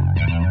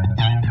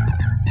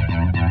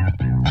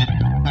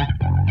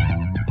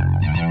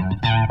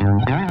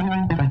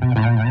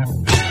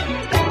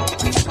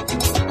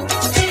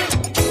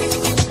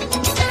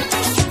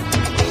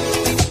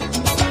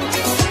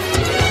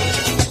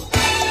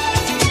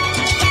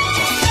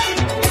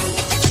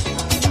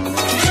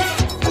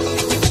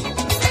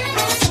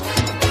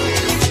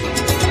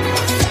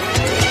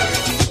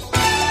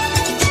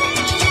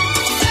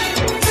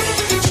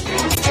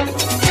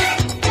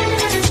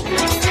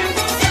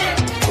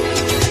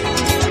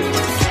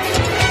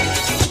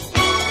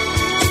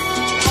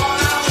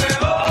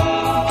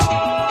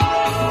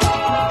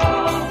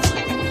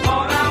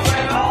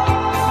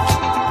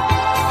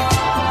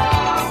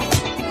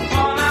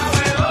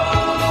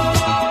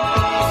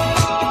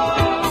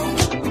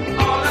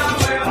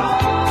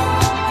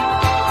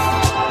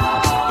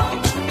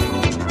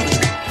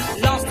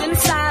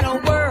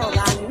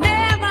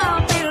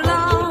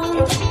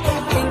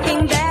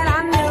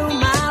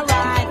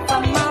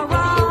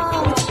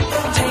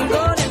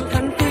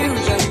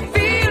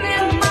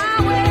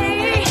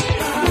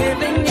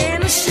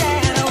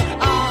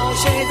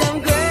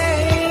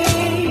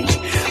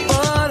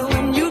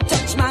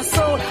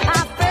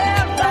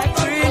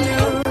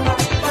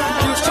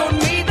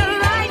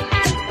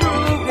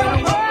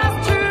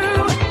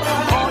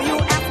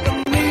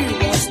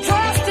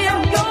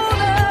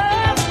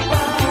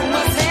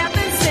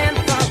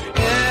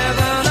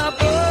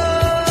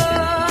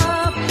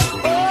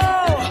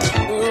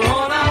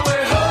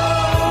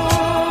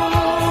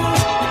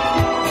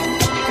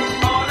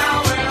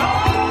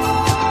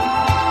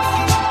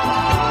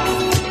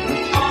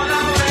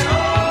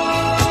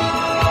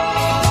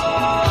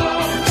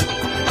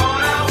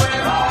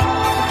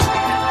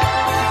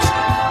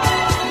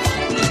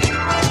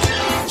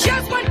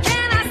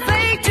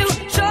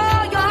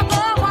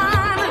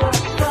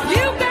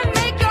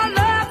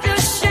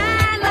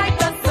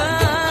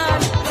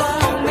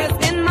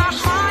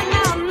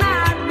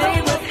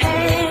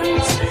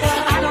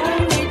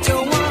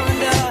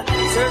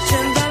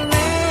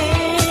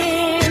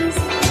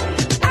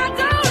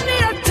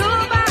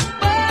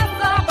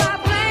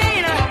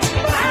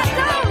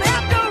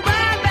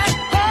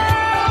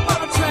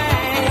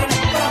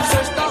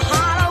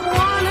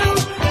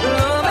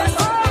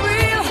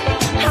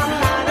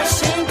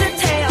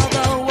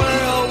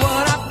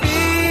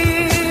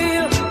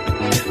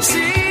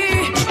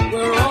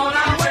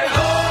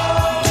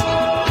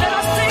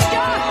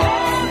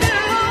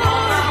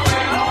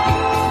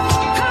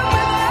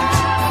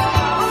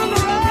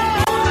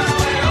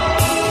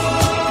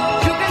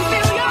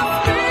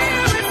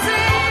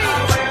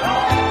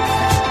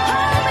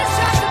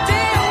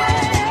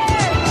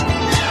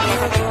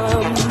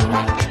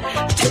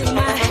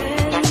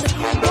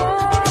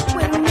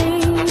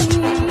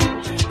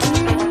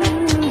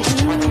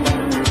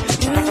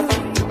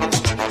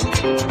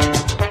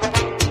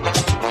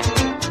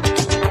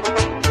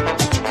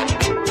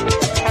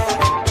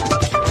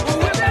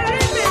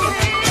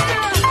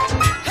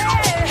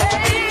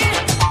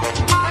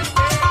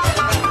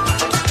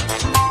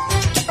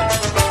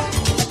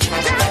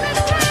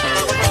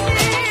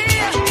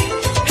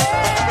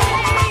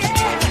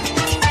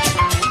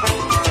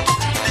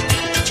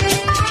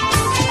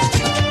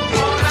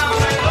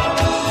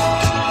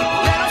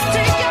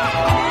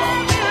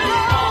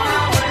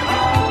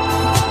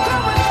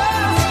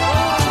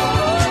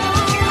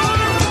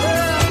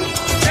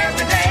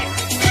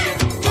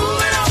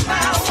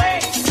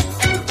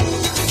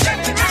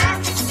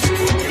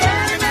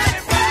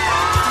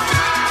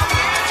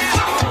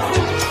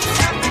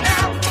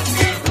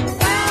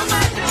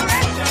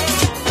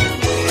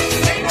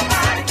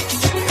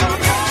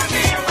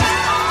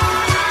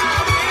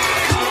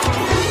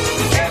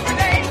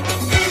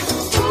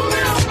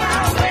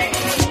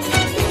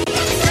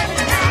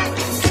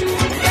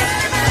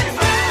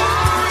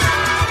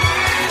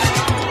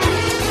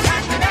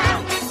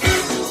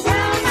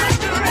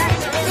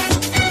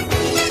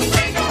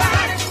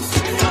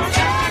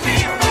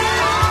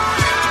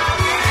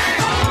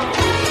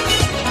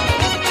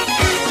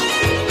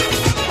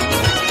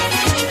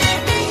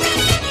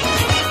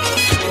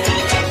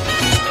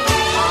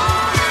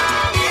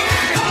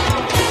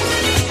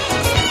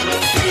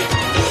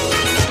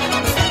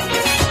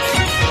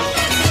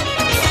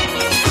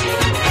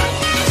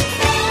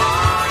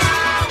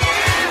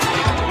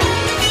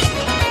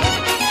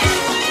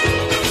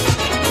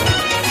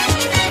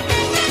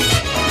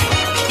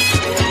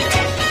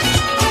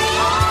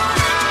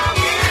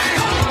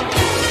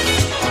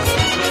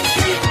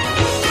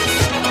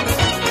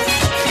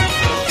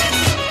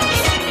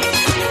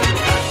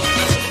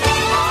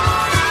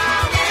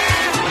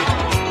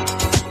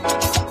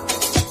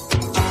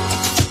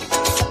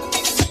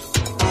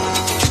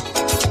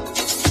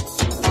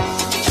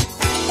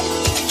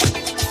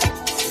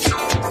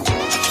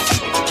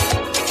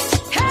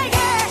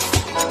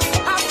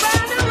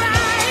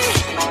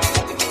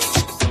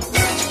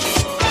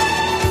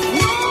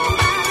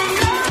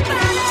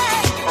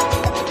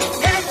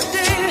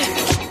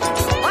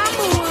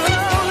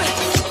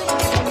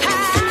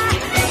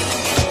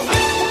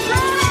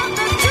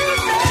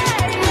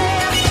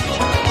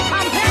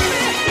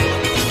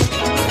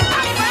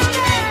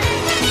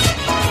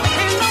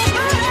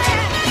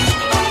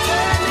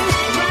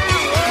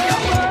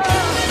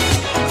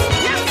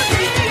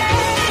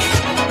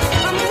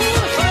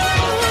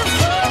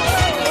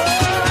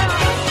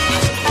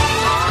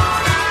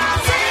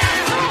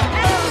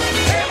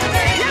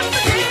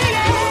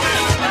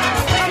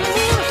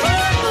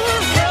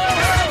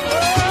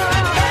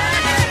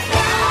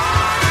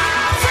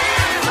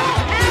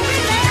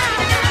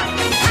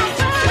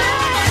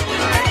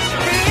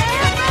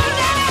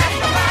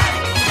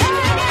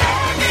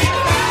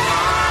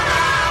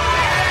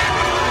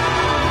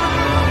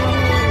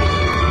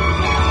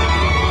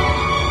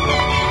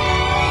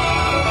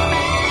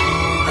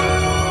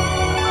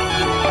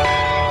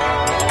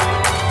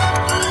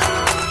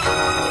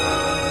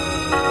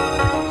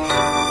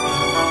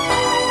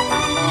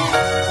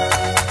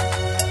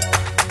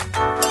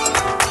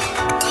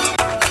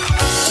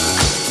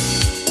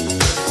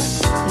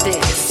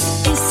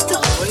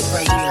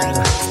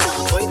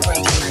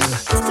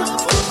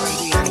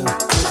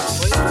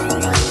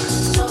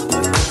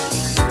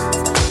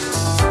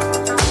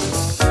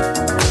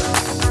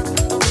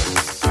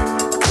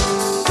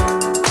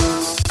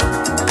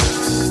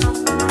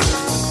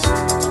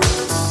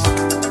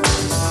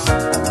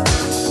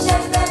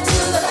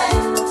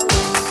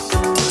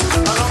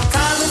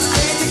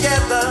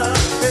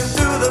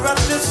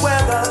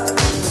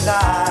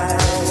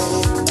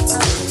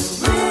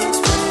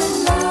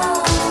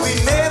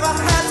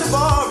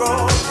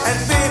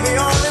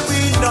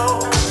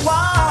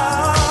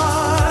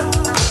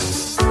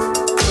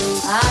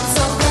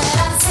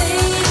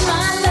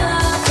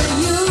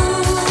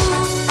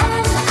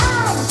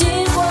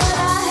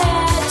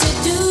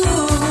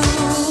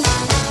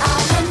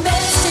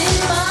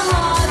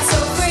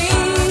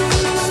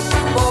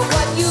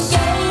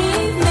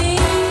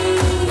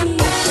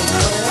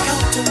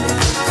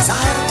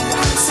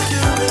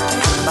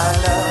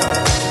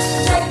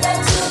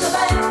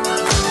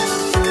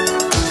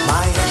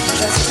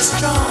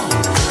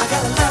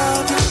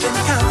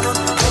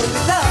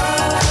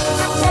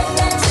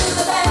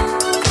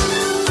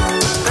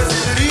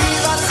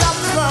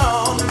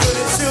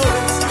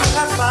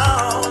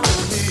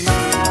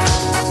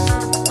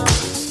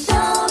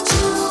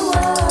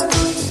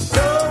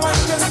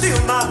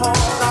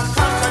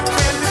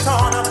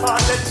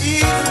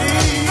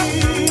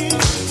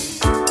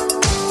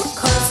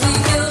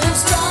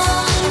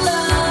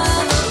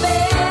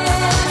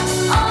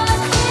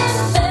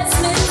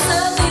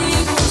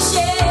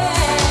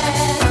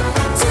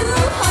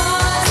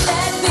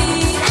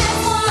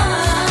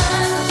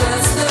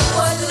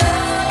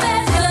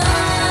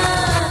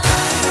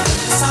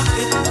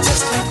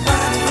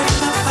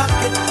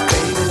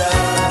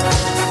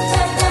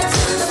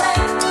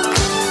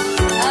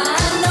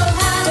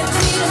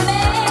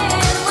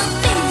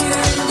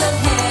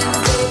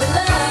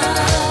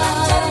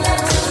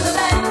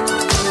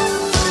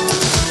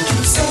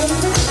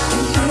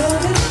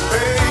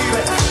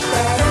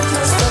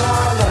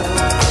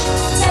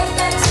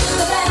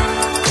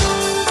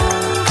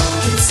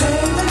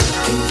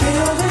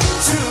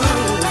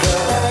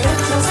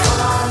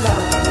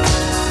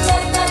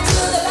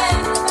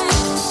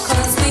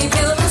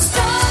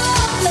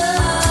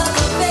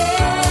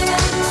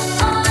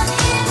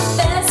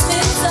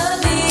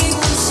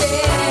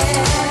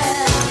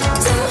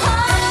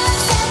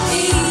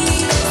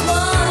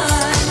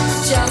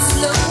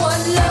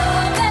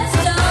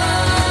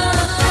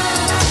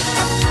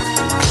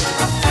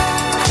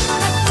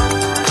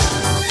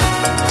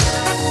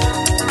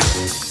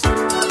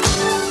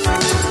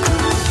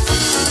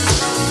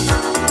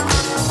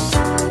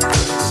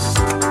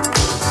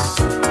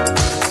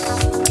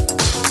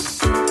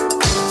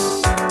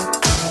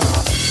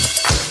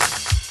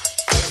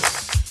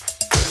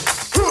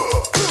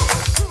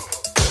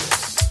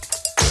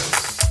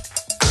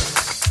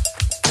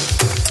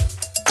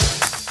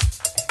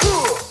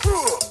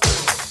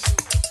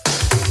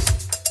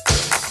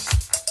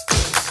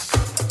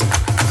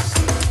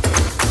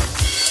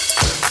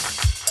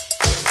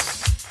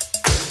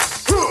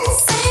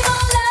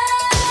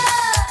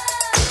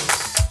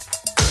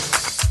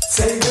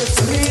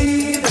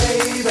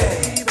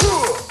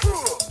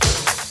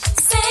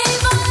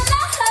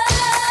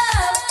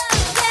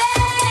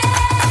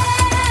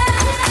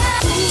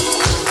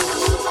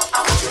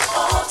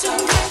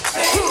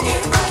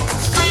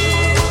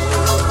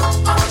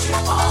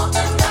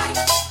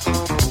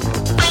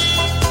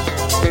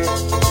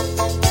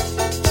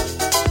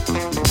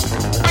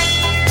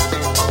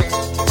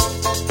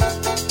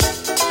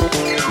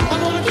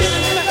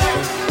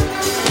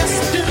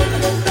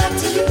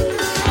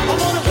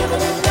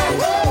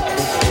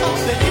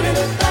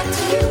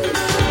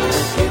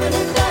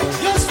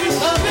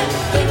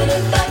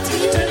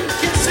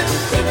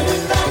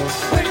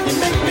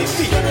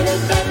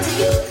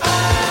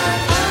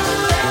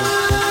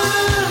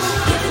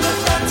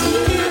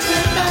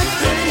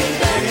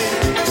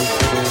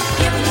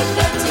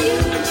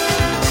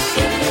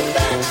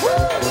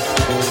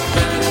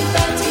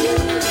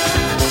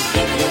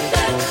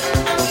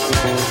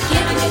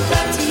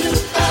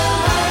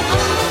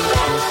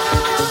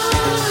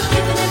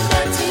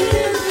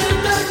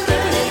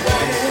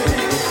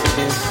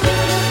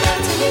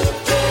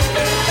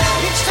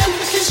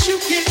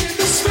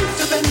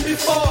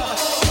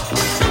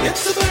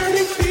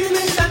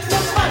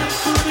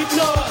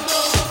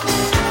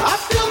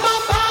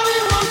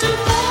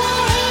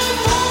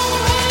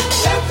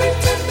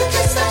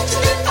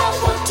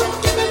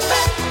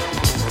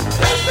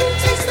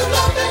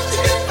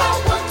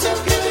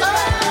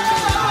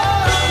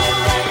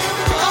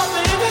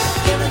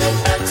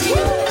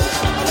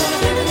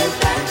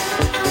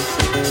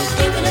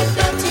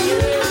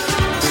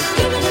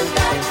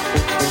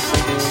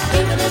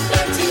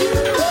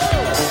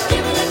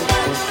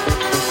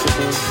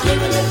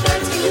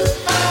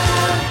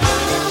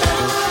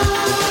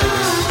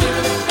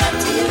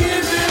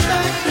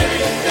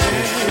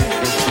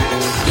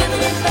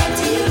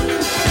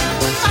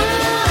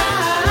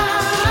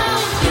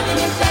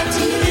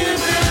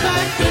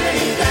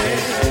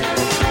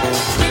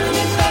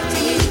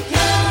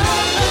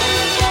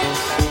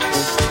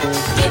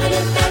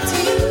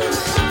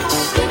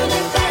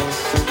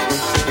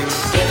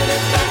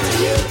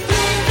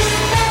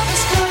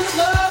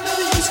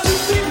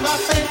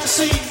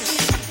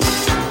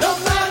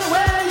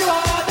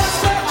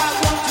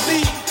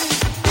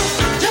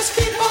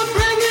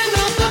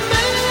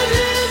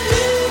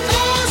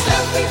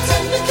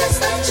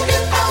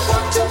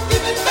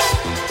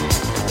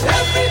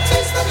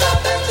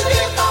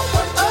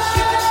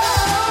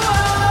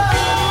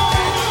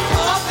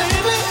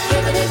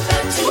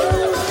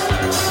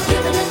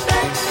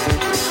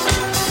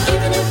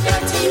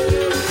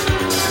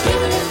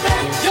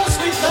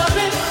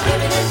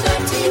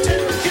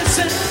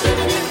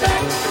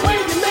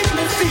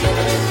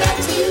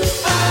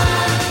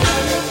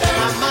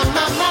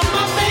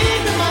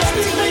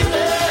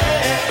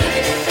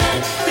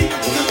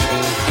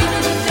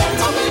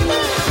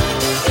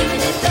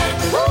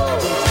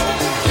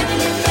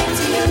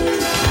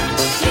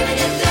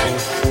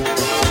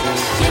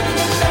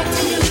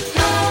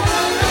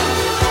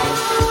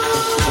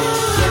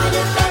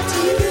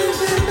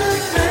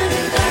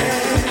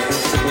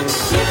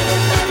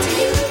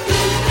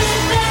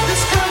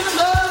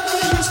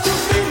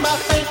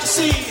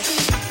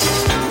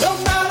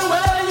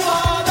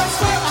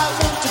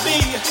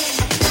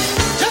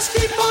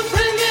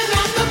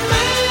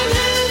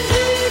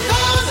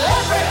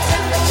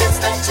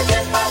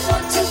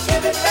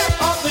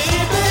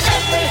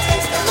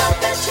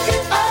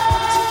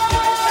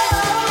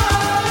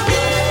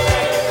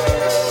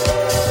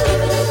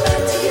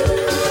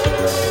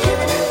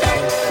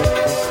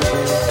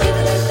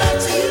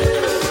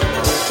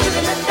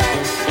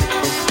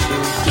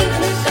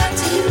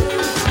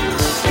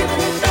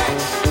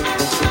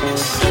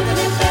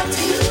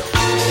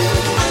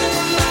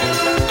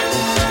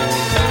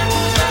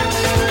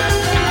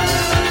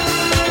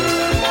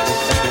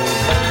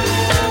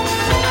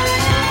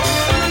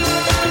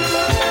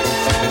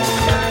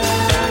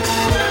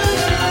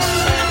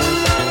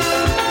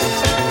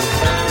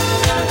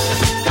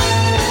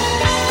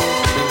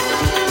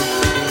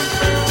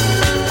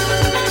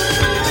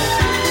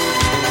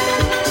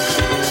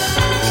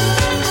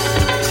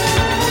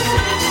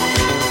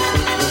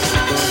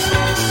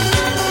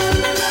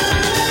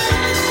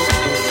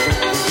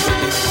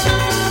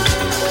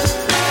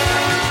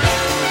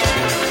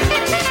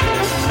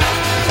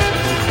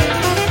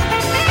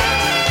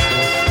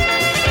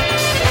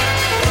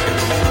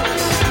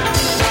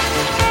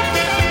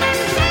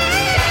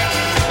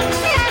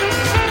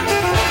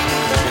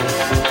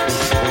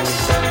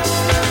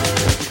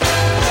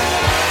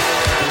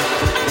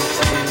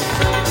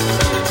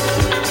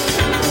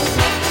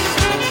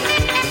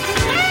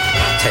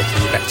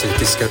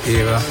 disco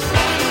era.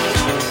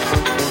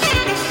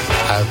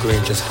 Al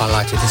Green just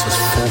highlighted this was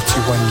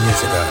 41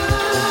 years ago.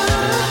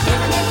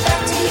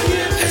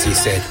 As he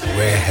said,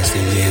 where has the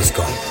years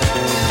gone?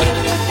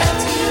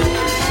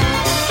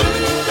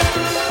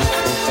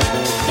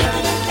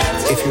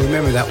 If you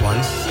remember that one,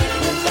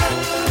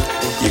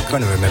 you're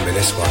going to remember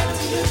this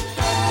one.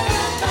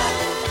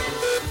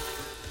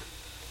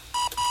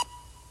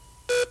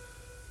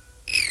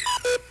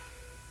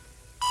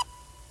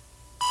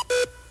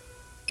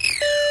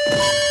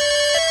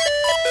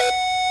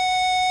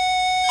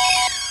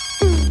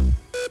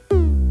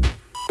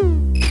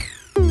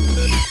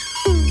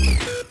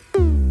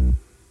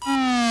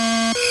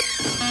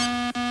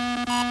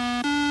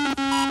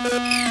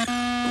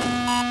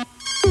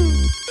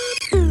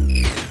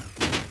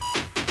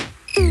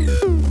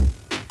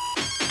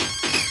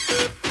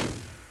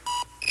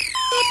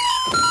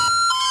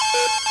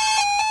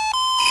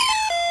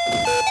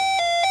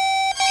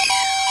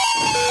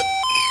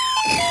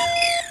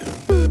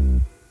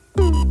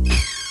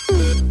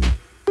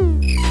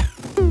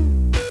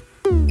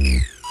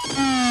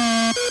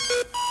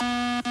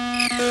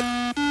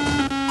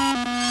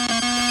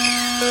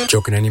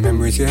 Jogging any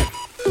memories yet?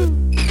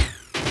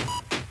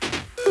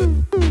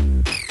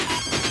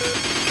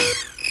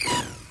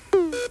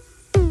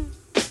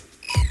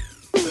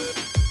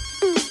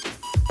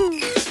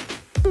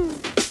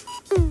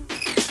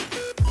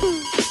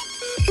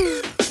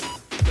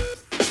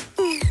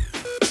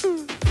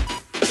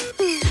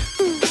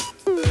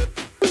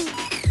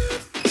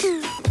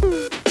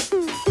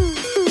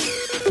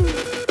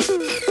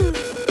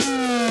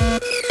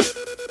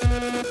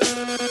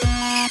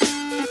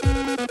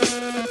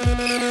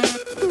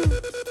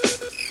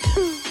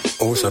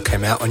 Also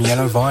came out on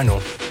yellow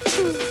vinyl.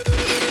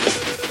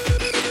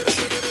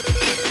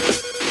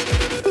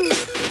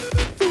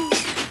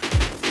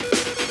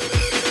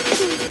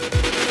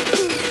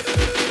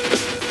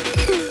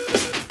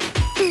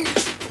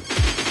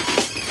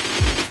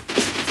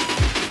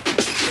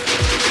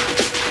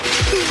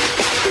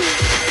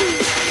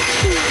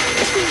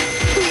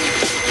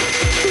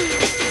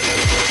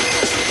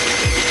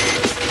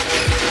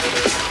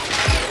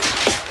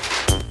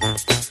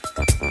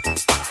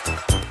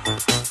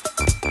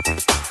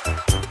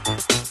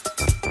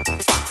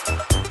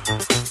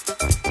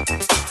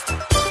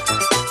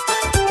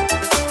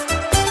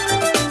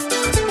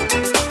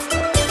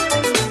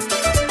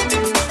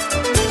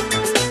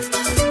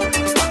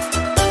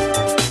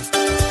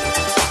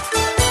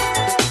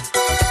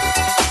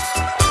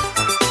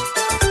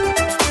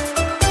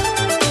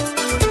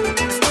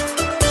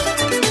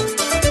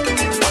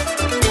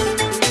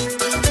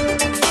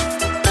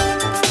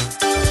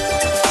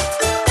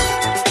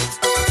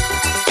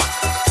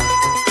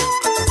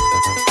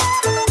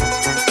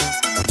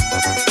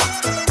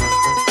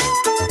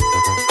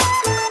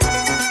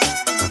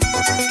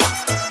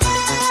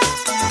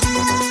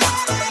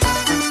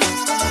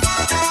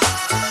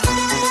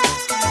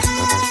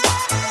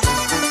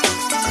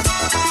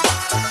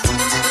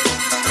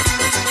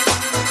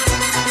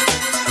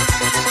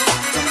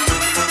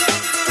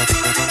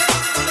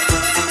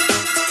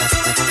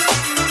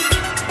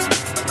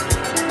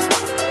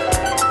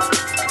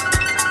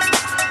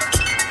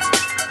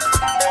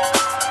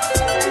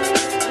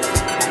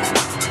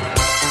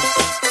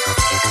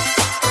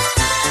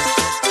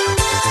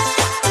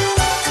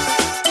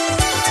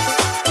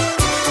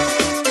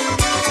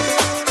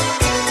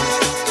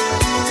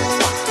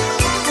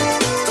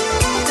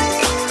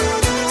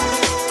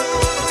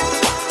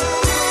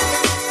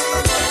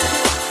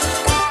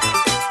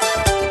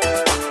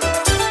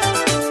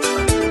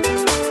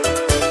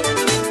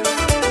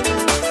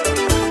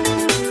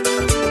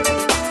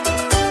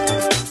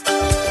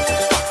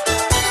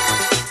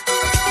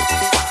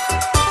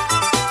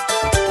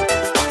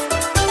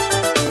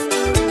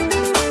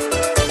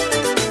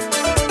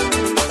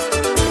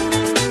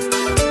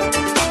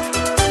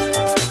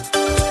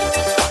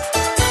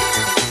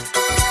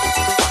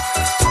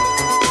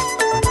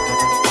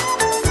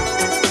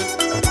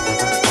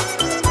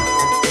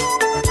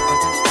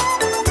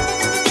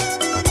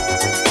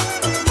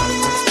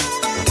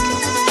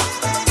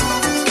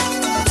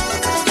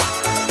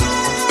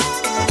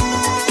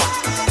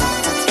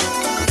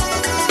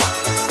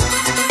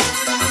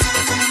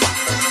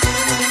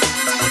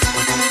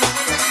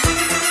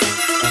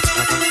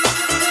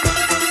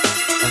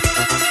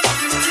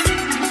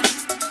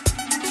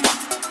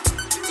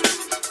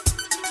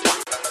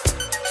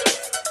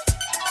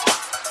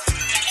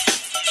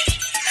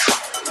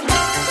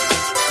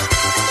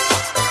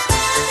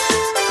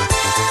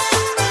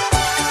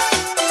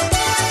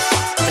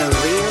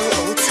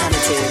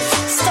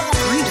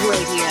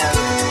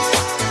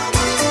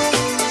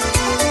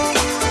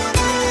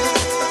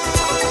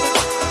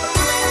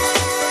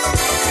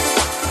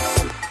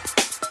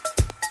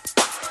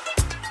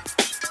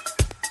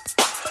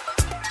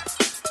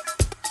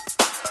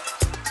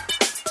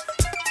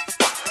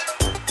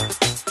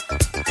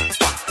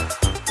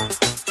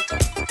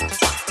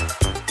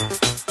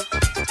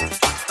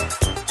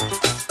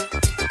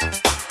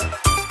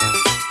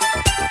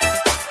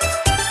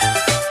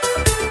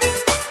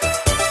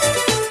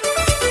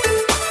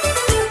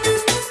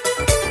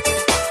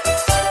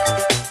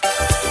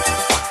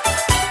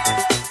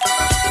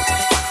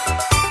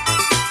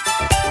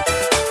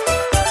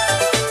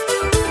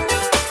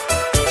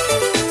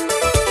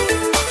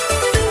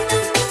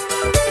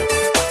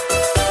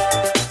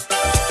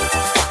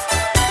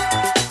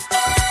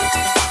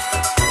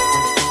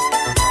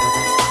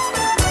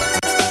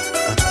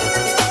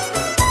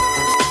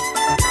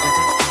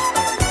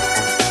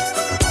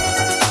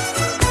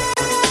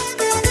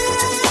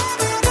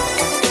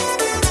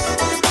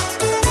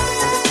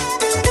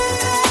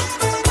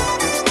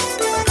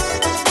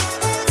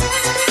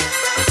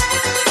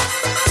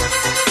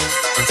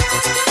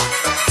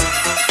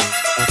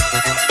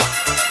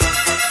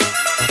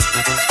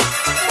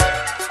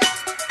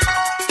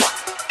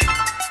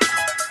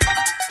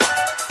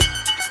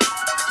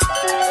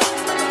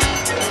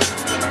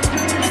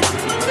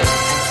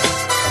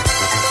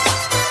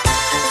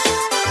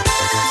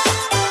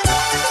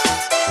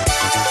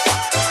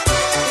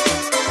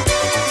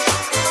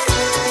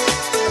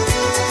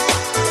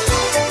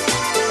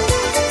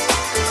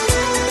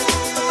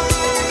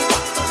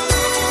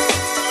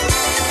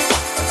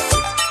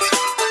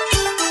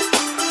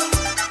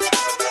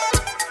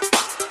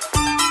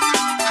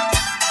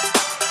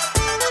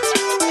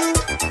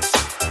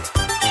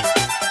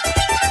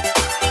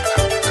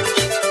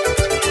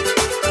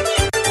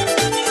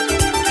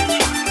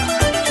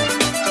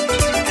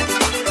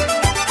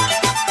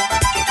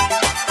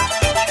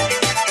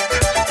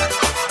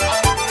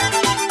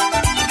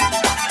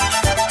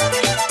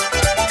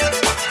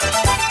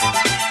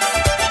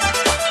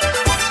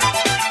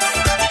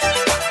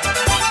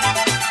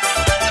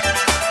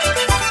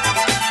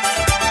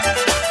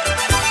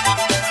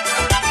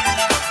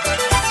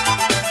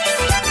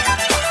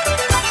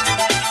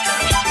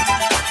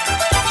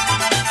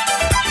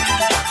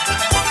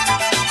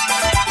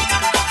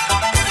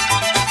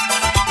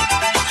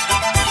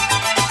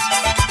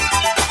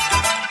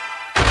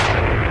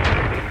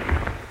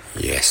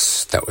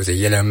 was a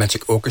Yellow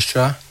Magic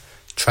Orchestra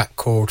track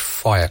called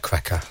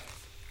Firecracker.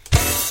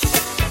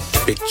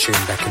 Big tune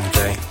back in the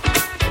day.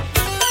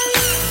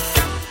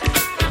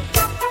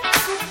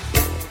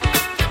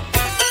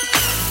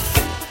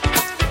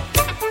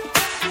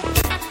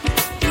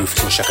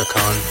 Rufus and Shaka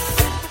Khan.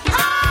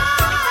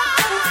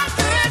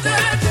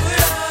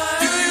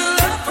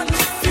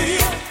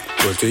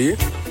 Well, do you?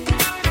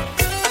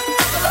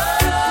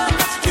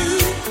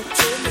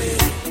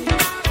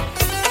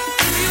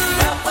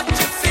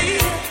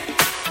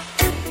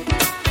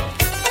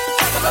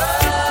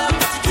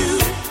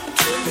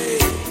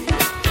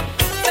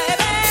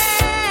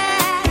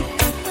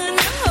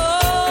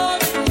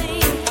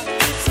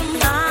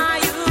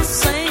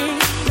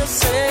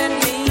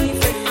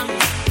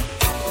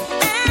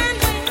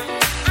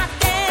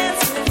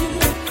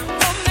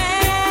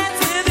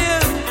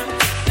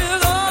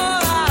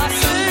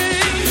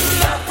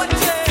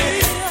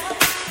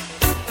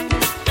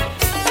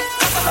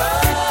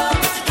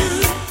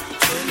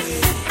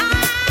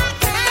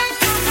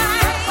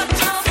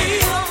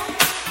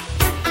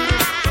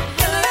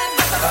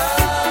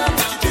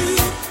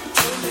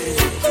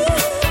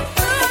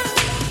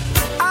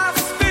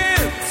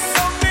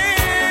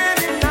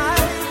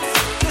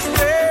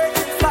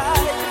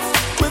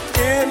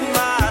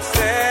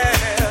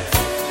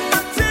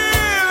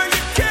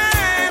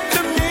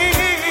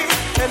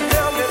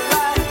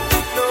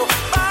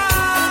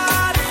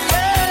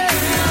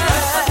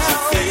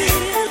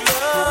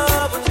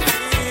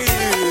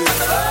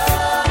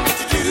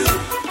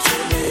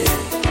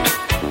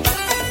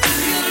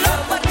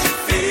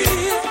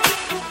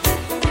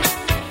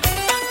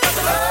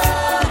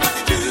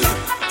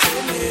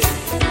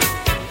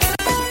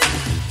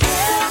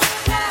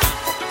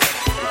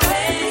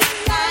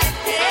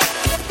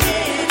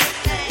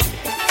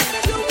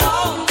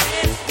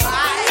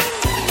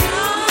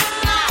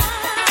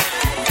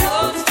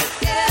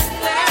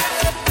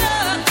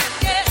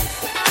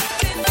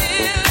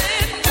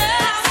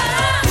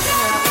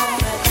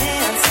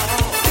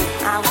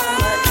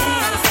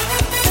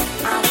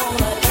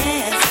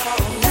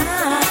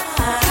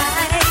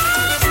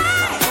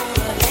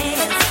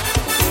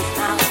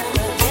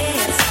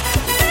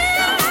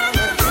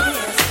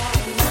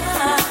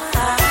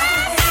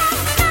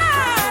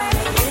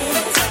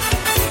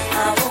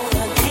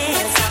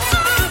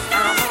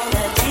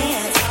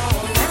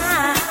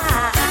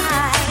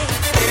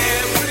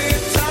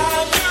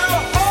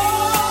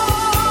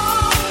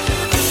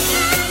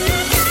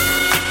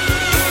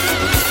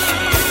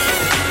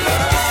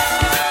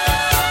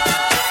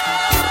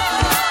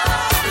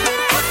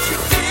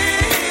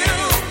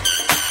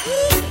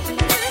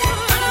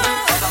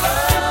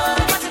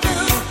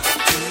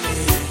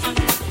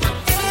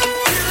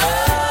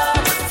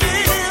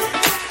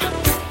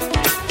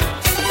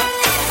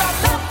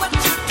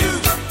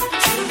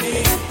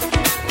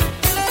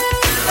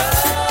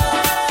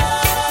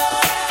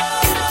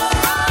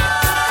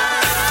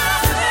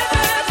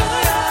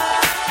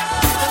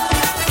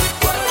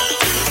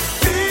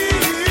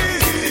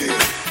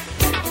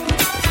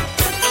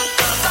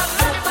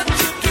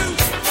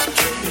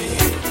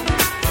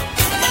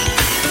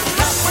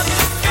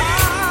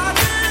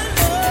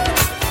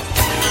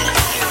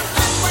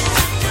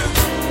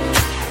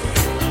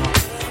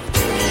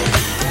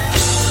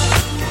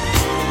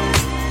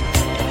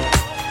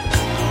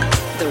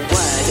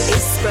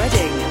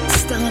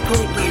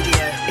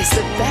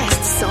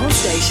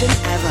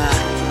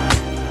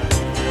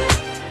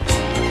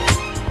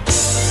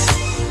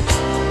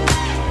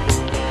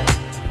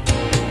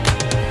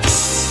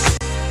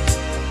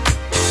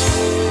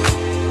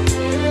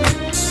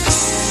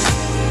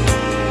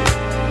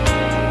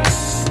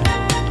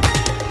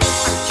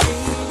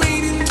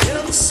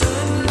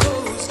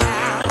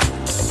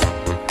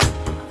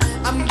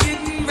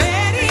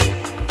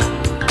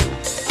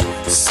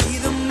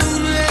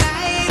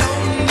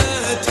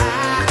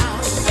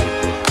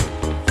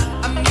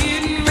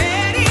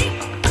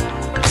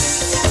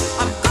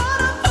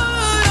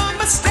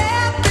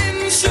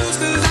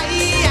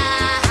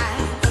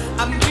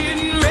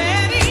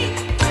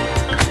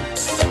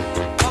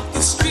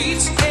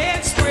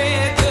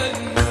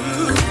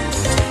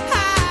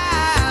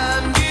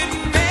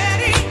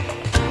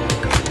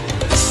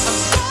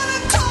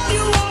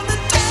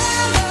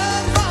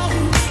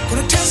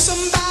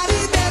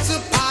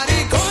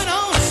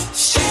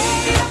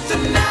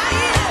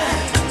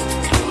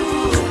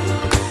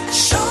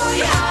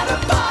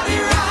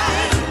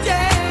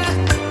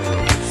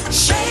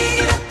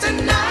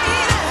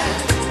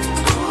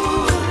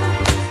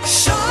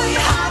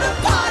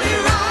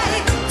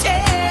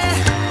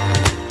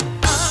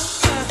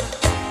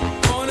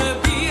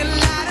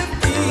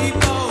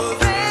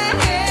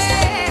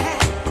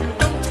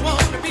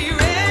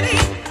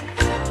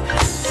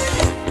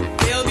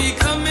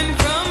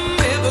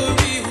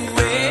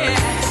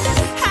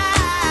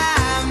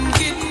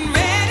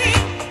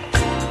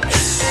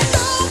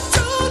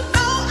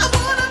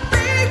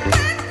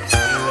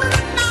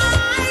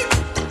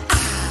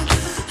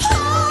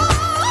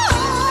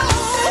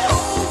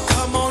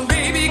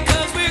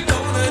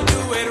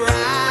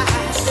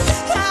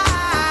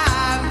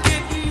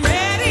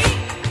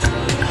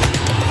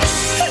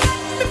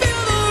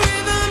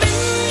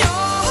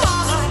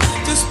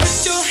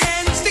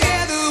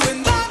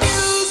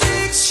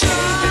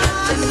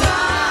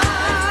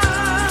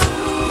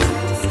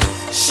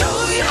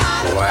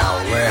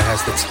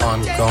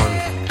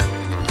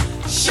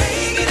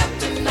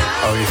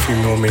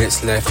 more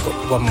minutes left.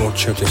 Got one more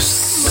tune to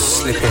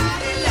slip in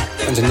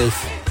underneath.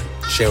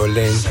 Cheryl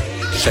Lynn,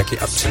 Shake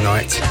It Up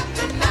Tonight.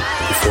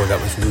 Before that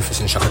was Rufus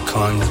and Shaka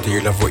Khan, Do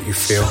You Love What You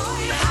Feel?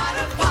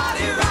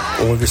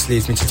 All this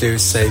leaves me to do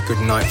is say good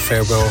night,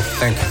 farewell.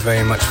 Thank you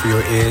very much for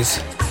your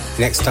ears.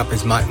 Next up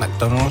is Mike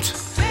McDonald,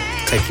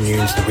 taking you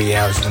into the wee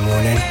hours in the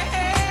morning.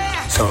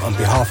 So on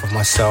behalf of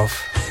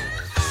myself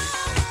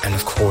and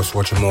of course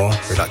Roger Moore,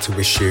 we'd like to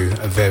wish you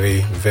a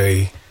very,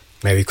 very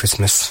Merry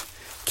Christmas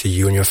to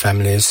you and your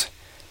families.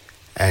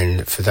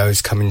 And for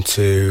those coming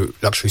to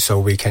Luxury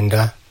Soul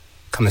Weekender,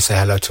 come and say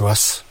hello to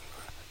us.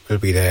 We'll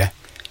be there.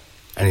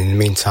 And in the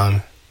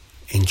meantime,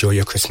 enjoy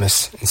your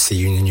Christmas and see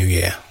you in the new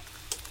year.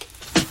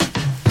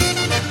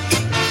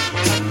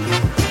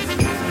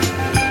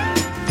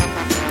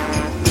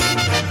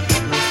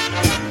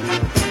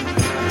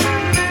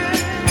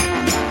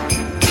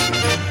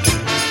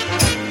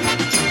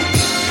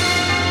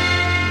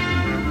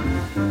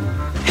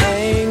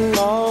 Hang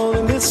all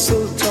the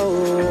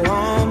mistletoe,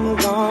 I'm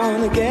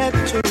gonna get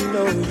to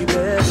know you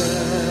better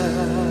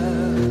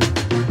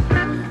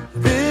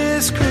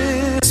this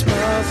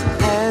Christmas.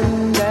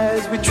 And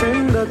as we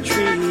trim the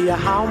tree,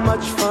 how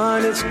much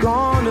fun it's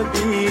gonna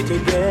be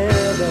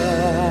together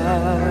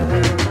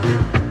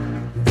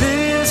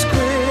this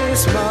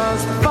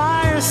Christmas. The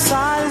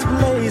fireside's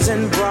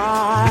blazing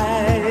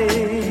bright,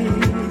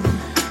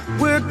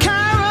 we're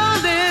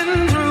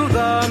caroling through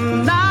the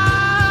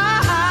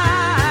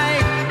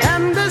night,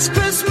 and this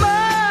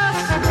Christmas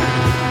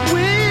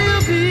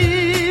will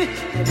be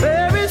a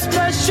very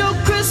special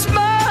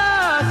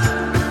Christmas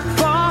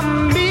for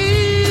me.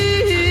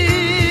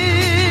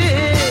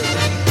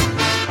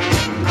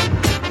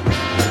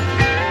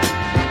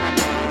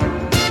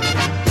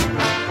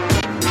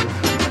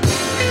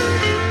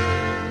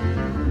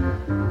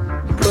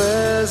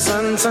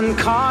 Presents and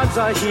cards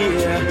are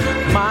here,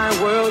 my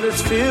world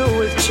is filled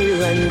with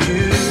cheer and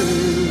you.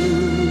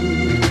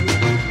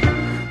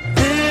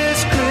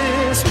 This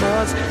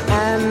Christmas,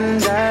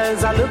 and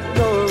as I look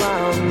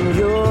around,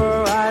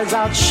 your eyes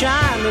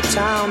outshine the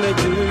town they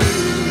do.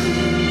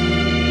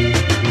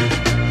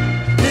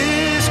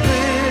 This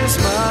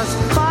Christmas,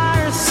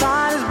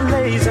 fireside's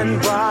blazing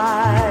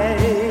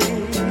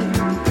bright,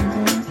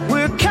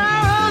 we're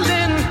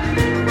caroling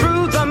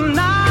through the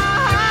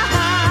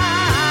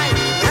night,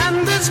 and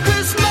this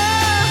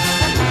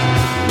Christmas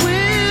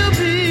will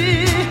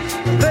be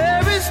a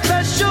very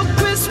special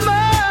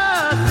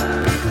Christmas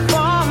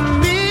for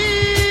me,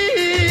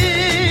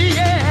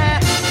 yeah.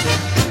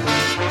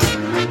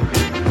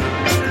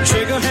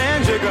 Shake a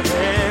hand now.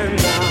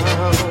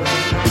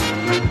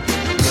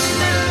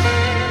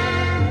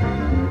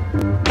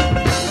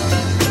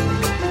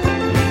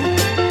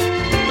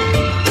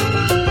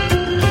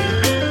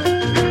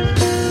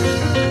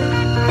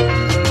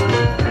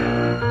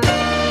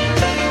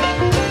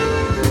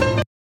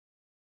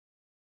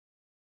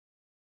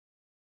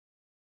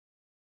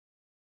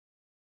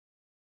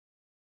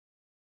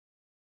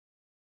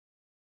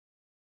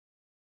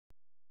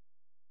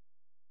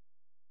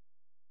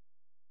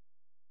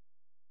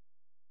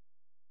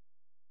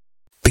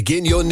 Begin your